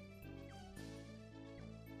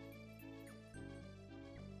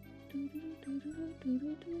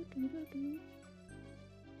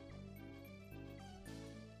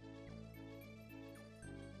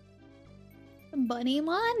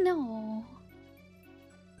 Bunnymon? No.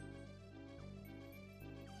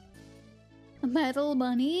 A metal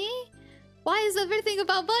bunny? Why is everything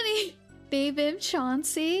about bunny? Babe him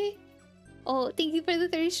Chauncey. Oh, thank you for the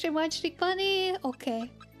 30 stream watch, Nick Bunny.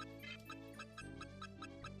 Okay.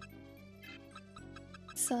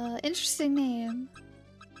 It's an interesting name.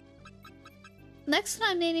 Next one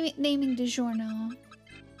I'm naming DiGiorno.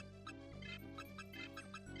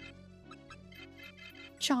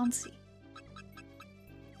 Chauncey.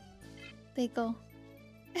 There you go.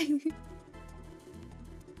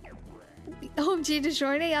 OMG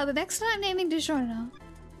DiGiorno. Yeah, the next one I'm naming DiGiorno.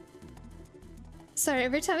 Sorry,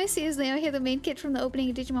 every time I see his name, I hear the main kid from the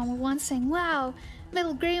opening of Digimon World 1 saying, "Wow,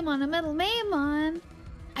 Metal Greymon, a Metal Maymon."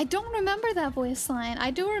 I don't remember that voice line.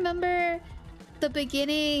 I do remember the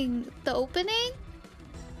beginning, the opening,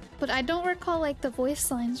 but I don't recall like the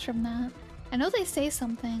voice lines from that. I know they say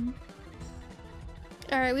something.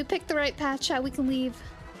 Alright, we picked the right path, chat. We can leave.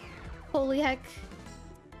 Holy heck.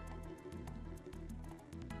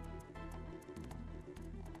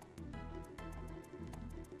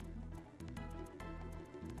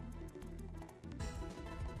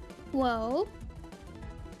 Whoa.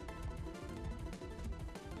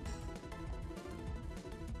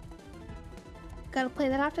 Gotta play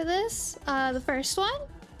that after this. The first one?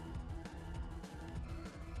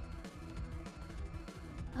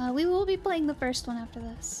 We will be playing the first one after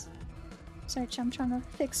this. Sorry, I'm trying to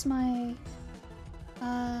fix my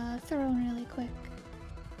throne really quick.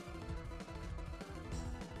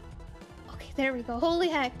 Okay, there we go. Holy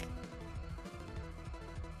heck.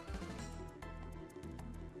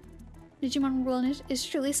 Digimon World is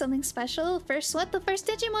truly something special. First what? The first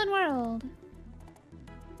Digimon World!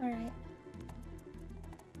 Alright.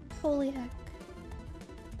 Holy heck.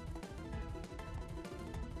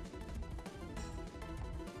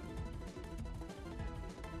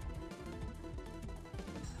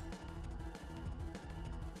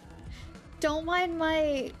 Don't mind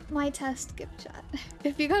my test gift chat.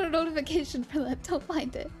 If you got a notification for that, don't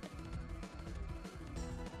mind it.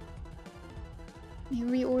 Let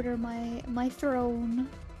me reorder my throne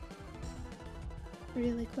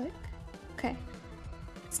really quick. Okay,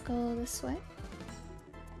 let's go this way.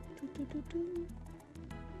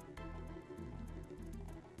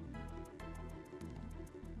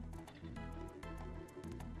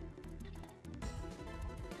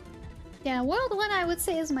 Yeah, World 1 I would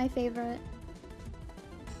say is my favorite.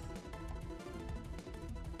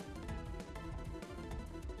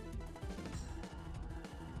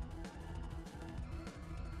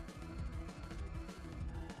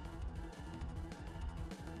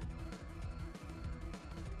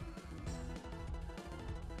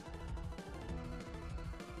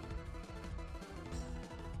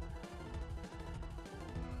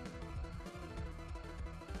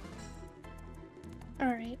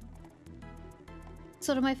 Alright.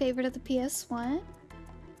 Sort of my favorite of the PS1.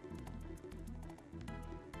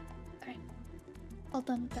 Alright. All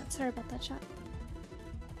done with that. Sorry about that shot.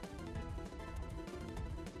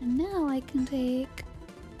 And now I can take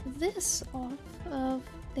this off of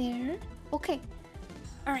there. Okay.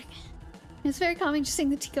 Alright. It's very calming just seeing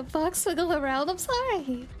the teacup fox wiggle around. I'm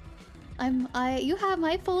sorry. You have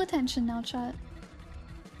my full attention now, chat.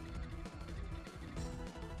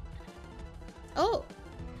 Oh!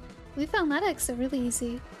 We found that exit really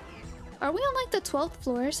easy. Are we on like the 12th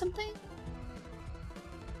floor or something?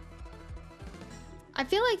 I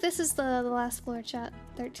feel like this is the last floor, chat.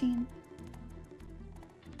 13.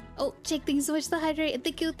 Oh, Jake, thank you so much for the hydrate.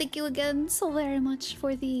 Thank you again so very much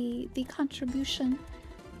for the contribution.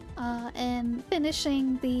 And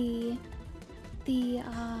finishing the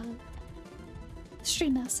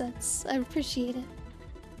stream assets. I appreciate it.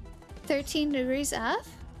 13 degrees F?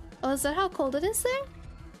 Oh, is that how cold it is there?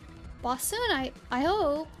 Boss soon, I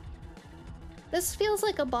hope. This feels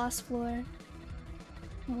like a boss floor.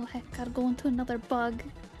 Oh heck, gotta go into another bug.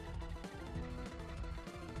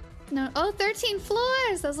 No, oh, 13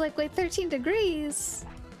 floors! I was like, wait, 13 degrees.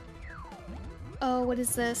 Oh, what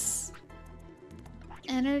is this?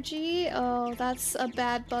 Energy? Oh, that's a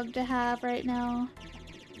bad bug to have right now.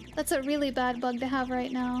 That's a really bad bug to have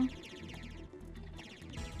right now.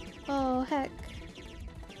 Oh, heck.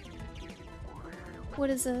 What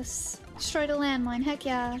is this? Destroyed a landmine. Heck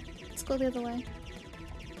yeah. Let's go the other way.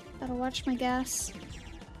 Gotta watch my gas.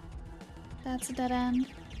 That's a dead end.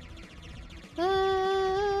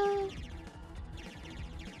 Ah!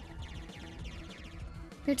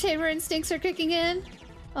 Your tamer instincts are kicking in?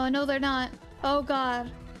 Oh no, they're not. Oh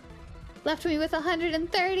god. Left me with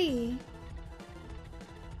 130.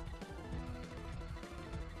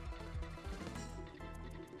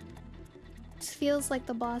 This feels like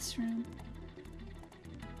the boss room.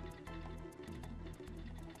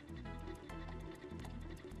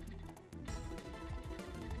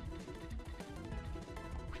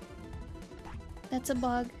 That's a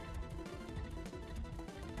bug.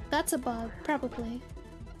 That's a bug, probably.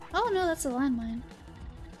 Oh no, that's a landmine.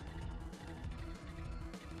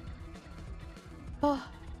 Oh.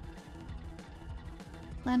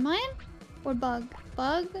 Landmine? Or bug?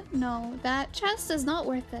 Bug? No, that chest is not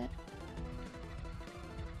worth it.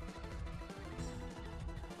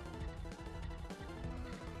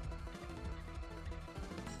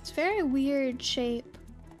 It's very weird shape.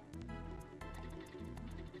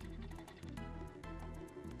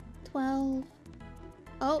 12.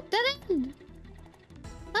 Oh, dead end!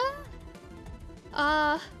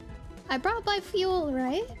 I brought my fuel,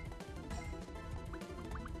 right?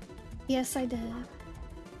 Yes, I did.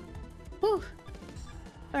 Whew.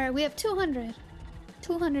 Alright, we have 200.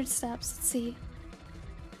 200 steps, let's see.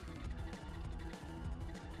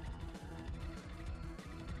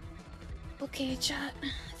 Okay, chat.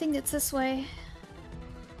 I think it's this way.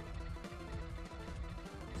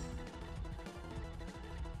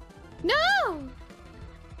 No!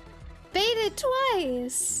 Baited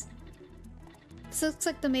twice! This looks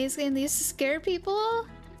like the maze game they used to scare people?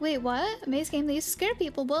 Wait, what? A maze game they used to scare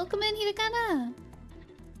people. Welcome in, Hiragana!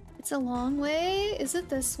 It's a long way? Is it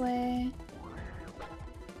this way?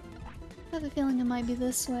 I have a feeling it might be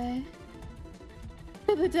this way.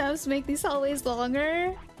 The devs make these hallways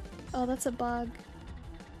longer? Oh, that's a bug.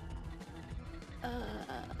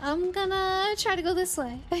 I'm gonna try to go this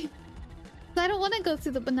way. I don't want to go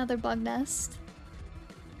through another bug nest.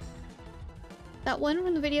 That one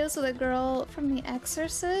from the videos of the girl from The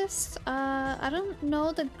Exorcist? I don't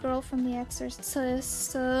know the girl from The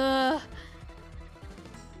Exorcist. I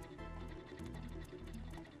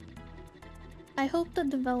hope the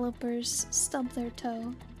developers stub their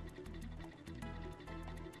toe.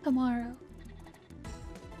 Tomorrow.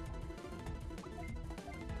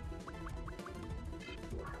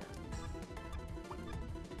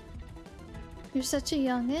 You're such a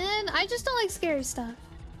youngin'. I just don't like scary stuff.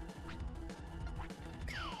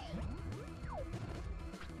 Okay.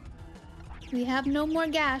 We have no more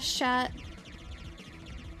gas, chat.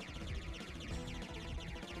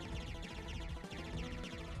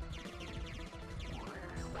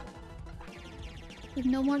 We have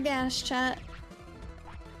no more gas, chat.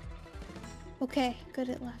 Okay, good,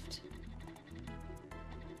 it left.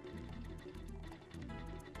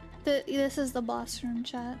 This is the boss room,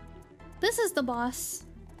 chat. This is the boss.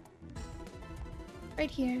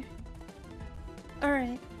 Right here.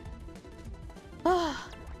 Alright. Ah.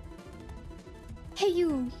 Hey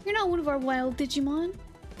you, you're not one of our wild Digimon.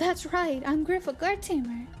 That's right, I'm Griff, a guard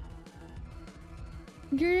tamer.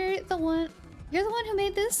 You're the one who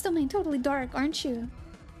made this domain totally dark, aren't you?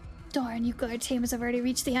 Darn, you guard tamers have already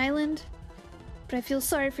reached the island. But I feel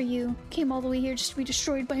sorry for you. Came all the way here just to be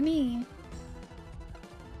destroyed by me.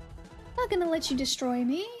 Not gonna let you destroy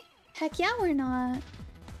me. Heck yeah, we're not.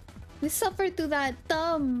 We suffered through that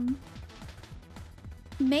dumb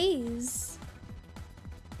maze.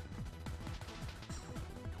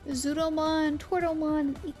 Zuromon,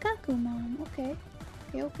 Toromon, Ikakumon. Okay.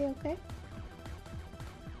 Okay.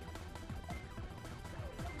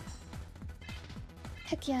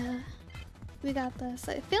 Heck yeah. We got this.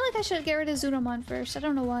 I feel like I should get rid of Zuromon first. I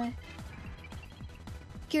don't know why.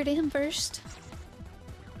 Get rid of him first.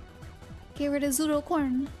 Get rid of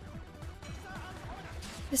Zurocorn.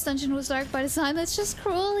 This dungeon was dark by design. That's just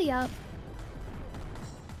cruel. Yup.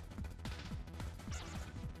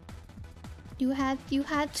 You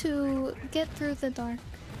had to get through the dark.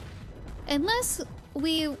 Unless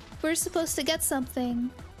we were supposed to get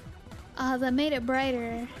something that made it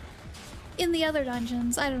brighter in the other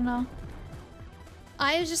dungeons. I don't know.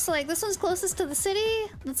 I was just like, this one's closest to the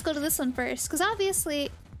city. Let's go to this one first. Because obviously,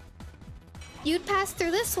 you'd pass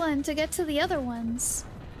through this one to get to the other ones.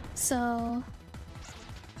 So,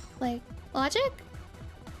 like, logic?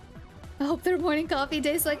 I hope their morning coffee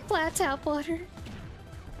tastes like flat tap water.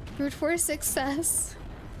 Root for success.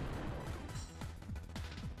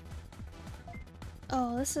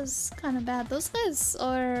 Oh, this is kind of bad. Those guys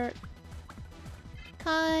are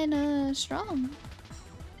kind of strong.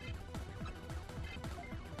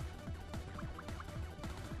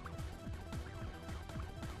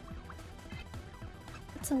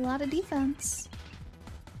 It's a lot of defense.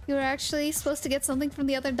 You were actually supposed to get something from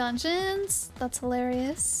the other dungeons? That's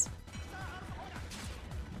hilarious.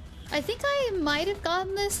 I think I might have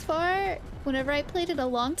gotten this far whenever I played it a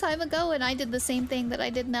long time ago and I did the same thing that I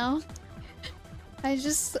did now. I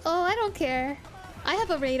just... Oh, I don't care. I have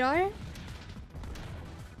a radar.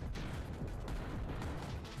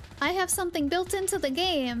 I have something built into the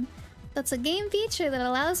game that's a game feature that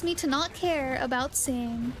allows me to not care about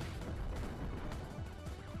seeing.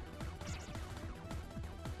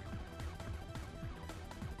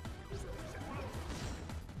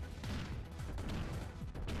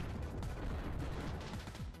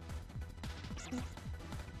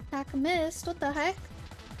 Attack missed, what the heck?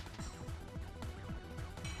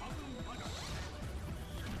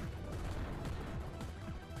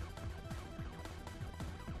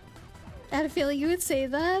 I had a feeling you would say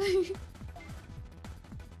that.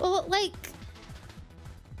 Well, like...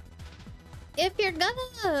 If you're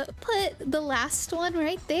gonna put the last one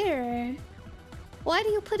right there, why do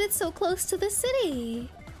you put it so close to the city?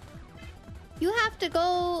 You have to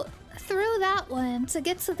go through that one to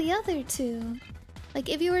get to the other two. Like,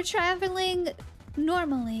 if you were traveling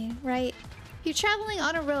normally, right? You're traveling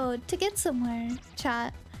on a road to get somewhere,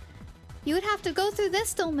 chat. You would have to go through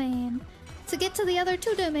this domain to get to the other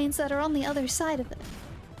two domains that are on the other side of it.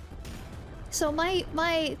 So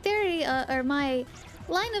my theory, or my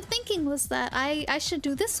line of thinking was that I should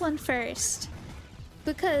do this one first.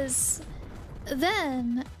 Because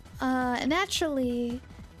then, naturally,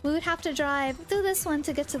 we would have to drive through this one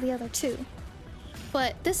to get to the other two.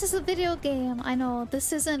 But this is a video game. I know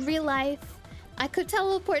this isn't real life. I could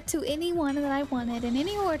teleport to any one that I wanted in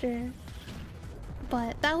any order.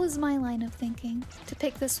 But that was my line of thinking, to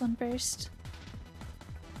pick this one first.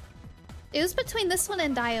 It was between this one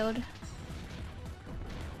and Diode.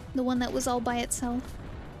 The one that was all by itself.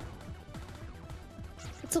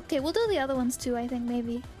 It's okay, we'll do the other ones too, I think,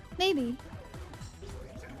 maybe. Maybe.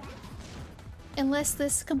 Unless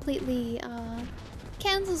this completely,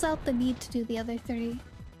 cancels out the need to do the other 3.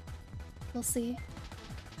 We'll see.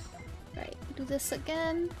 Right, do this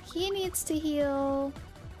again. He needs to heal.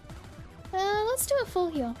 Let's do a full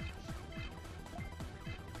heal.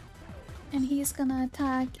 And he's gonna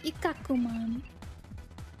attack Ikakuman.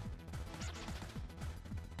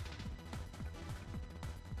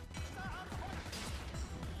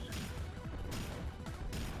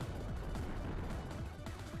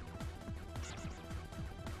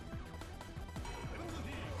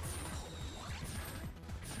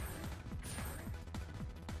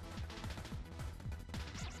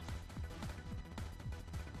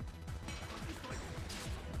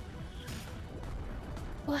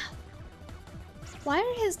 Wow. Why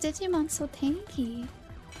are his Digimon so tanky?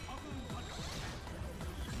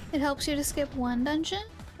 It helps you to skip one dungeon?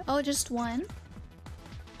 Oh, just one?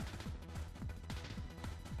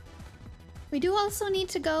 We do also need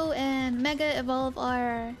to go and mega evolve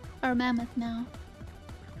our mammoth now.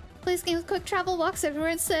 Plays games quick travel walks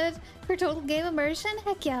everywhere instead for total game immersion?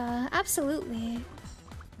 Heck yeah, absolutely.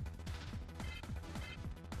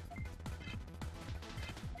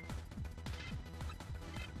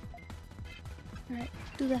 Alright,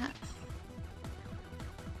 do that.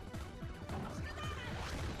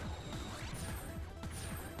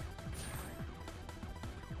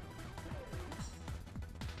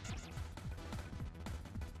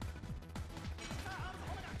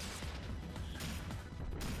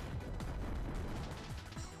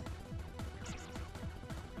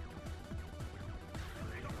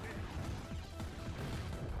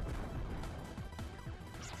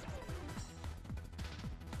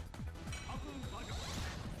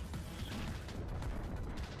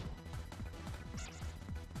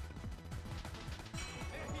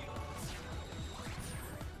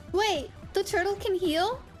 Wait, the turtle can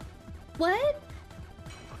heal? What?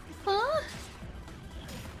 Huh?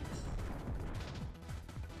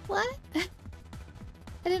 What? I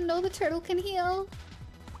didn't know the turtle can heal.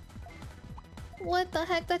 What the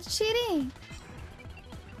heck? That's cheating.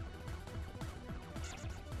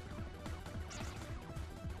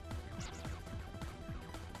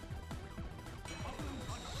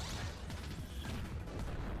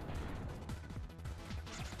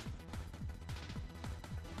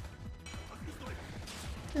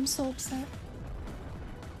 I'm so upset.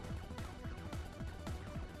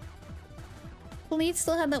 Bleed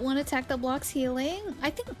still had that one attack that blocks healing. I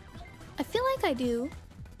feel like I do.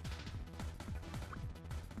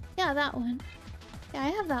 Yeah, that one. Yeah, I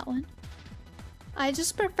have that one. I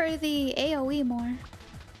just prefer the AoE more.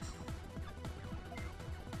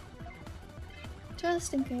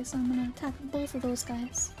 Just in case, I'm gonna attack both of those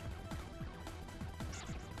guys.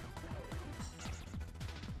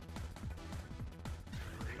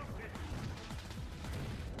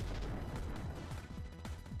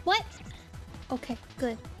 What? Okay,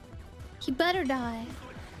 good. He better die.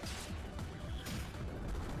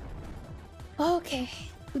 Okay.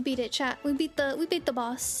 We beat it, chat. We beat the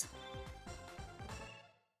boss.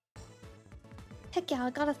 Heck yeah, I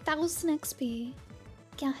got 1,000 XP.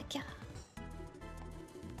 Yeah, heck yeah.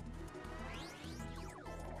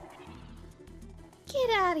 Get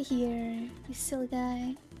out of here, you silly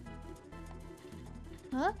guy.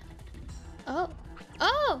 Huh? Oh.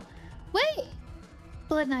 Oh! Wait!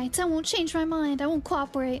 Blood Knights, I won't change my mind. I won't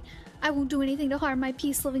cooperate. I won't do anything to harm my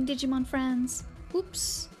peace-loving Digimon friends.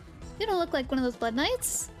 Oops. You don't look like one of those Blood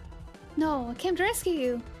Knights. No, I came to rescue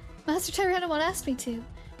you. Master Tyrannomon asked me to.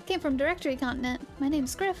 I came from Directory Continent. My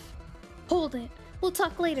name's Griff. Hold it. We'll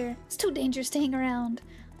talk later. It's too dangerous to hang around.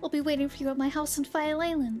 I'll be waiting for you at my house in File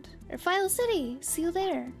Island. Or File City. See you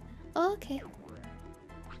there. Oh, okay.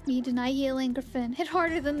 Me deny healing, Griffin. Hit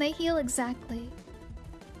harder than they heal, exactly.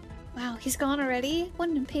 Wow, he's gone already? What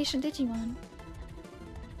an impatient Digimon.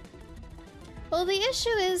 Well, the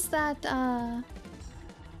issue is that,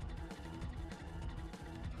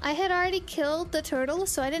 I had already killed the turtle,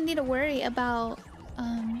 so I didn't need to worry about,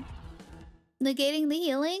 negating the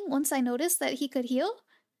healing once I noticed that he could heal.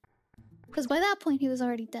 Because by that point, he was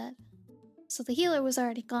already dead. So the healer was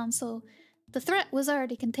already gone, so the threat was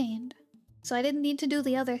already contained. So I didn't need to do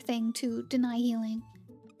the other thing to deny healing.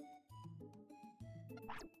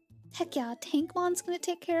 Heck yeah, Tankmon's gonna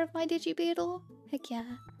take care of my Digibeetle. Heck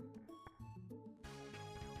yeah.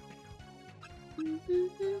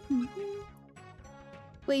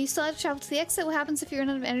 Wait, you still have to travel to the exit? What happens if you run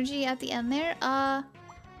out of energy at the end there?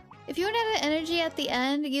 If you run out of energy at the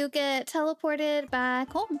end, you get teleported back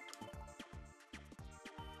home.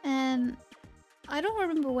 And I don't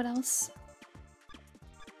remember what else.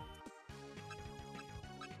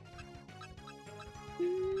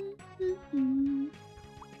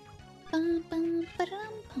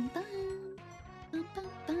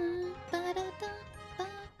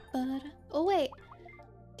 Oh wait,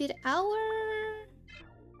 did our...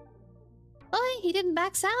 Oh, he didn't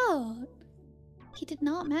max out. He did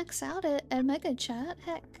not max out at Mega Chat.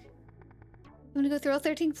 Heck. I'm gonna go through all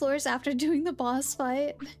 13 floors after doing the boss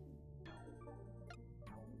fight.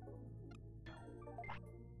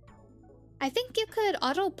 I think you could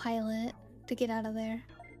autopilot to get out of there.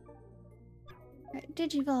 Alright,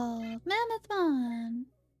 Digivolve. Mammothmon!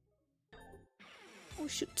 Oh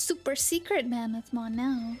shoot, super secret Mammothmon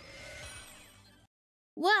now.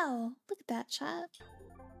 Wow, look at that, chat.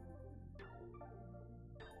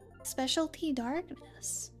 Specialty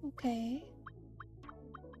Darkness. Okay.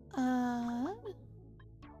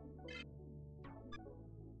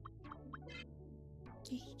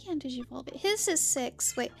 He can't Digivolve it. His is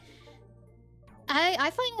 6. Wait. I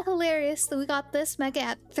find it hilarious that we got this Mega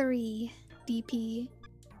at 3 DP.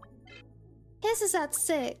 His is at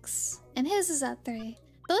 6. And his is at 3.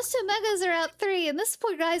 Those two Megas are at 3 and this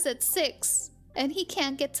poor guy's at 6. And he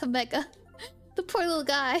can't get to Mega. The poor little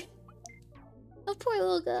guy. The poor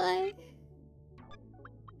little guy.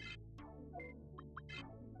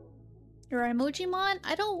 Your Emojimon?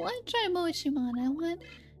 I don't want Emojimon. I want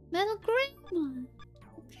Metal Greymon.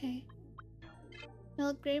 Okay.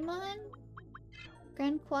 Metal Greymon?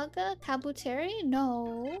 Grand Quagga? Kabuteri?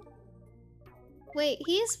 No. Wait,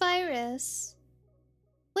 he's virus.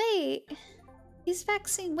 Wait. He's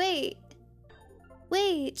vaccine. Wait.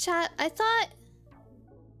 Wait, chat. I thought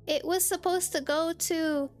it was supposed to go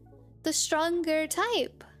to the stronger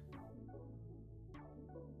type.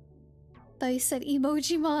 Thought you said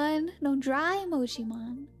Emojimon. No, dry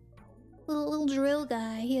Emojimon. Little drill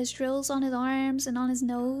guy. He has drills on his arms and on his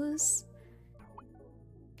nose.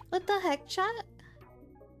 What the heck, chat?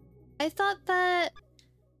 I thought that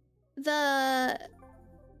the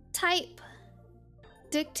type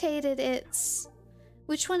dictated its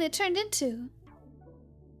which one it turned into.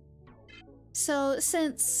 So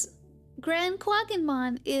since Grand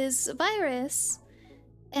Quagganmon is virus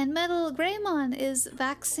and Metal Greymon is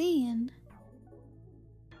vaccine,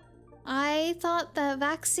 I thought that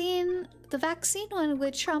the vaccine one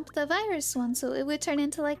would trump the virus one, so it would turn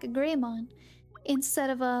into like a Greymon instead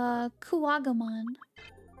of a Kuwagamon.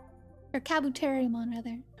 Or Kabuterimon,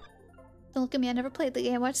 rather. Don't look at me, I never played the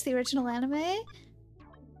game. I watched the original anime. I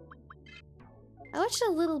watched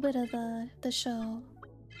a little bit of the show.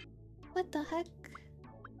 What the heck?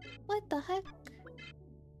 What the heck?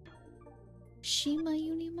 Shima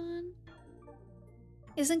Unimon?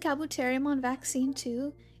 Isn't Kabuterimon vaccine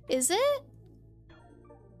too? Is it?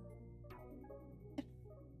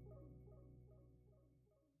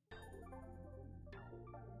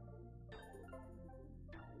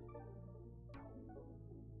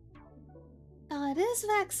 Oh, it is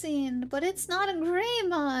vaccine, but it's not a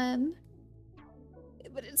Greymon.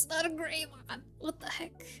 But It's not a Greymon. What the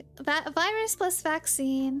heck? Virus plus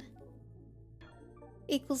vaccine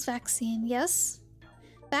equals vaccine. Yes.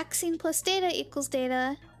 Vaccine plus data equals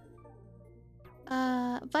data.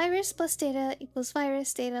 Virus plus data equals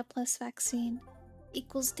virus. Data plus vaccine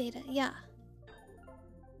equals data. Yeah.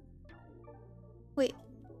 Wait.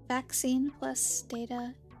 Vaccine plus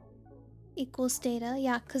data equals data.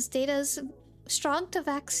 Yeah, because data is strong to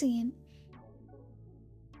vaccine.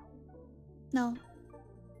 No.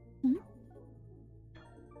 Hmm?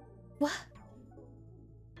 What?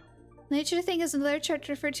 Nature thing is another chart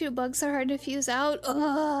to refer to. Bugs are hard to fuse out.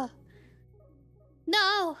 Ugh.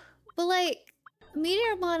 No! But like,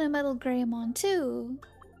 Meteormon and Metal Greymon too.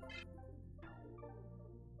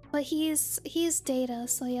 But he's data,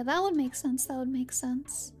 so yeah, that would make sense. That would make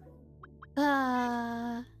sense.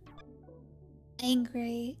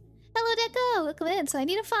 Angry. Hello, Deco! Welcome in. So I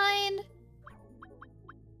need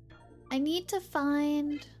to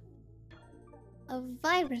find a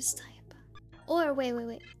virus type. Or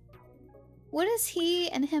wait. What does he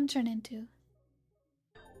and him turn into?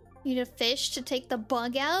 Need a fish to take the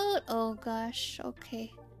bug out? Oh gosh,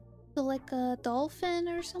 okay. So like a dolphin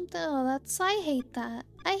or something? Oh, I hate that.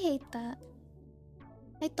 I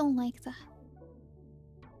don't like that.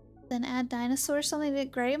 Then add dinosaur or something to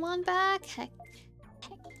get Greymon back? Heck.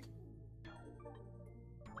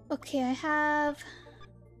 Okay, I have...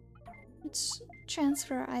 Let's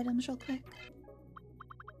transfer our items real quick.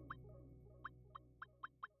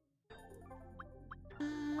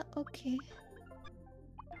 Okay.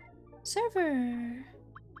 Server!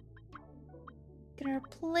 Get our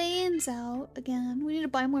planes out again. We need to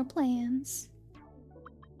buy more planes.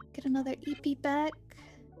 Get another EP back.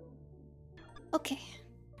 Okay.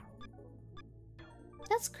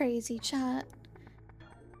 That's crazy, chat.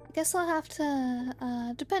 I guess I'll have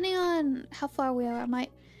to, depending on how far we are, I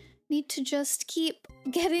might need to just keep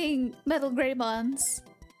getting Metal Greymons.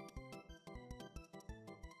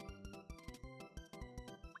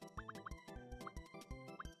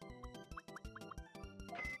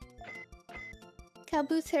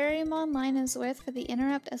 Kabuterimon line is worth for the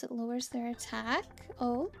interrupt as it lowers their attack.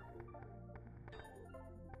 Oh.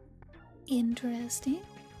 Interesting.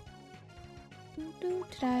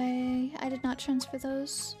 I did not transfer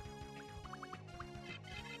those.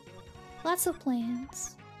 Lots of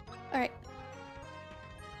plans. Alright.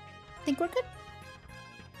 Think we're good?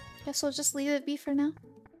 Guess we'll just leave it be for now.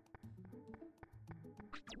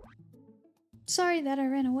 Sorry that I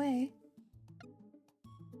ran away.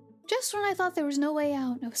 Just when I thought there was no way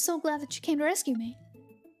out, I was so glad that you came to rescue me.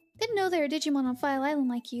 Didn't know there were Digimon on File Island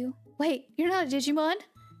like you. Wait, you're not a Digimon?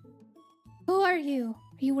 Who are you?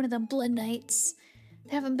 Are you one of them Blood Knights?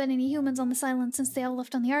 There haven't been any humans on this island since they all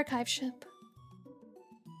left on the archive ship.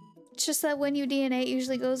 It's just that when you DNA, it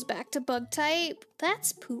usually goes back to bug type.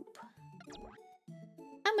 That's poop.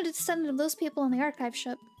 I'm a descendant of those people on the archive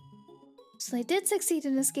ship. So they did succeed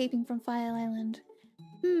in escaping from File Island.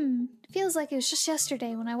 Feels like it was just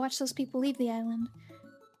yesterday when I watched those people leave the island.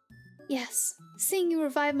 Yes, seeing you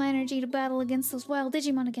revive my energy to battle against those wild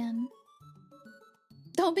Digimon again.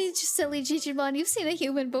 Don't be just silly, Digimon. You've seen a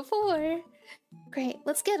human before. Great,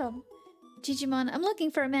 let's get him. Digimon, I'm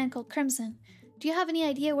looking for a man called Crimson. Do you have any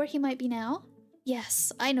idea where he might be now?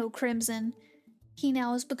 Yes, I know Crimson. He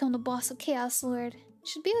now has become the boss of Chaos Lord.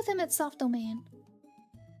 Should be with him at Soft Domain.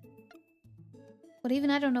 But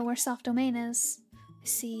even I don't know where Soft Domain is. I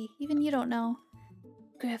see, even you don't know.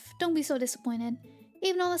 Griff, don't be so disappointed.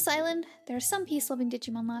 Even on this island, there are some peace-loving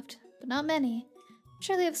Digimon left, but not many. I'm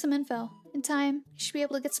sure they have some info. In time, you should be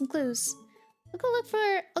able to get some clues. I'll go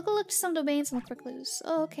look to some domains and look for clues.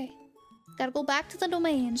 Oh, okay. Gotta go back to the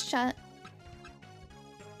domains, chat.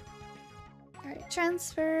 Alright,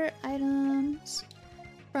 transfer items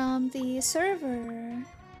from the server.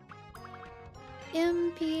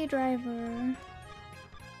 MP driver.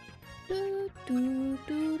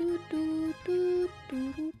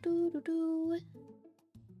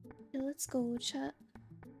 Yeah, let's go, chat.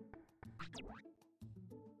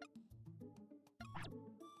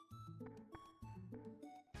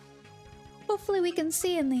 Hopefully we can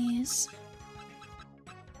see in these.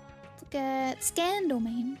 Let's look at scan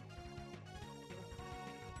domain.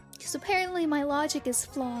 Because apparently my logic is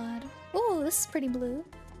flawed. Oh, this is pretty blue.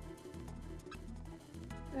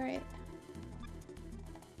 Alright.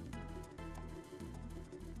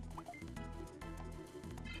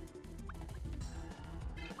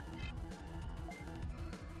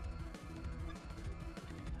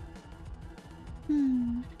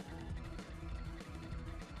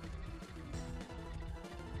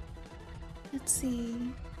 Let's see.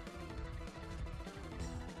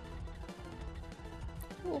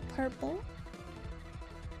 A little purple.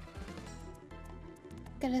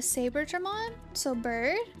 Get a Saberdramon? So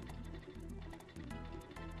bird?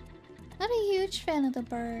 Not a huge fan of the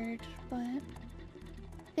bird, but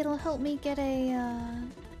it'll help me get a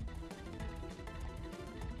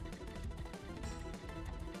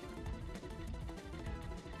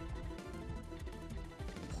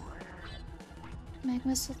Mag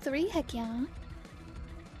Missile 3, heck yeah.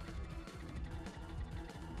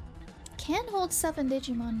 Can hold 7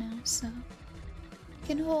 Digimon now, so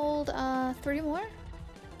can hold 3 more.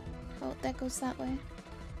 Oh, that goes that way.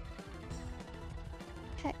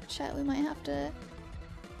 Heck, chat, we might have to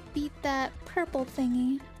beat that purple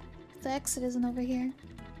thingy. The exit isn't over here.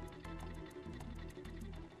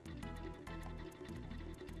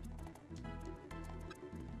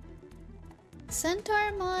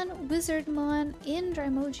 Centaurmon, Wizardmon, and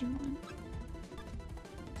Drymogimon.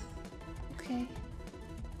 Okay.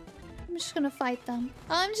 I'm just gonna fight them.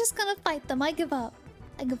 I'm just gonna fight them. I give up.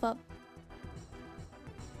 I give up.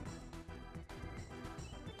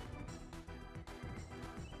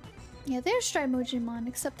 Yeah, there's Drymogimon,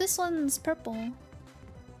 except this one's purple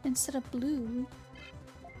instead of blue.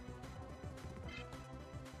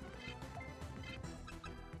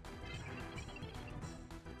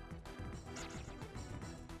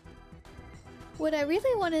 What I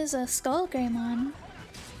really want is a Skull Greymon.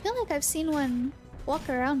 I feel like I've seen one walk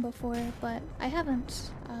around before, but I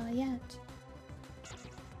haven't yet.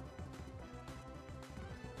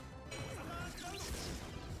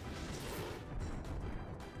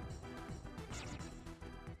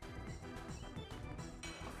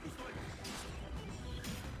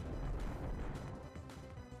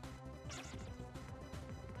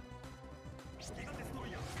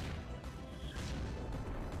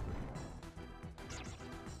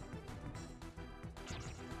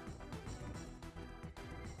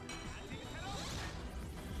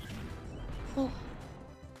 Oh.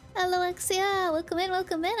 Hello, Exia! Welcome in,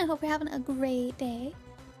 welcome in. I hope you're having a great day.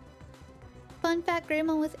 Fun fact,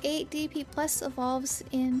 Greymon with 8 DP plus evolves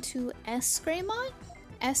into S Greymon?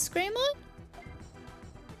 S Greymon?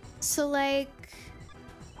 So like...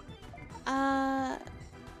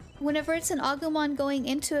 whenever it's an Agumon going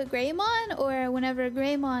into a Greymon, or whenever a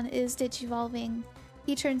Greymon is digivolving,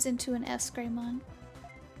 he turns into an S Greymon.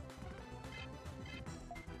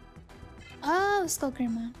 Oh, Skull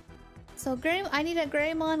Greymon. So I need a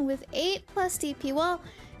Greymon with 8 plus DP. Well,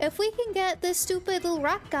 if we can get this stupid little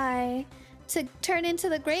rock guy to turn into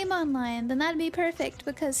the Greymon line, then that'd be perfect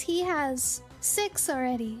because he has 6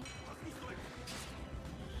 already.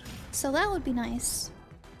 So that would be nice.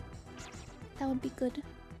 That would be good.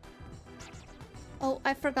 Oh,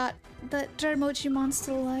 I forgot that Drimojimon's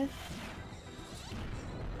still alive.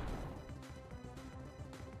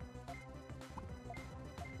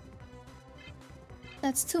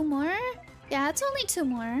 That's 2 more? Yeah, it's only 2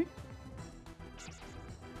 more.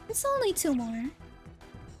 It's only 2 more.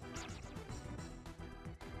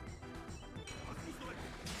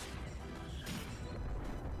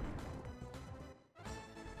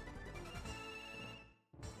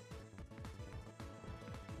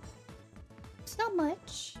 It's not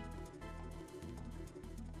much.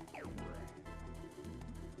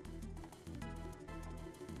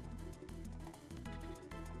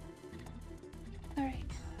 Alright.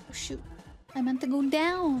 Oh shoot. I meant to go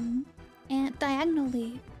down and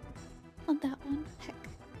diagonally on that one. Heck.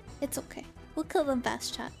 It's okay. We'll kill them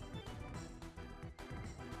fast, chat.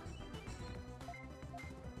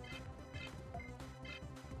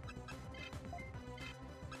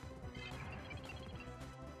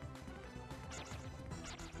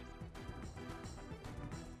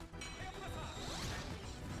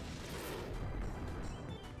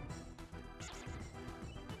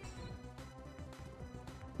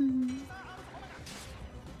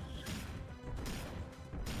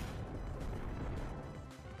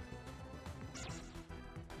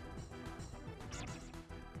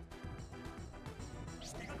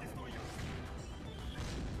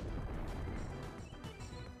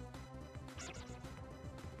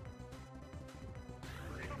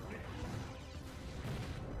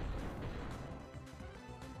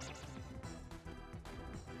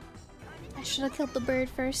 I should have killed the bird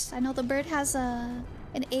first. I know the bird has an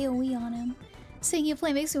AoE on him. Seeing you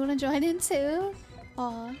play makes me want to join in too.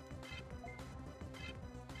 Aw.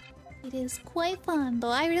 It is quite fun, though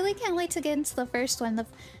I really can't wait to get into the first one. The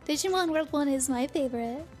Digimon World one is my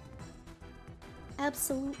favorite.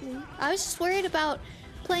 Absolutely. I was just worried about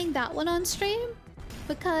playing that one on stream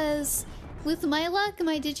because with my luck,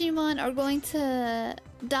 my Digimon are going to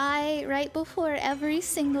die right before every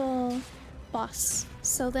single boss.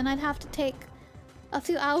 So then I'd have to take a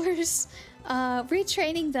few hours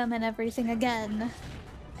retraining them and everything again.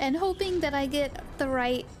 and hoping that I get the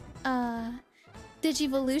right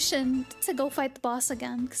Digivolution to go fight the boss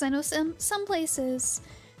again. Because I know some places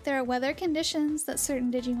there are weather conditions that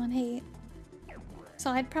certain Digimon hate. So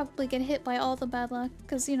I'd probably get hit by all the bad luck.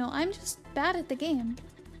 Because, you know, I'm just bad at the game.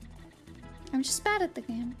 I'm just bad at the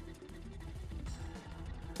game.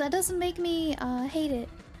 That doesn't make me hate it.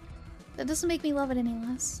 That doesn't make me love it any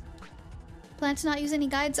less. Plan to not use any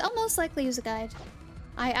guides? I'll most likely use a guide.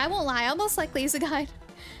 I won't lie, I'll most likely use a guide.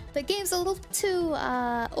 The game's a little too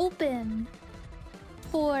open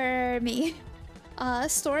for me.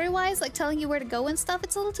 Story-wise, like telling you where to go and stuff,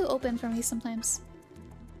 it's a little too open for me sometimes.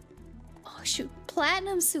 Oh shoot,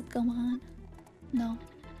 Platinum Sukamon. No.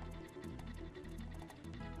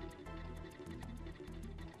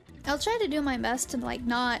 I'll try to do my best to like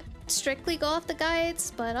not strictly go off the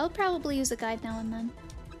guides, but I'll probably use a guide now and then.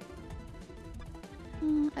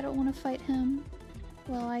 I don't want to fight him.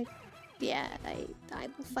 Well, I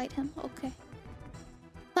will fight him. Okay.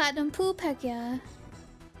 Platinum Poop, heck yeah.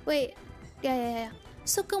 Wait. Yeah.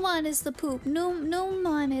 Sukamon is the poop.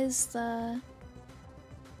 Numon is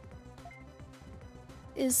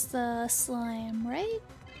the slime, right?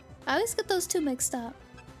 I always get those two mixed up.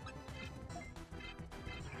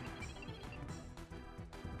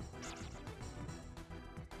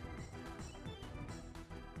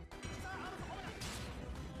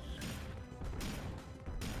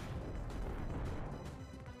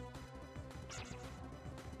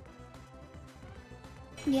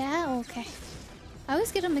 Yeah, okay. I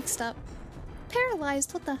always get them mixed up.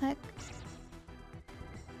 Paralyzed, what the heck?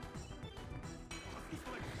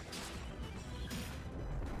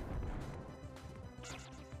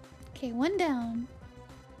 Okay, one down.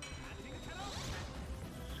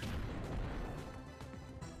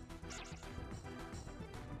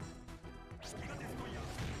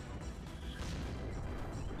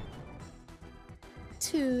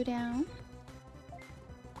 Two down.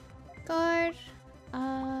 Guard.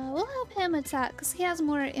 We'll have him attack because he has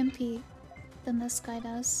more MP than this guy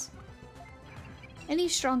does. And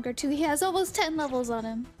he's stronger too. He has almost 10 levels on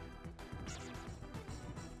him.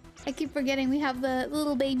 I keep forgetting we have the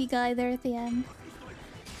little baby guy there at the end.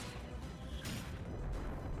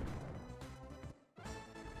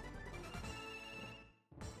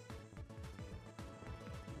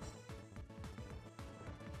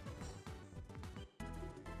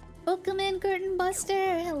 Welcome in, Curtain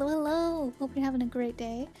Buster! Hello. Hope you're having a great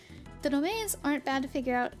day. The domains aren't bad to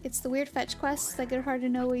figure out. It's the weird fetch quests that get hard to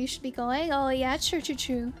know where you should be going. Oh yeah, true.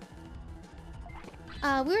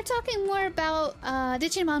 We were talking more about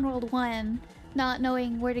Digimon World 1, not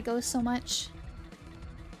knowing where to go so much.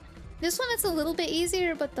 This one is a little bit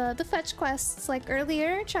easier, but the fetch quests, like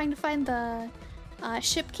earlier, trying to find the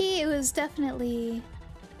ship key, it was definitely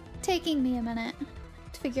taking me a minute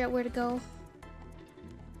to figure out where to go.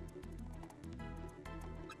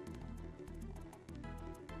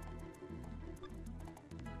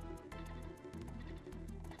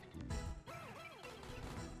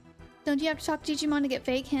 Don't you have to talk to Digimon to get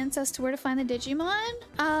vague hints as to where to find the Digimon?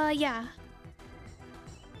 Yeah.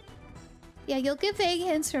 Yeah, you'll get vague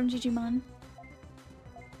hints from Digimon.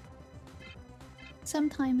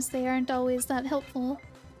 Sometimes they aren't always that helpful.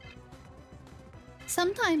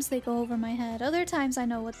 Sometimes they go over my head. Other times I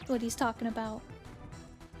know what he's talking about.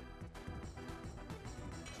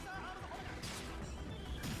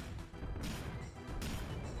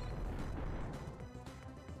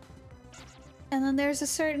 And then there's a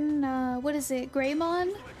certain, what is it,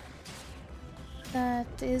 Greymon? That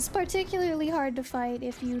is particularly hard to fight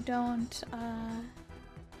if you don't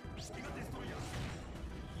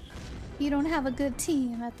have a good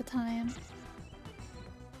team at the time.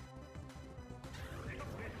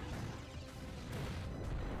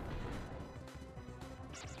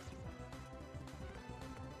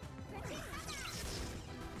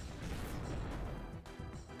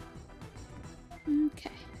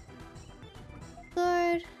 Okay.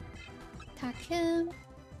 Guard. Attack him.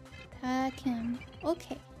 Attack him.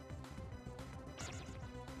 Okay.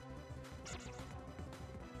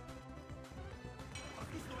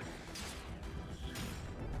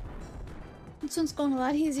 This one's going a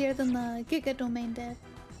lot easier than the Giga domain did.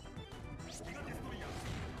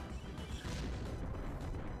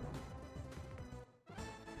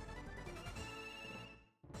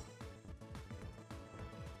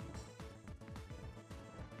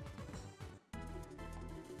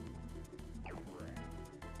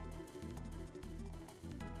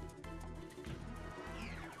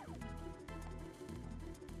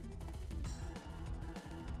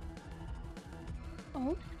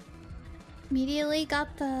 Oh. Immediately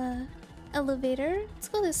got the elevator. Let's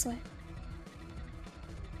go this way.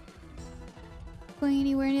 Going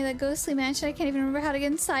anywhere near that ghostly mansion. I can't even remember how to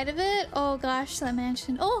get inside of it. Oh gosh, that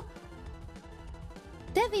mansion. Oh!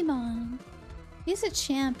 Devimon! He's a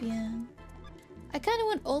champion. I kind of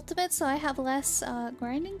want ultimate so I have less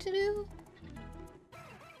grinding to do.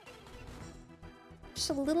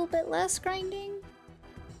 Just a little bit less grinding.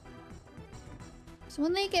 So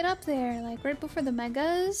when they get up there, like right before the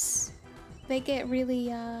megas, they get really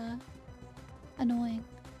annoying.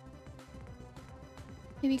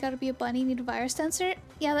 Maybe you gotta be a bunny, need a virus to enter?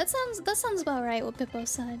 Yeah, that sounds about right what Pippo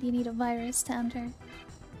said. You need a virus to enter.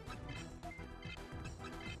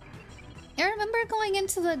 I remember going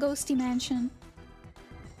into the ghosty mansion.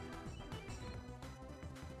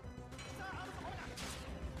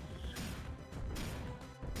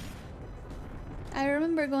 I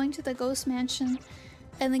remember going to the ghost mansion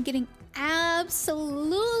and then getting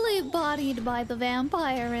absolutely bodied by the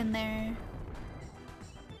vampire in there.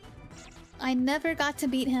 I never got to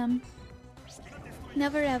beat him.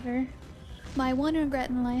 Never ever. My one regret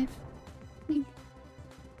in life.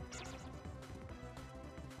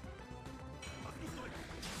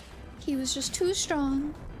 He was just too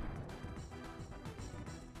strong.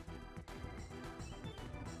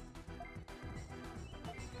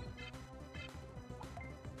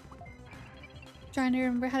 Trying to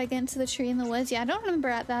remember how to get into the tree in the woods. Yeah, I don't remember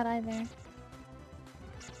at that either.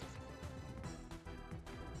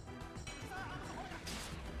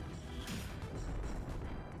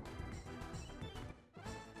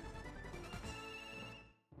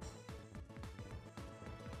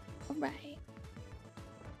 Alright.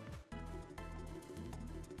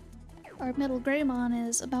 Our middle Greymon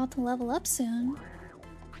is about to level up soon.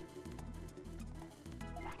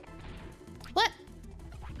 What?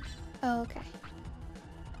 Oh, okay.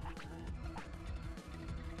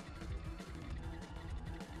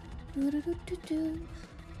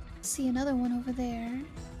 See another one over there.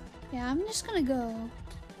 Yeah, I'm just gonna go.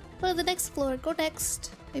 Go to the next floor. Go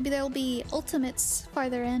next. Maybe there'll be ultimates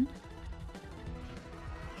farther in.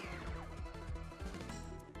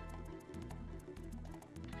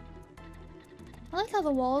 I like how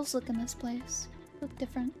the walls look in this place. Look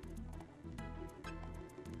different.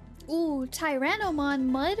 Ooh, Tyrannomon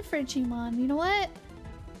Mud Frigimon. You know what?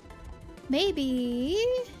 Maybe.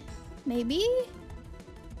 Maybe?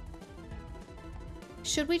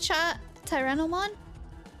 Should we chat Tyrannomon?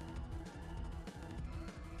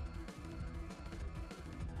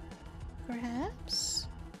 Perhaps?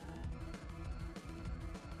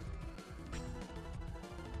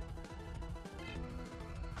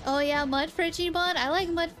 Oh yeah, Mud Frigimon. I like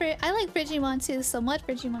Frigimon too, so Mud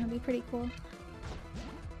Frigimon would be pretty cool.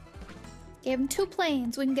 Gave him 2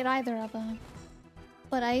 planes, we can get either of them.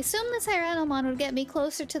 But I assume the Tyrannomon would get me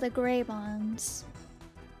closer to the Greymons.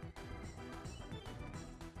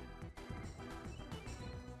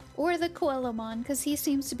 Or the Koalamon, because he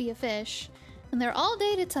seems to be a fish. And they're all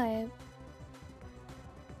data type.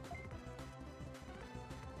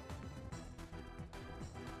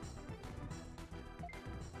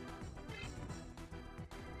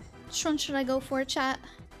 Which one should I go for, chat?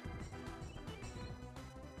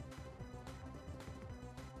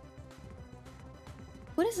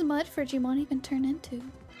 What does Mud Frigimon even turn into?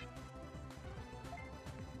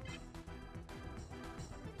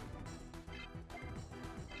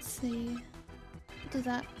 Let's see. Do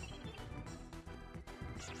that.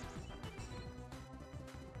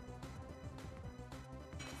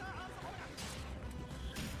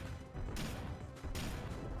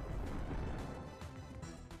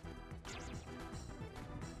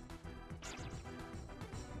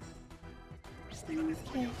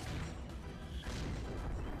 Okay.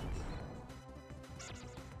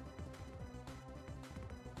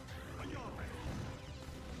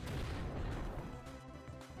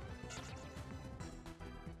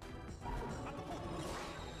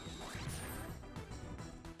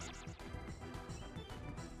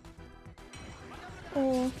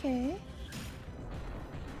 Okay.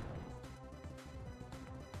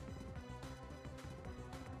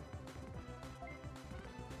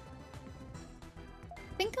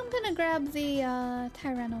 I think I'm gonna grab the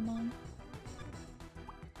Tyrannomon.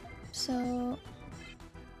 So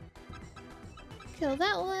kill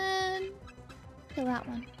that one. Kill that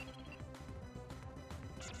one.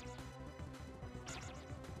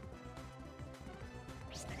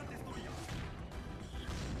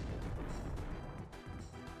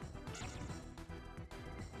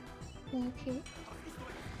 Okay.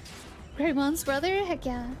 Greymon's brother? Heck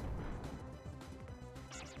yeah.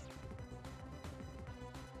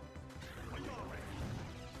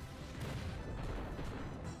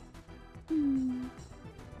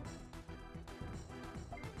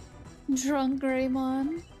 Drunk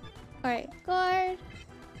Greymon. Alright, guard,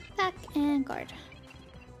 attack, and guard.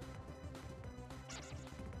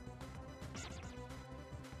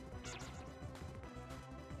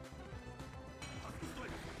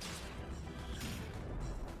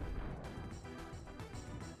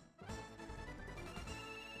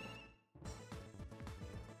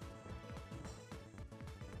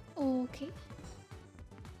 Okay.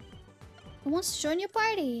 Who wants to join your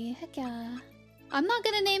party? Heck yeah. I'm not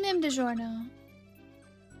gonna name him DiGiorno.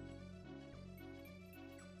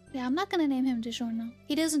 Yeah, I'm not gonna name him DiGiorno.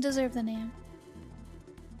 He doesn't deserve the name.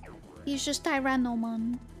 He's just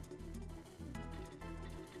Tyrannomon.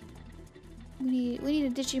 We need a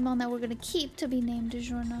Digimon that we're gonna keep to be named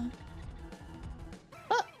DiGiorno.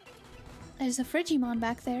 Oh! There's a Frigimon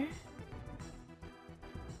back there.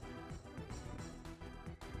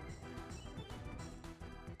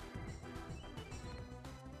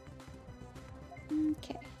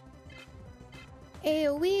 Okay.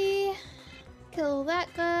 AoE. Kill that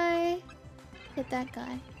guy. Hit that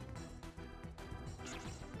guy.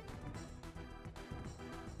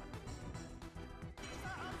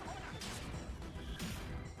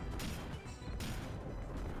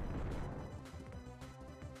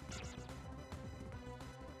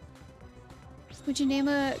 Would you name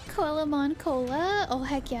a Coelamon Cola? Oh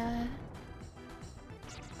heck yeah.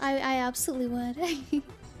 I absolutely would.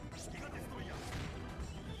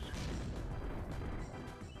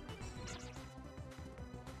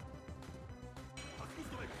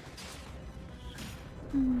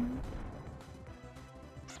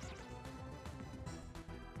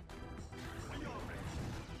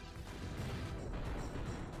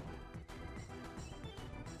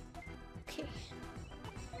 Okay.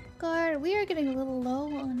 Guard, we are getting a little low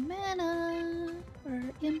on mana. Or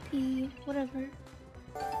MP, whatever.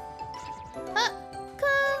 Ah!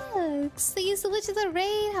 Cooks! Thank you so much for the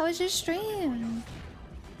raid! How was your stream?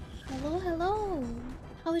 Hello, hello.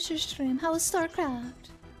 How was your stream? How was StarCraft?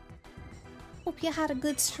 Hope you had a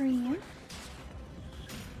good stream.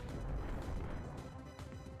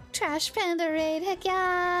 Trash Panda raid, heck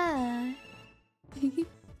yeah!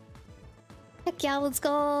 Heck yeah, let's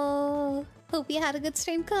go! Hope you had a good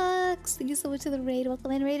stream, Cooks! Thank you so much for the raid.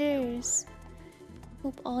 Welcome in, Raiders!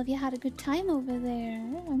 Hope all of you had a good time over there.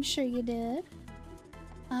 I'm sure you did.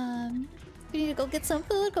 You need to go get some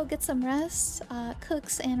food, go get some rest.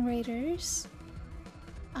 Cooks and Raiders.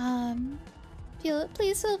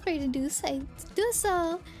 Please feel free to do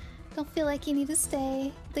so. Don't feel like you need to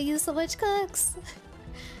stay. Thank you so much, Cooks!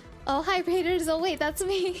 Oh, hi, Raiders! Oh wait, that's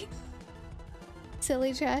me!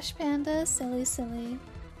 Silly Trash Panda, silly, silly.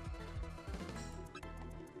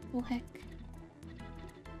 Oh heck.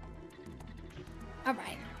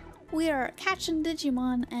 Alright. We are catching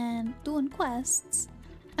Digimon and doing quests.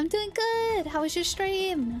 I'm doing good! How was your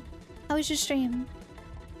stream? How was your stream?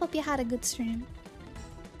 Hope you had a good stream.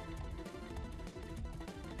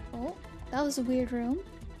 Oh, that was a weird room.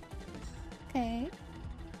 Okay.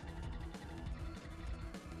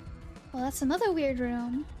 Well, that's another weird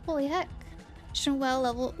room. Holy heck.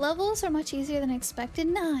 Well, levels are much easier than expected.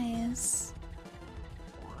 Nice.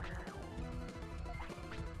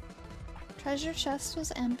 Treasure chest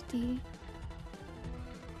was empty.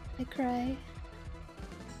 I cry.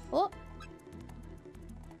 Oh!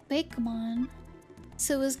 Bakeman.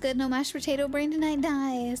 So it was good, no mashed potato brain tonight?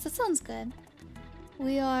 Nice. That sounds good.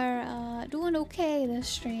 We are doing okay this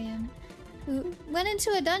stream. We went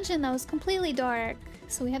into a dungeon that was completely dark,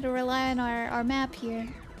 so we had to rely on our map here.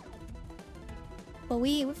 But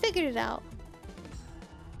we figured it out.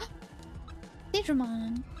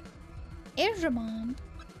 Digimon. Airdramon.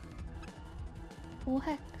 Oh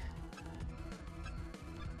heck.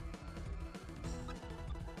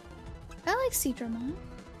 I like Seedramon.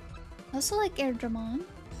 I also like Airdramon.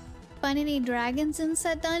 Find any dragons in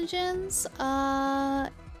said dungeons?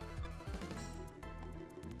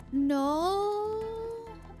 No.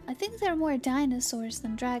 I think there are more dinosaurs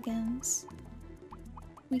than dragons.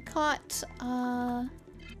 We caught,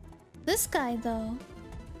 this guy though.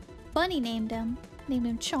 Bunny named him. Named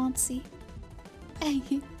him Chauncey.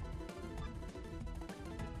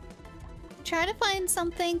 Try to find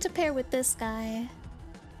something to pair with this guy.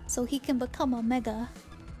 So he can become a mega.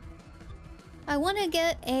 I want to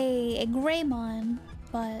get a Greymon,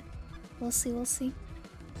 but we'll see, we'll see.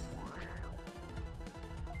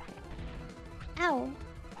 Ow.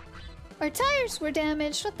 Our tires were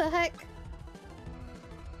damaged, what the heck?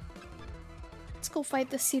 Let's go fight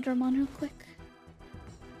the Seedramon real quick.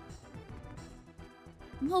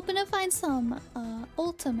 I'm hoping to find some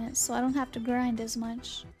ultimates so I don't have to grind as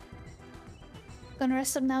much. Gonna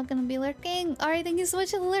rest up now, gonna be lurking. Alright, thank you so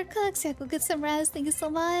much for the lurk, Cooks. Yeah, go get some rest, thank you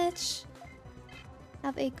so much.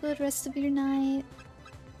 Have a good rest of your night.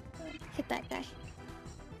 Hit that guy.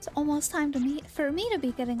 It's almost time for me to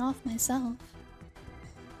be getting off myself.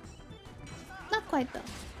 Not quite though.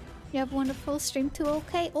 You have a wonderful stream too,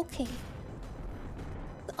 okay? Okay.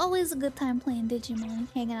 It's always a good time playing Digimon and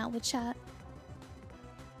hanging out with chat.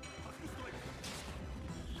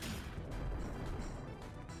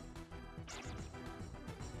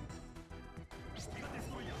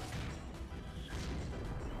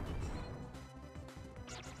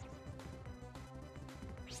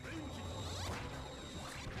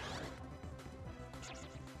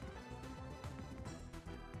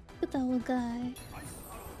 Look at that little guy.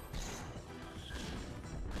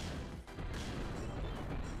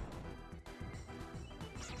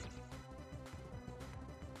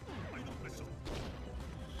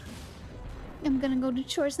 I'm gonna go do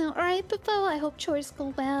chores now. Alright, Pippo, I hope chores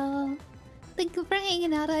go well. Thank you for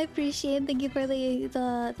hanging out, I appreciate it. Thank you for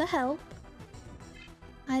the help.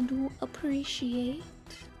 I do appreciate.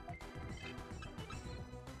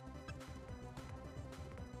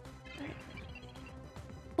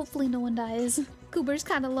 Hopefully no one dies. Cooper's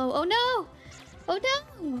kinda low. Oh no! Oh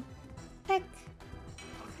no! Heck.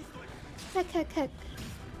 Heck, heck, heck.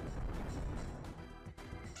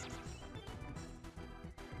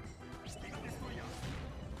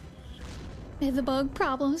 May the bug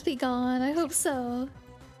problems be gone. I hope so.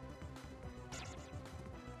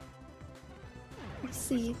 Let's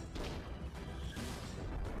see.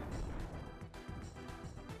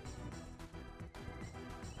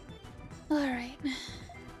 Alright.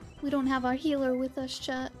 We don't have our healer with us,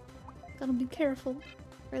 chat. Gotta be careful.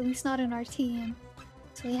 Or at least not in our team.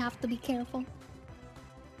 So we have to be careful.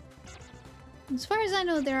 As far as I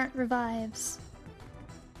know, there aren't revives.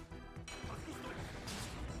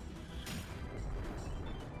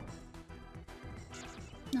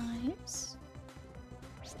 Nice.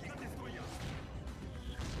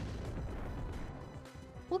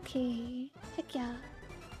 Okay. Heck yeah.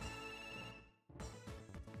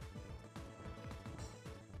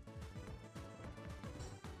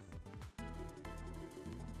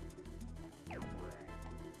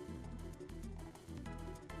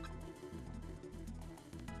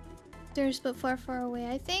 There's but far, far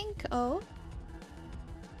away, I think. Oh.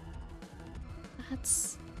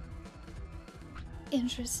 That's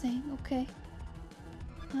interesting. Okay.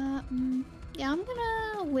 Yeah, I'm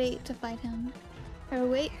gonna wait to fight him. Or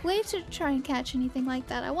wait to try and catch anything like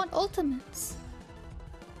that. I want ultimates.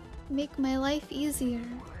 Make my life easier.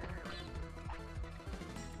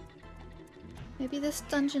 Maybe this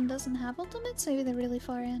dungeon doesn't have ultimates? Maybe they're really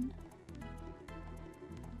far in.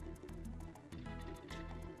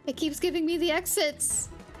 It keeps giving me the exits!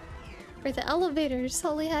 For the elevators,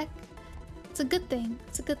 holy heck. It's a good thing.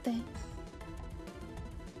 It's a good thing.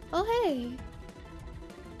 Oh hey!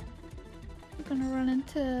 I'm gonna run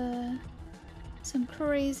into some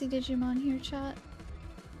crazy Digimon here, chat.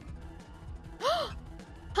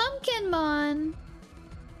 Pumpkinmon!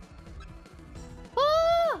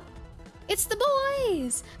 Oh! It's the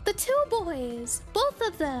boys! The two boys! Both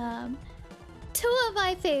of them! Two of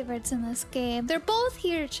my favorites in this game. They're both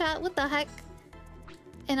here, chat. What the heck?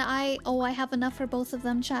 And I have enough for both of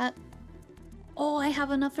them, chat. Oh, I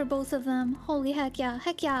have enough for both of them. Holy heck yeah.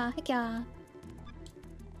 Heck yeah. Heck yeah.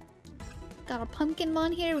 Got a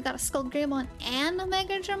Pumpkinmon here. We got a Skullgreymon and a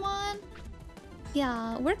Megadramon.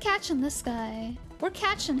 Yeah, we're catching this guy. We're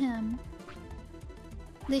catching him.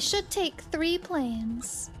 They should take 3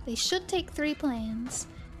 planes. They should take 3 planes.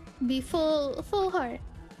 Be full heart.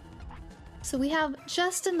 So we have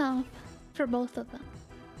just enough for both of them.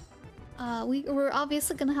 We're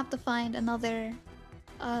obviously gonna have to find another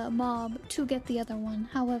mob to get the other one.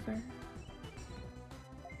 However,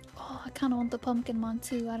 oh, I kind of want the Pumpkinmon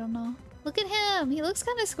too. I don't know. Look at him. He looks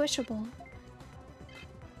kind of squishable.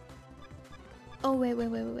 Oh wait.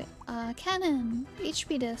 Cannon,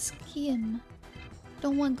 HP disc, him.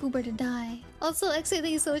 Don't want Goober to die. Also, XA,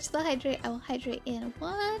 thank you so much for the hydrate. I will hydrate in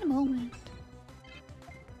 1 moment.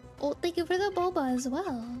 Oh, thank you for the boba as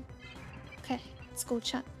well. Okay, let's go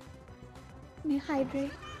chat. Let me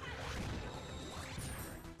hydrate.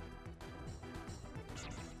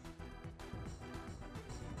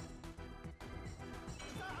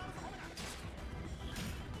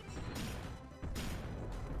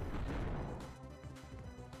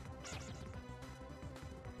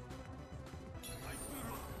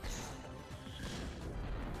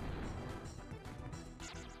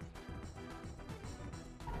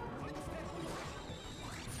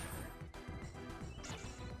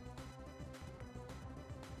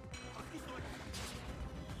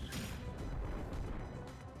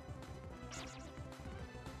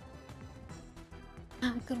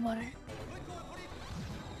 Good water.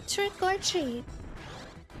 Trick or treat.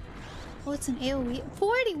 Oh, it's an AoE.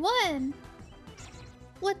 41!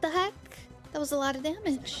 What the heck? That was a lot of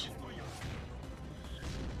damage.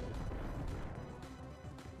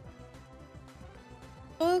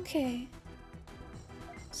 Okay.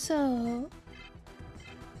 So...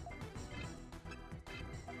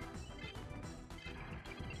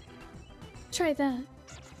 try that.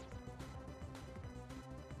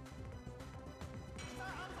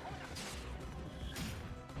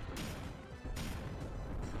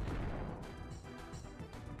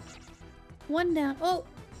 One down. Oh!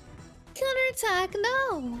 Counterattack!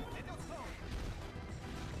 No!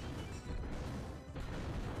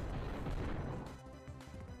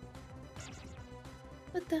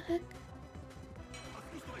 What the heck?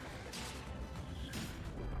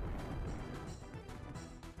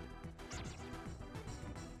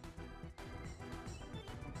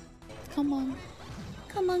 Come on.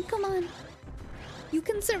 Come on, come on. You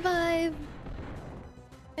can survive.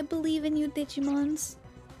 I believe in you, Digimons.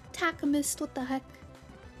 Takamist, what the heck?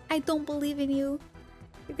 I don't believe in you.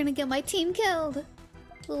 You're gonna get my team killed.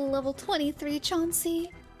 Level 23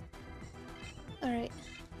 Chauncey. Alright.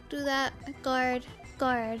 Do that. Guard.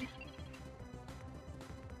 Guard.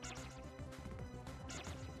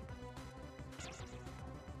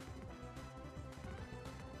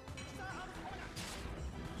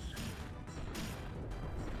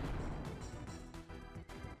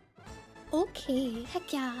 Okay,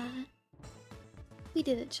 heck yeah. We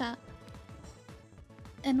did it, chat.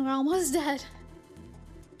 And we're almost dead.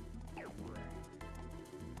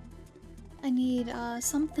 I need,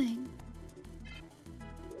 something.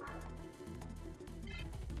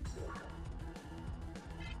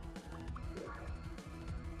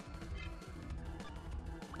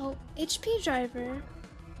 Oh, HP driver.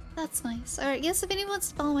 That's nice. Alright, yes, if anyone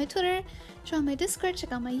wants to follow my Twitter, join my Discord,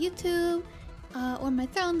 check out my YouTube, or my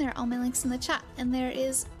Throne, there are all my links in the chat. And there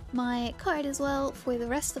is my card as well for the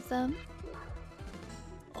rest of them.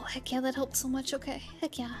 Oh, heck yeah, that helped so much. Okay,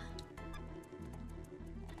 heck yeah.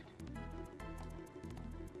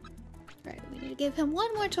 Right, we need to give him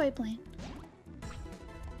one more toy plane.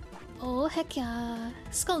 Oh, heck yeah.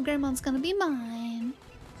 Skull Greymon's gonna be mine.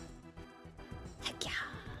 Heck yeah.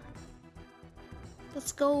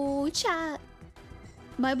 Let's go, chat.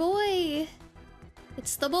 My boy.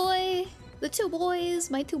 It's the boy. The two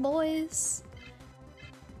boys. My two boys.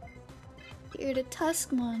 Here to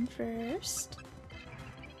Tuskmon first.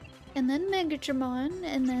 And then Megatramon.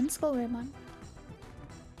 And then Skull Greymon.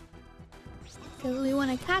 Because we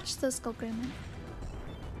want to catch the Skull Greymon.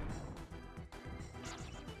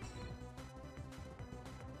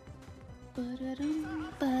 Ba-da-dum,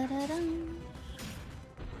 ba-da-dum.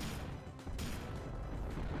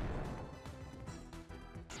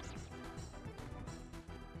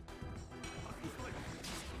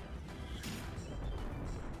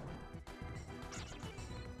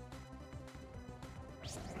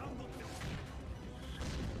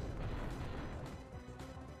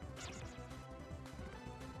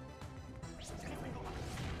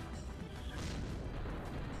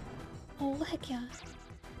 Oh, heck yeah.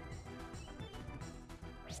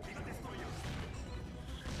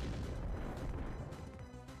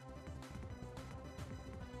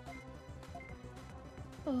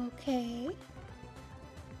 Okay.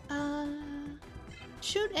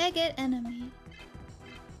 Shoot egg at enemy.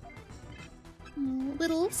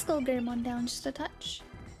 Little Skull Greymon down just a touch.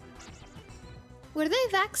 Were they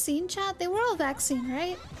vaccine, chat? They were all vaccine,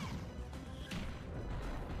 right?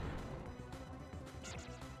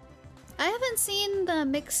 I haven't seen the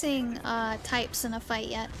mixing types in a fight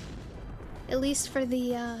yet. At least for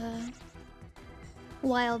the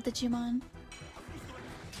wild Digimon.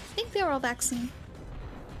 I think they were all vaccine.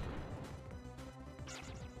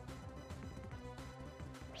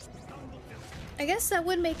 I guess that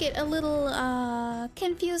would make it a little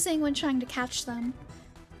confusing when trying to catch them.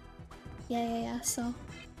 Yeah, so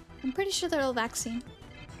I'm pretty sure they're all vaccine.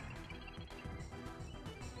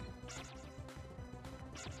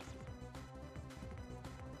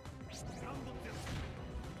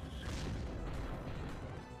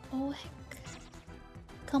 Oh heck.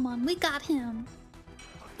 Come on, we got him.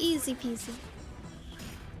 Easy peasy.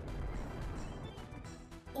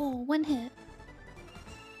 Oh, one hit.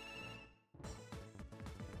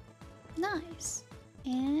 Nice.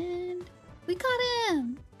 And we got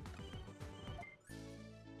him!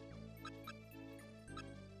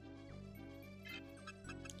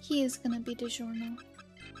 He is gonna be DiGiorno.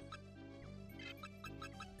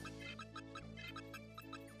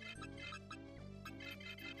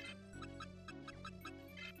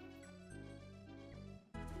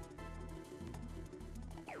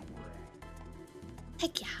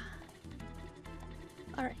 Heck yeah.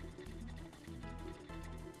 Alright.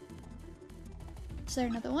 Is there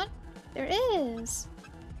another one? There is!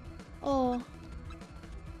 Oh.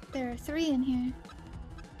 There are 3 in here.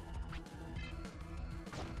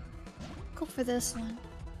 Go for this one.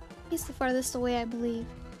 He's the farthest away, I believe.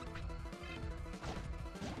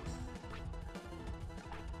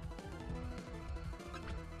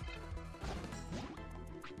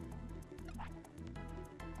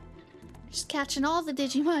 Just catching all the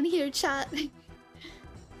Digimon here, chat.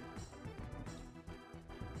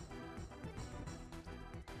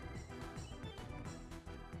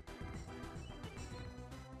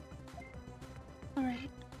 Alright.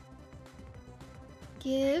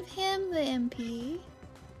 Give him the MP.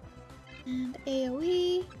 And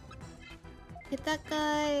AoE. Hit that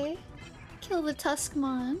guy. Kill the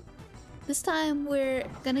Tuskmon. This time we're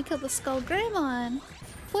gonna kill the Skull Greymon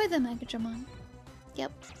for the Megadramon.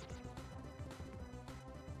 Yep.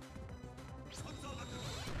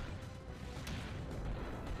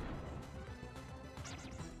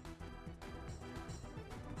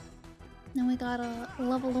 Now we gotta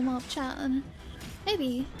level them up, chat. And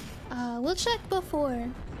maybe we'll check before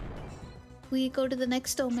we go to the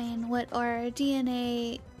next domain what our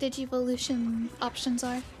DNA Digivolution options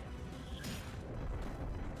are.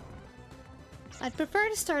 I'd prefer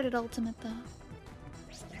to start at Ultimate though.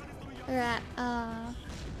 Or at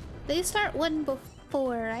they start one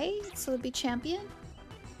before, right? So it'd be Champion.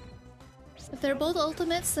 If they're both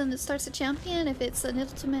Ultimates, then it starts at Champion. If it's an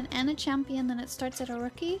Ultimate and a Champion, then it starts at a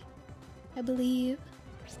Rookie, I believe.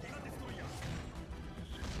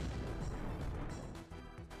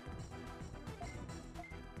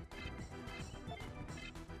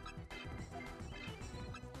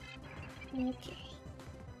 Okay.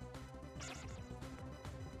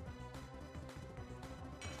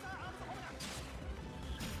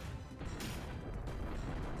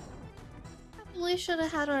 Probably should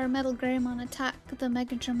have had our Metal Greymon attack the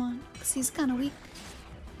Megadramon, because he's kind of weak.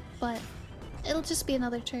 But it'll just be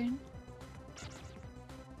another turn.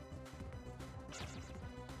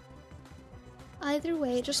 Either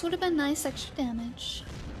way, it just would have been nice extra damage.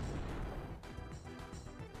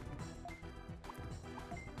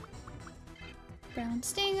 Brown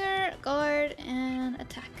Stinger, guard, and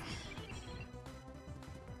attack.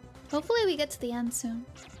 Hopefully we get to the end soon.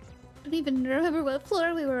 I don't even remember what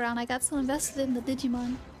floor we were on. I got so invested in the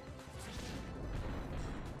Digimon.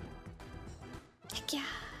 Heck yeah!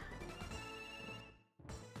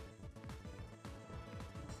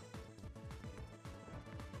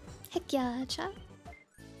 Heck yeah, chat.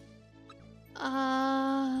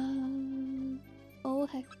 Oh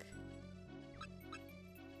heck.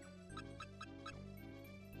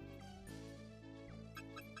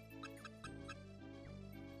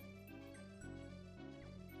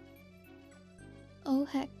 Oh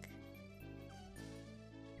heck.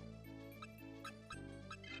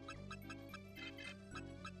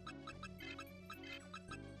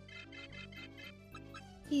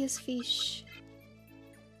 He is fish.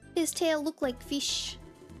 His tail looked like fish.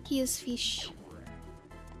 He is fish.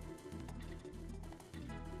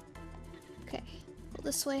 Okay, go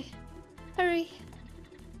this way. Hurry.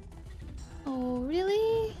 Oh,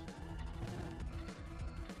 really?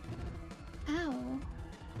 Ow.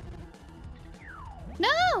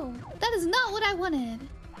 No! That is not what I wanted.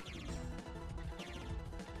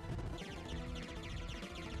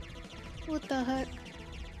 What the heck?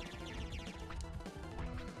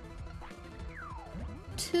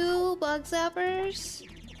 2 bug zappers?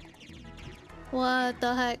 What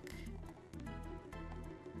the heck?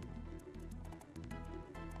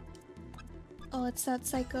 Oh, it's that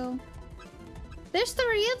psycho. There's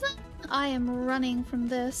 3 of them? I am running from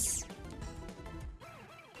this.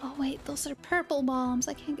 Oh wait, those are purple bombs.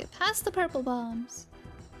 I can't get past the purple bombs.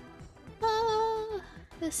 Ah,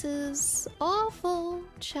 this is awful,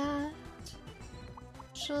 chat.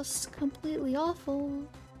 Just completely awful.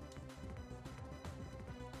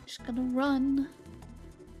 Just gonna run.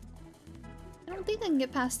 I don't think I can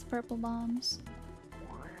get past the purple bombs.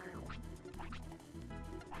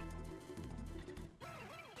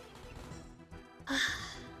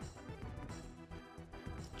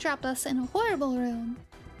 Trapped us in a horrible room.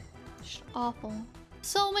 Just awful.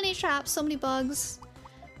 So many traps, so many bugs,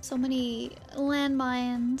 so many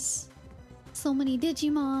landmines, so many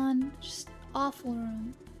Digimon. Just awful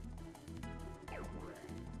room.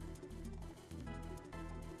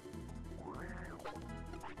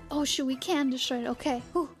 Oh shoot, we can destroy it. Okay,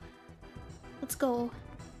 whew. Let's go.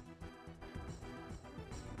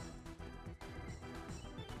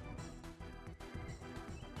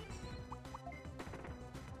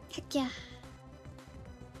 Heck yeah.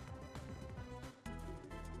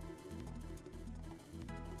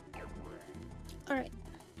 Alright.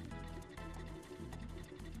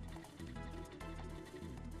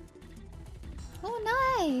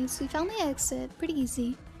 Oh, nice! We found the exit. Pretty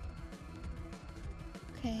easy.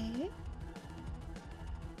 Okay.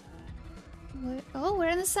 Oh, we're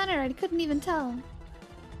in the center. I couldn't even tell.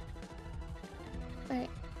 Alright.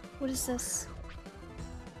 What is this?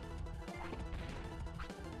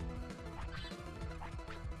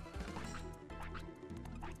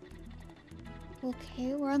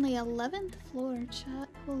 Okay, we're on the 11th floor, chat.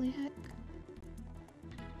 Holy heck.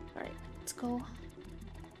 Alright, let's go.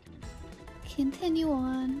 Continue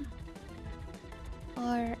on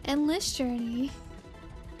our endless journey.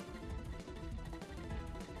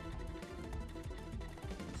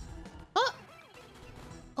 Oh!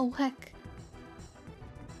 Oh heck.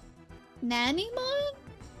 Nannymon?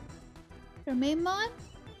 Or Maymon?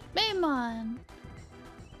 Maymon!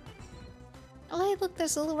 Oh hey, look,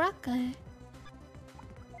 there's a little rock guy.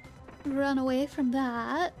 Run away from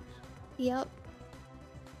that. Yep.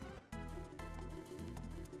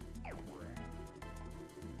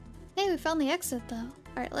 Hey, we found the exit though.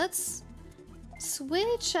 Alright, let's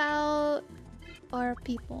switch out our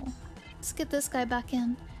people. Let's get this guy back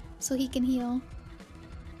in so he can heal.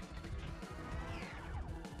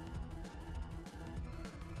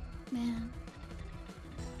 Man.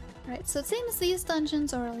 Alright, so it seems these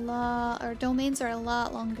dungeons are or domains are a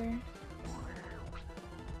lot longer.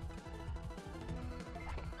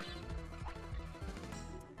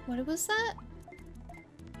 What was that?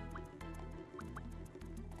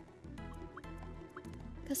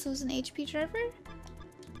 Guess it was an HP driver?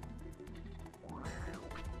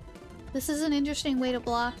 This is an interesting way to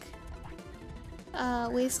block.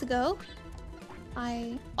 Ways to go.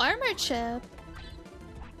 Armor chip?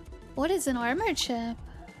 What is an armor chip?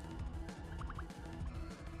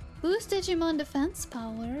 Boost Digimon defense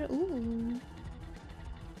power. Ooh.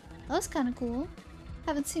 That was kind of cool.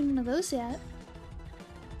 Haven't seen one of those yet.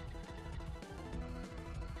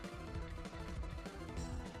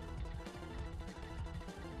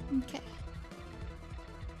 Okay.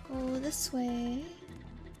 Go this way.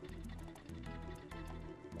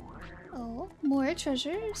 Oh, more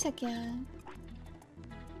treasures? Heck yeah.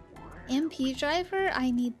 MP driver?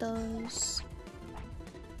 I need those.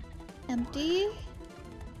 Empty.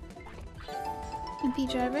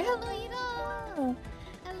 MP driver. Hello, Ina!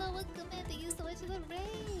 Hello, welcome in. Thank you so much for the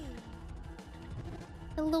raid.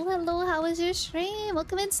 Hello, hello. How was your stream?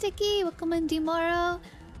 Welcome in, Sticky. Welcome in, Demoro.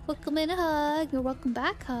 Welcome in, Hug. You're welcome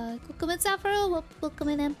back, Hug. Welcome in, Sapporo. Welcome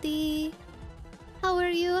in, Empty. How are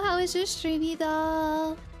you? How was your stream,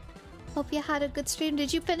 Doll? Hope you had a good stream.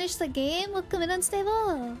 Did you finish the game? Welcome in,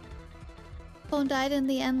 Unstable. Phone died in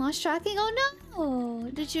the end, lost tracking. Oh no!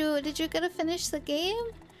 Did you get to finish the game?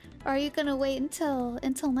 Or are you gonna wait until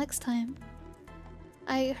next time?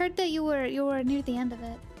 I heard that you were near the end of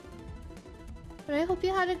it. But I hope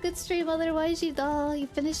you had a good stream. Otherwise, you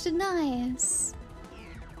finished it nice.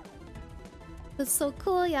 That's so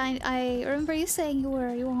cool. Yeah, I remember you saying you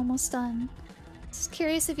were almost done. Just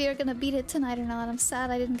curious if you're gonna beat it tonight or not. I'm sad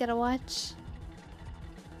I didn't get to watch.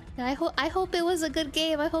 Yeah, I hope it was a good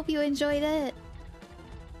game. I hope you enjoyed it.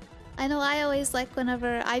 I know I always like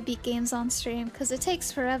whenever I beat games on stream because it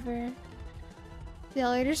takes forever. The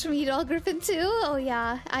raiders from Udall Griffin too? Oh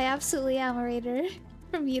yeah, I absolutely am a raider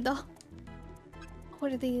from Udall.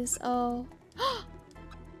 What are these? Oh.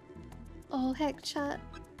 Oh heck, chat.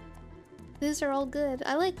 These are all good.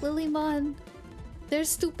 I like Lilymon. They're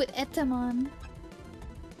stupid Etamon.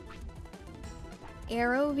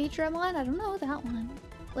 Arrow Vitramon? I don't know that one.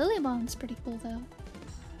 Lilymon's pretty cool though.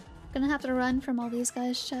 Gonna have to run from all these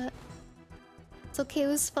guys, chat. It's okay, it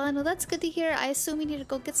was fun. Well, that's good to hear. I assume you need to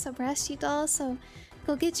go get some rest, you doll. So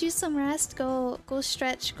go get you some rest. Go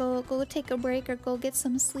stretch. Go take a break or go get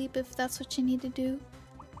some sleep if that's what you need to do.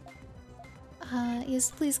 Yes,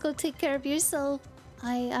 please go take care of yourself.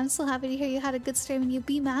 I'm so happy to hear you had a good stream and you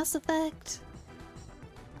beat Mass Effect.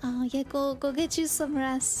 Yeah, go get you some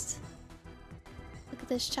rest. Look at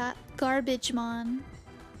this chat. Garbagemon.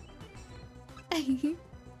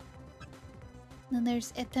 Then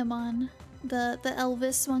there's Etemon, the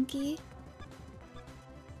Elvis monkey.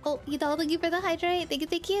 Oh, Idol, thank you for the hydrate.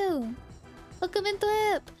 Thank you. Welcome into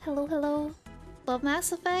it. Hello. Love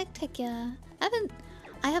Mass Effect. Heck yeah.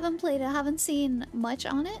 I haven't played it. I haven't seen much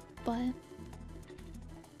on it, but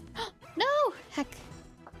no! Heck.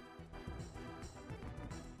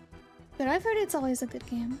 But I've heard it's always a good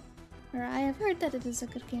game. Or I have heard that it is a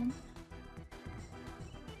good game.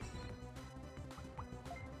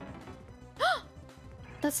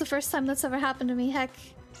 That's the first time that's ever happened to me, heck.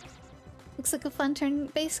 Looks like a fun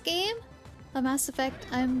turn-based game. A Mass Effect,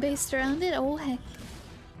 I'm based around it. Oh, heck.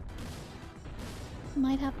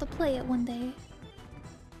 Might have to play it one day.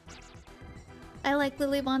 I like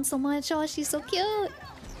Lilybon so much. Oh, she's so cute.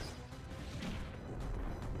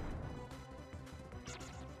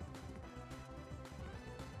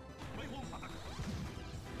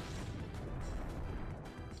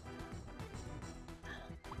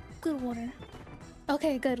 Good water.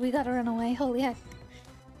 Okay, good. We gotta run away. Holy heck.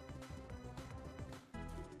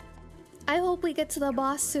 I hope we get to the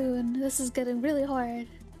boss soon. This is getting really hard.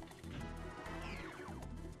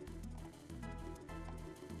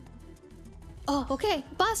 Oh, okay.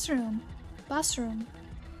 Boss room. Boss room.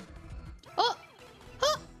 Oh!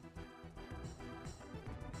 Oh!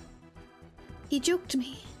 He juked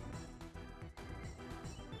me.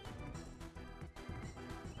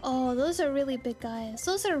 Oh, those are really big guys.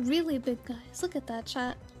 Those are really big guys. Look at that,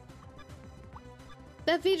 chat.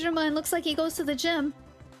 That digimon looks like he goes to the gym.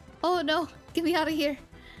 Oh no, get me out of here.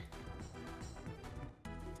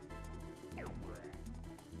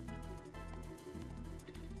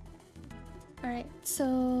 Alright,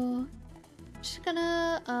 so... just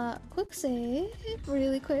gonna, quick save.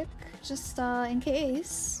 Really quick. Just, in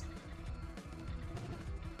case.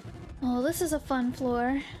 Oh, this is a fun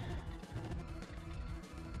floor.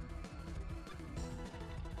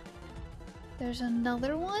 There's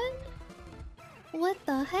another one? What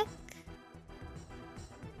the heck?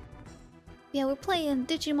 Yeah, we're playing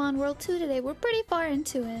Digimon World 2 today. We're pretty far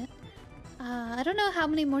into it. I don't know how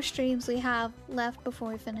many more streams we have left before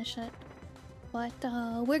we finish it. But,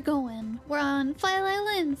 we're going. We're on File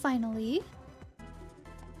Island, finally.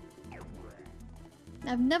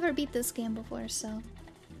 I've never beat this game before, so...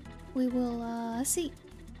 we will, see.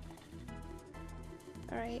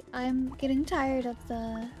 Alright, I'm getting tired of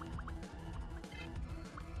the...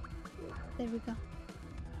 there we go.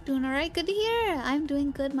 Doing alright? Good to hear! I'm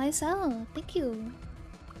doing good myself. Thank you.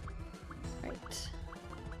 Right.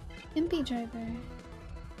 MP driver.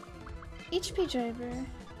 HP driver.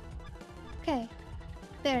 Okay.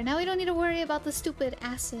 There, now we don't need to worry about the stupid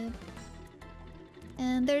acid.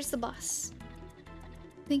 And there's the boss.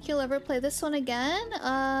 Think you'll ever play this one again?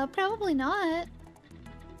 Probably not.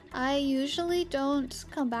 I usually don't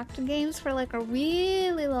come back to games for like a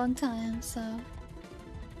really long time, so...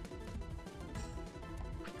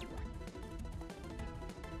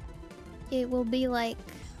 it will be like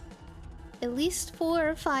at least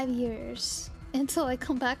 4 or 5 years until I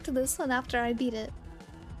come back to this one after I beat it.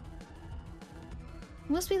 It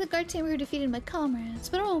must be the guard tamer who defeated my comrades,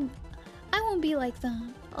 but I won't be like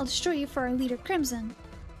them. I'll destroy you for our leader, Crimson.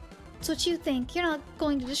 That's what you think. You're not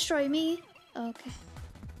going to destroy me. Okay.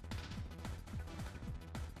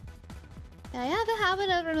 I have a habit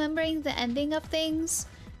of remembering the ending of things,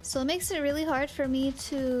 so it makes it really hard for me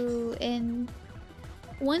to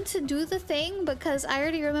want to do the thing because I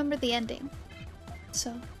already remember the ending.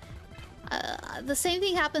 So, the same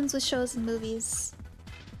thing happens with shows and movies.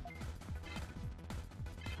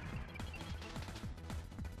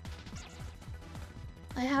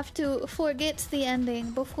 I have to forget the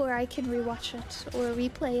ending before I can rewatch it or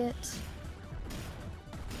replay it.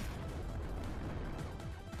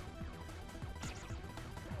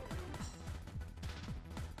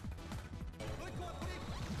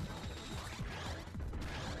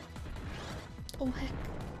 Oh heck.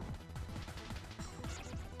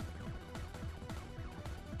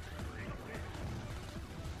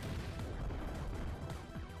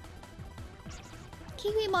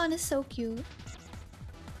 Kiwimon is so cute.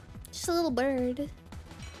 Just a little bird.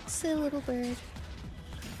 Just a little bird.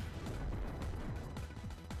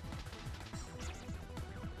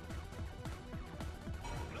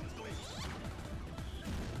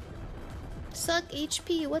 Suck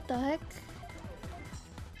HP, what the heck?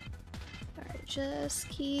 Alright, just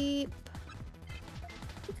keep...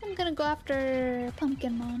 I think I'm gonna go after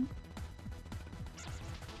Pumpkinmon.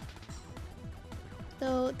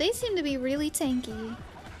 Though, they seem to be really tanky.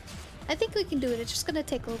 I think we can do it, it's just gonna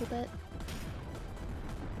take a little bit.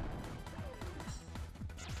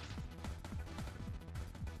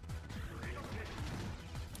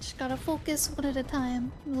 Just gotta focus one at a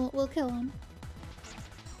time. We'll kill him.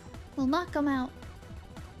 We'll knock him out.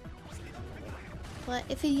 But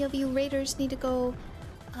if any of you raiders need to go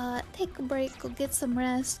take a break, go get some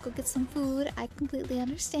rest, go get some food, I completely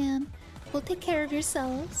understand. We'll take care of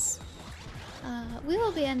yourselves. We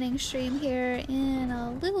will be ending stream here in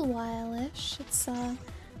a little while-ish. It's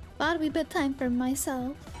about to be bedtime for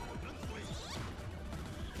myself.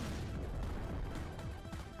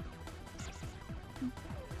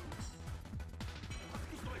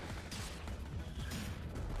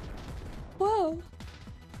 Whoa!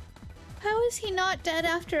 How is he not dead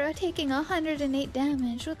after taking 108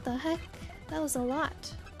 damage? What the heck? That was a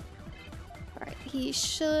lot. Alright, he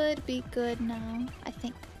should be good now, I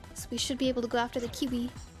think. So we should be able to go after the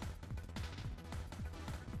kiwi.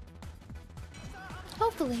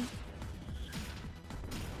 Hopefully.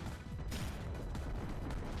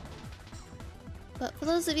 But for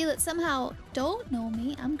those of you that somehow don't know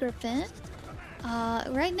me, I'm Griffin.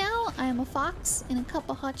 Right now, I am a fox in a cup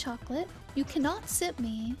of hot chocolate. You cannot sip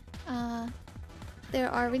me. There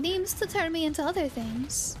are redeems to turn me into other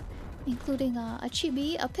things, including a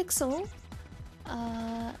chibi, a pixel,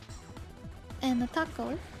 and a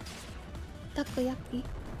taco. Takoyaki.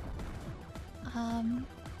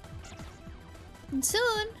 And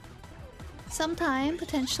soon, sometime,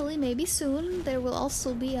 potentially, maybe soon, there will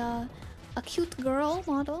also be a cute girl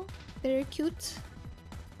model. Very cute.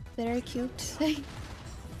 Very cute.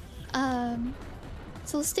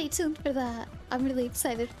 So stay tuned for that. I'm really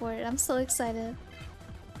excited for it. I'm so excited.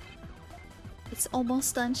 It's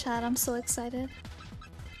almost done, chat. I'm so excited.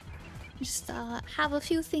 Just have a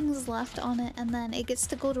few things left on it and then it gets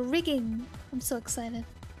to go to rigging. I'm so excited.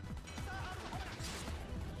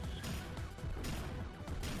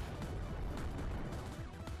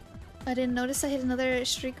 I didn't notice I hit another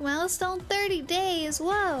streak milestone. 30 days!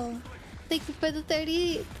 Whoa! Thank you for the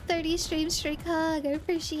 30 stream streak hug. I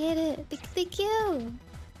appreciate it. Thank you!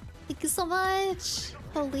 Thank you so much!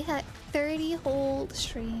 Holy heck, 30 whole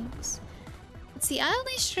streams. Let's see, I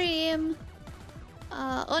only stream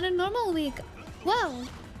on a normal week. Whoa!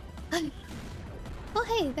 Oh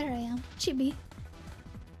hey, there I am. Chibi.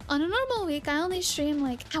 On a normal week, I only stream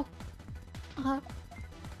like, ow!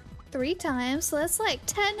 3 times, so that's like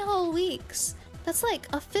 10 whole weeks. That's like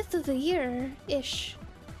a fifth of the year-ish.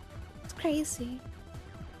 It's crazy.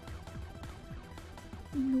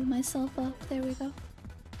 Move myself up. There we go.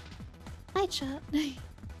 Hi, chat.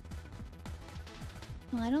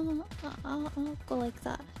 No, I don't. I'll go like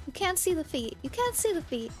that. You can't see the feet. You can't see the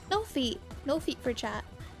feet. No feet. No feet for chat.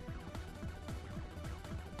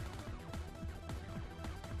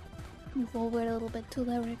 Move forward a little bit too.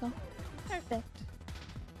 There we go. Perfect.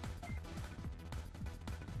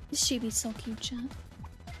 This should be so cute, chat.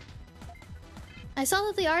 I saw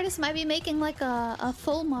that the artist might be making like a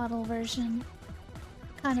full model version.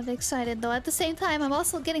 Kind of excited though. At the same time, I'm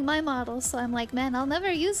also getting my model, so I'm like, man, I'll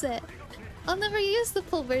never use it. I'll never use the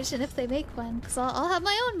full version if they make one, because I'll have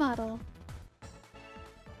my own model.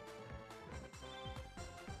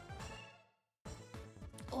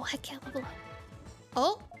 Oh, I can't level up.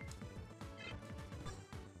 Oh!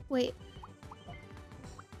 Wait.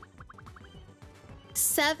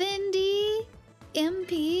 70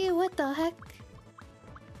 MP? What the heck?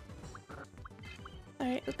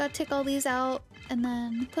 Alright, we gotta take all these out and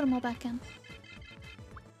then put them all back in.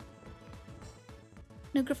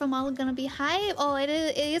 New Griffin model gonna be hype? Oh,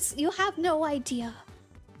 it's you have no idea.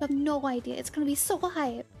 You have no idea. It's gonna be so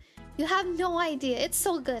hype. You have no idea. It's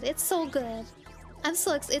so good. It's so good. I'm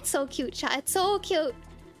so it's so cute, chat. It's so cute.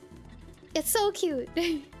 It's so cute.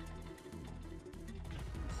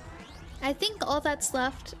 I think all that's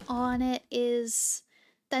left on it is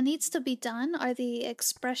that needs to be done are the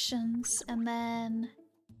expressions, and then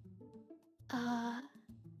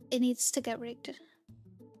it needs to get rigged.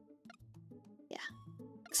 Yeah.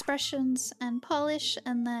 Expressions and polish,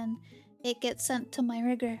 and then it gets sent to my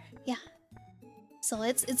rigger. Yeah. So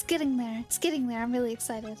it's getting there. It's getting there. I'm really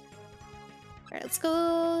excited. Alright, let's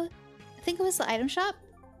go. I think it was the item shop.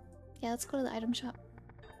 Yeah, let's go to the item shop.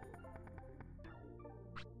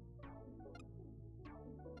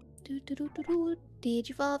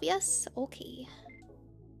 Digivolve, yes. Okay.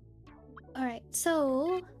 Alright,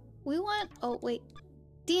 so we want. Oh wait,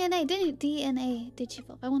 DNA. Didn't DNA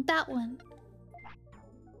Digivolve? I want that one.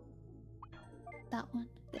 That one.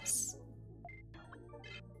 This.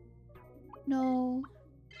 No.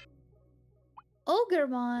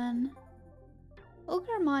 Ogremon.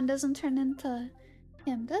 Ogremon doesn't turn into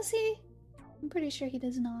him, does he? I'm pretty sure he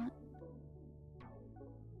does not.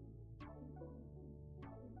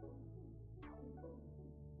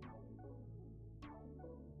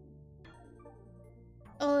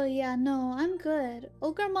 Oh yeah, no, I'm good.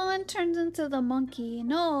 Ogremon turns into the monkey.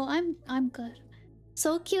 No, I'm good.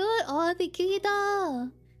 So cute. Oh, the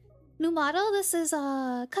Gida. New model. This is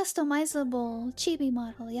a customizable chibi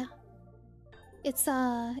model. Yeah. It's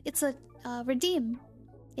a redeem.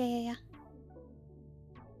 Yeah.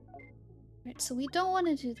 Right. So we don't want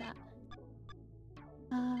to do that.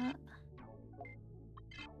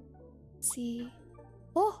 Let's see.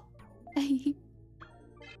 Oh.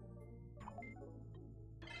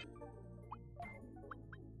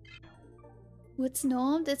 What's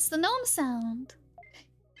gnomed? It's the gnome sound.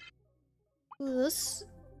 Ooh, this...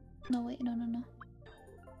 No, wait, no.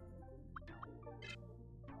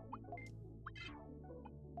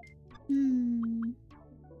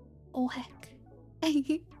 heck.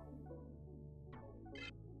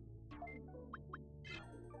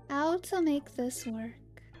 How to make this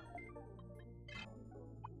work?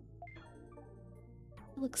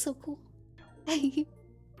 It looks so cool.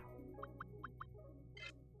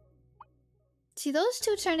 See, those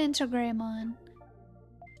two turn into Greymon,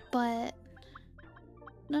 but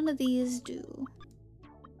none of these do.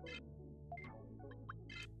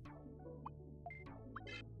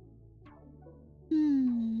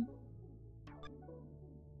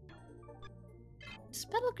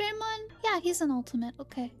 Spell Greymon? Yeah, he's an ultimate.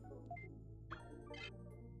 Okay.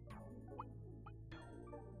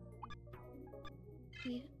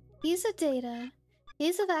 He's a data.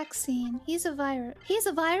 He's a vaccine. He's a virus. He's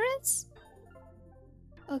a virus?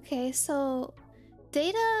 Okay, so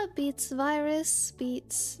data beats virus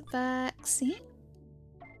beats vaccine?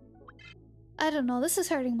 I don't know. This is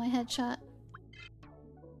hurting my headshot.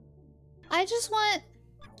 I just want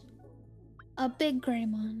a big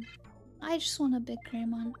Greymon. I just want a big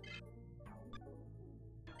Greymon.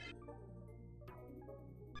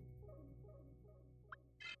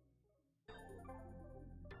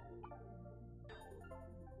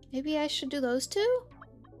 Maybe I should do those two?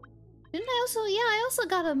 Didn't I also? Yeah, I also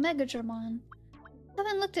got a Mega Dramon.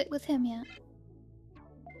 Haven't looked at with him yet.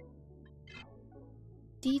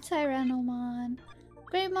 D-Tyrannomon.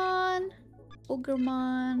 Greymon.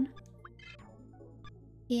 Ogremon.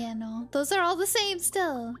 Yeah, no. Those are all the same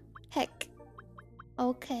still. Heck.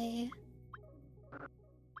 Okay.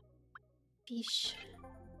 Fish.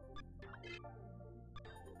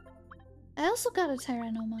 I also got a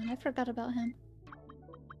Tyrannomon. I forgot about him.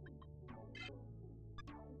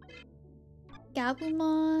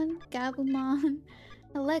 Gabumon, Gabumon,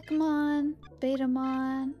 Elecmon,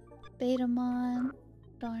 Betamon, Betamon.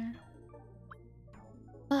 Darn.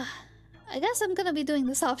 I guess I'm gonna be doing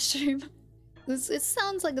this off stream. It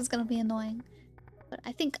sounds like it's gonna be annoying. But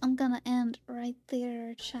I think I'm gonna end right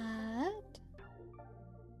there, chat.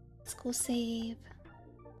 Let's go save.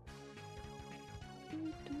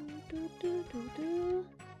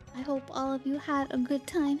 I hope all of you had a good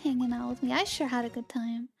time hanging out with me. I sure had a good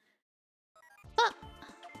time. Ah!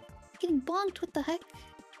 Getting bonked, what the heck?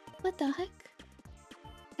 What the heck?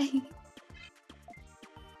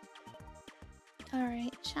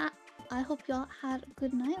 Alright, chat. I hope y'all had a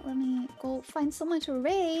good night. Let me go find someone to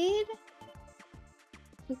raid.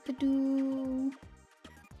 We could do...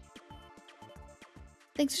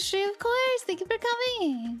 Thanks for streaming, of course! Thank you for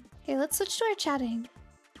coming! Okay, let's switch to our chatting.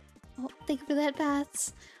 Oh, thank you for the head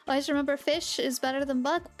paths. Always remember, fish is better than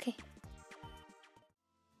bug. Okay.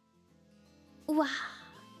 Wow.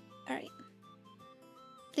 Alright.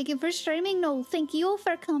 Thank you for streaming. No, thank you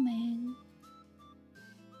for coming.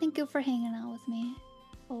 Thank you for hanging out with me.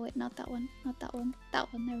 Oh wait, not that one. Not that one. That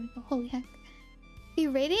one. There we go. Holy heck. Are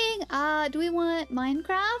you rating? Do we want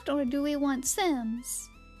Minecraft or do we want Sims?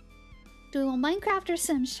 Do we want Minecraft or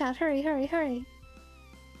Sims, chat? Hurry, hurry, hurry.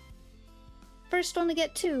 First one to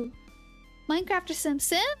get 2. Minecraft or Sims?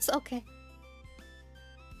 Sims? Okay.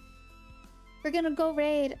 We're gonna go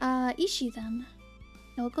raid Ishii then.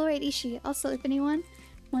 No, we'll go raid Ishii. Also, if anyone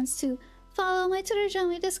wants to follow my Twitter, join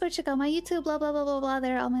my Discord, check out my YouTube, blah blah blah blah blah.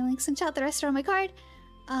 There are all my links in chat. The rest are on my card.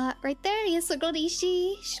 Right there. Yes, so go to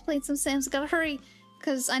Ishii. She's playing some Sims. Gotta hurry,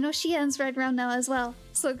 cause I know she ends right around now as well.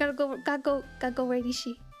 So gotta go raid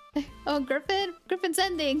Ishii. Oh, Griffin. Griffin's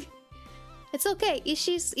ending. It's okay.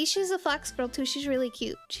 Ishii's a fox girl too. She's really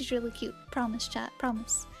cute. She's really cute. Promise, chat.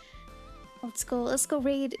 Promise. Let's go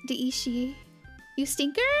raid the Ishii. You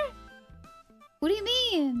stinker? What do you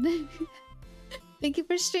mean? Thank you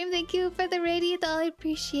for stream. Thank you for the radiant doll. I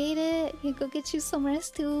appreciate it. You go get you some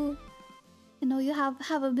rest too. I know you have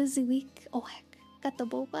a busy week. Oh heck. Got the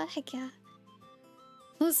boba? Heck yeah.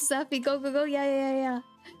 Oh, Sappy, go. Yeah.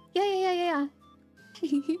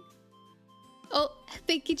 Oh,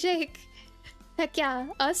 thank you, Jake. Heck yeah.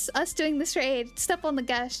 Us doing this raid. Step on the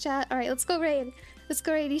gas, chat. Alright, let's go raid. Let's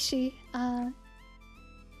go raid Ishii.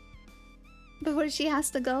 Before she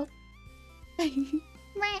has to go.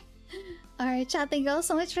 Alright, chat, thank you all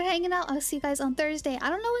so much for hanging out. I'll see you guys on Thursday. I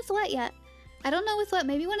don't know with what yet. I don't know with what.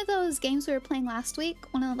 Maybe one of those games we were playing last week.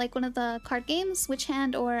 One of the card games. Witch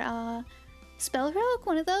Hand or Spell Rogue.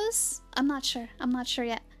 One of those. I'm not sure. I'm not sure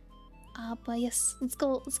yet. But yes, let's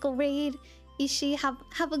go raid Ishii.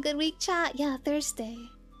 Have a good week, chat. Yeah, Thursday.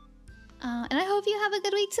 And I hope you have a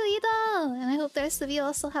good week too, Idol. And I hope the rest of you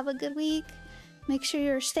also have a good week. Make sure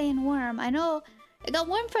you're staying warm. I know it got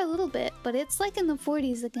warm for a little bit, but it's like in the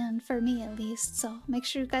 40s again, for me at least. So make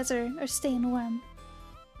sure you guys are staying warm.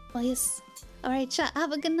 Well, yes. Alright, chat.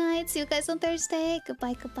 Have a good night. See you guys on Thursday.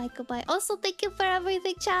 Goodbye, goodbye, goodbye. Also, thank you for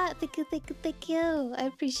everything, chat. Thank you, thank you, thank you. I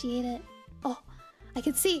appreciate it. Oh, I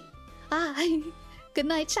can see. Ah, good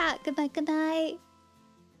night, chat. Good night, good night.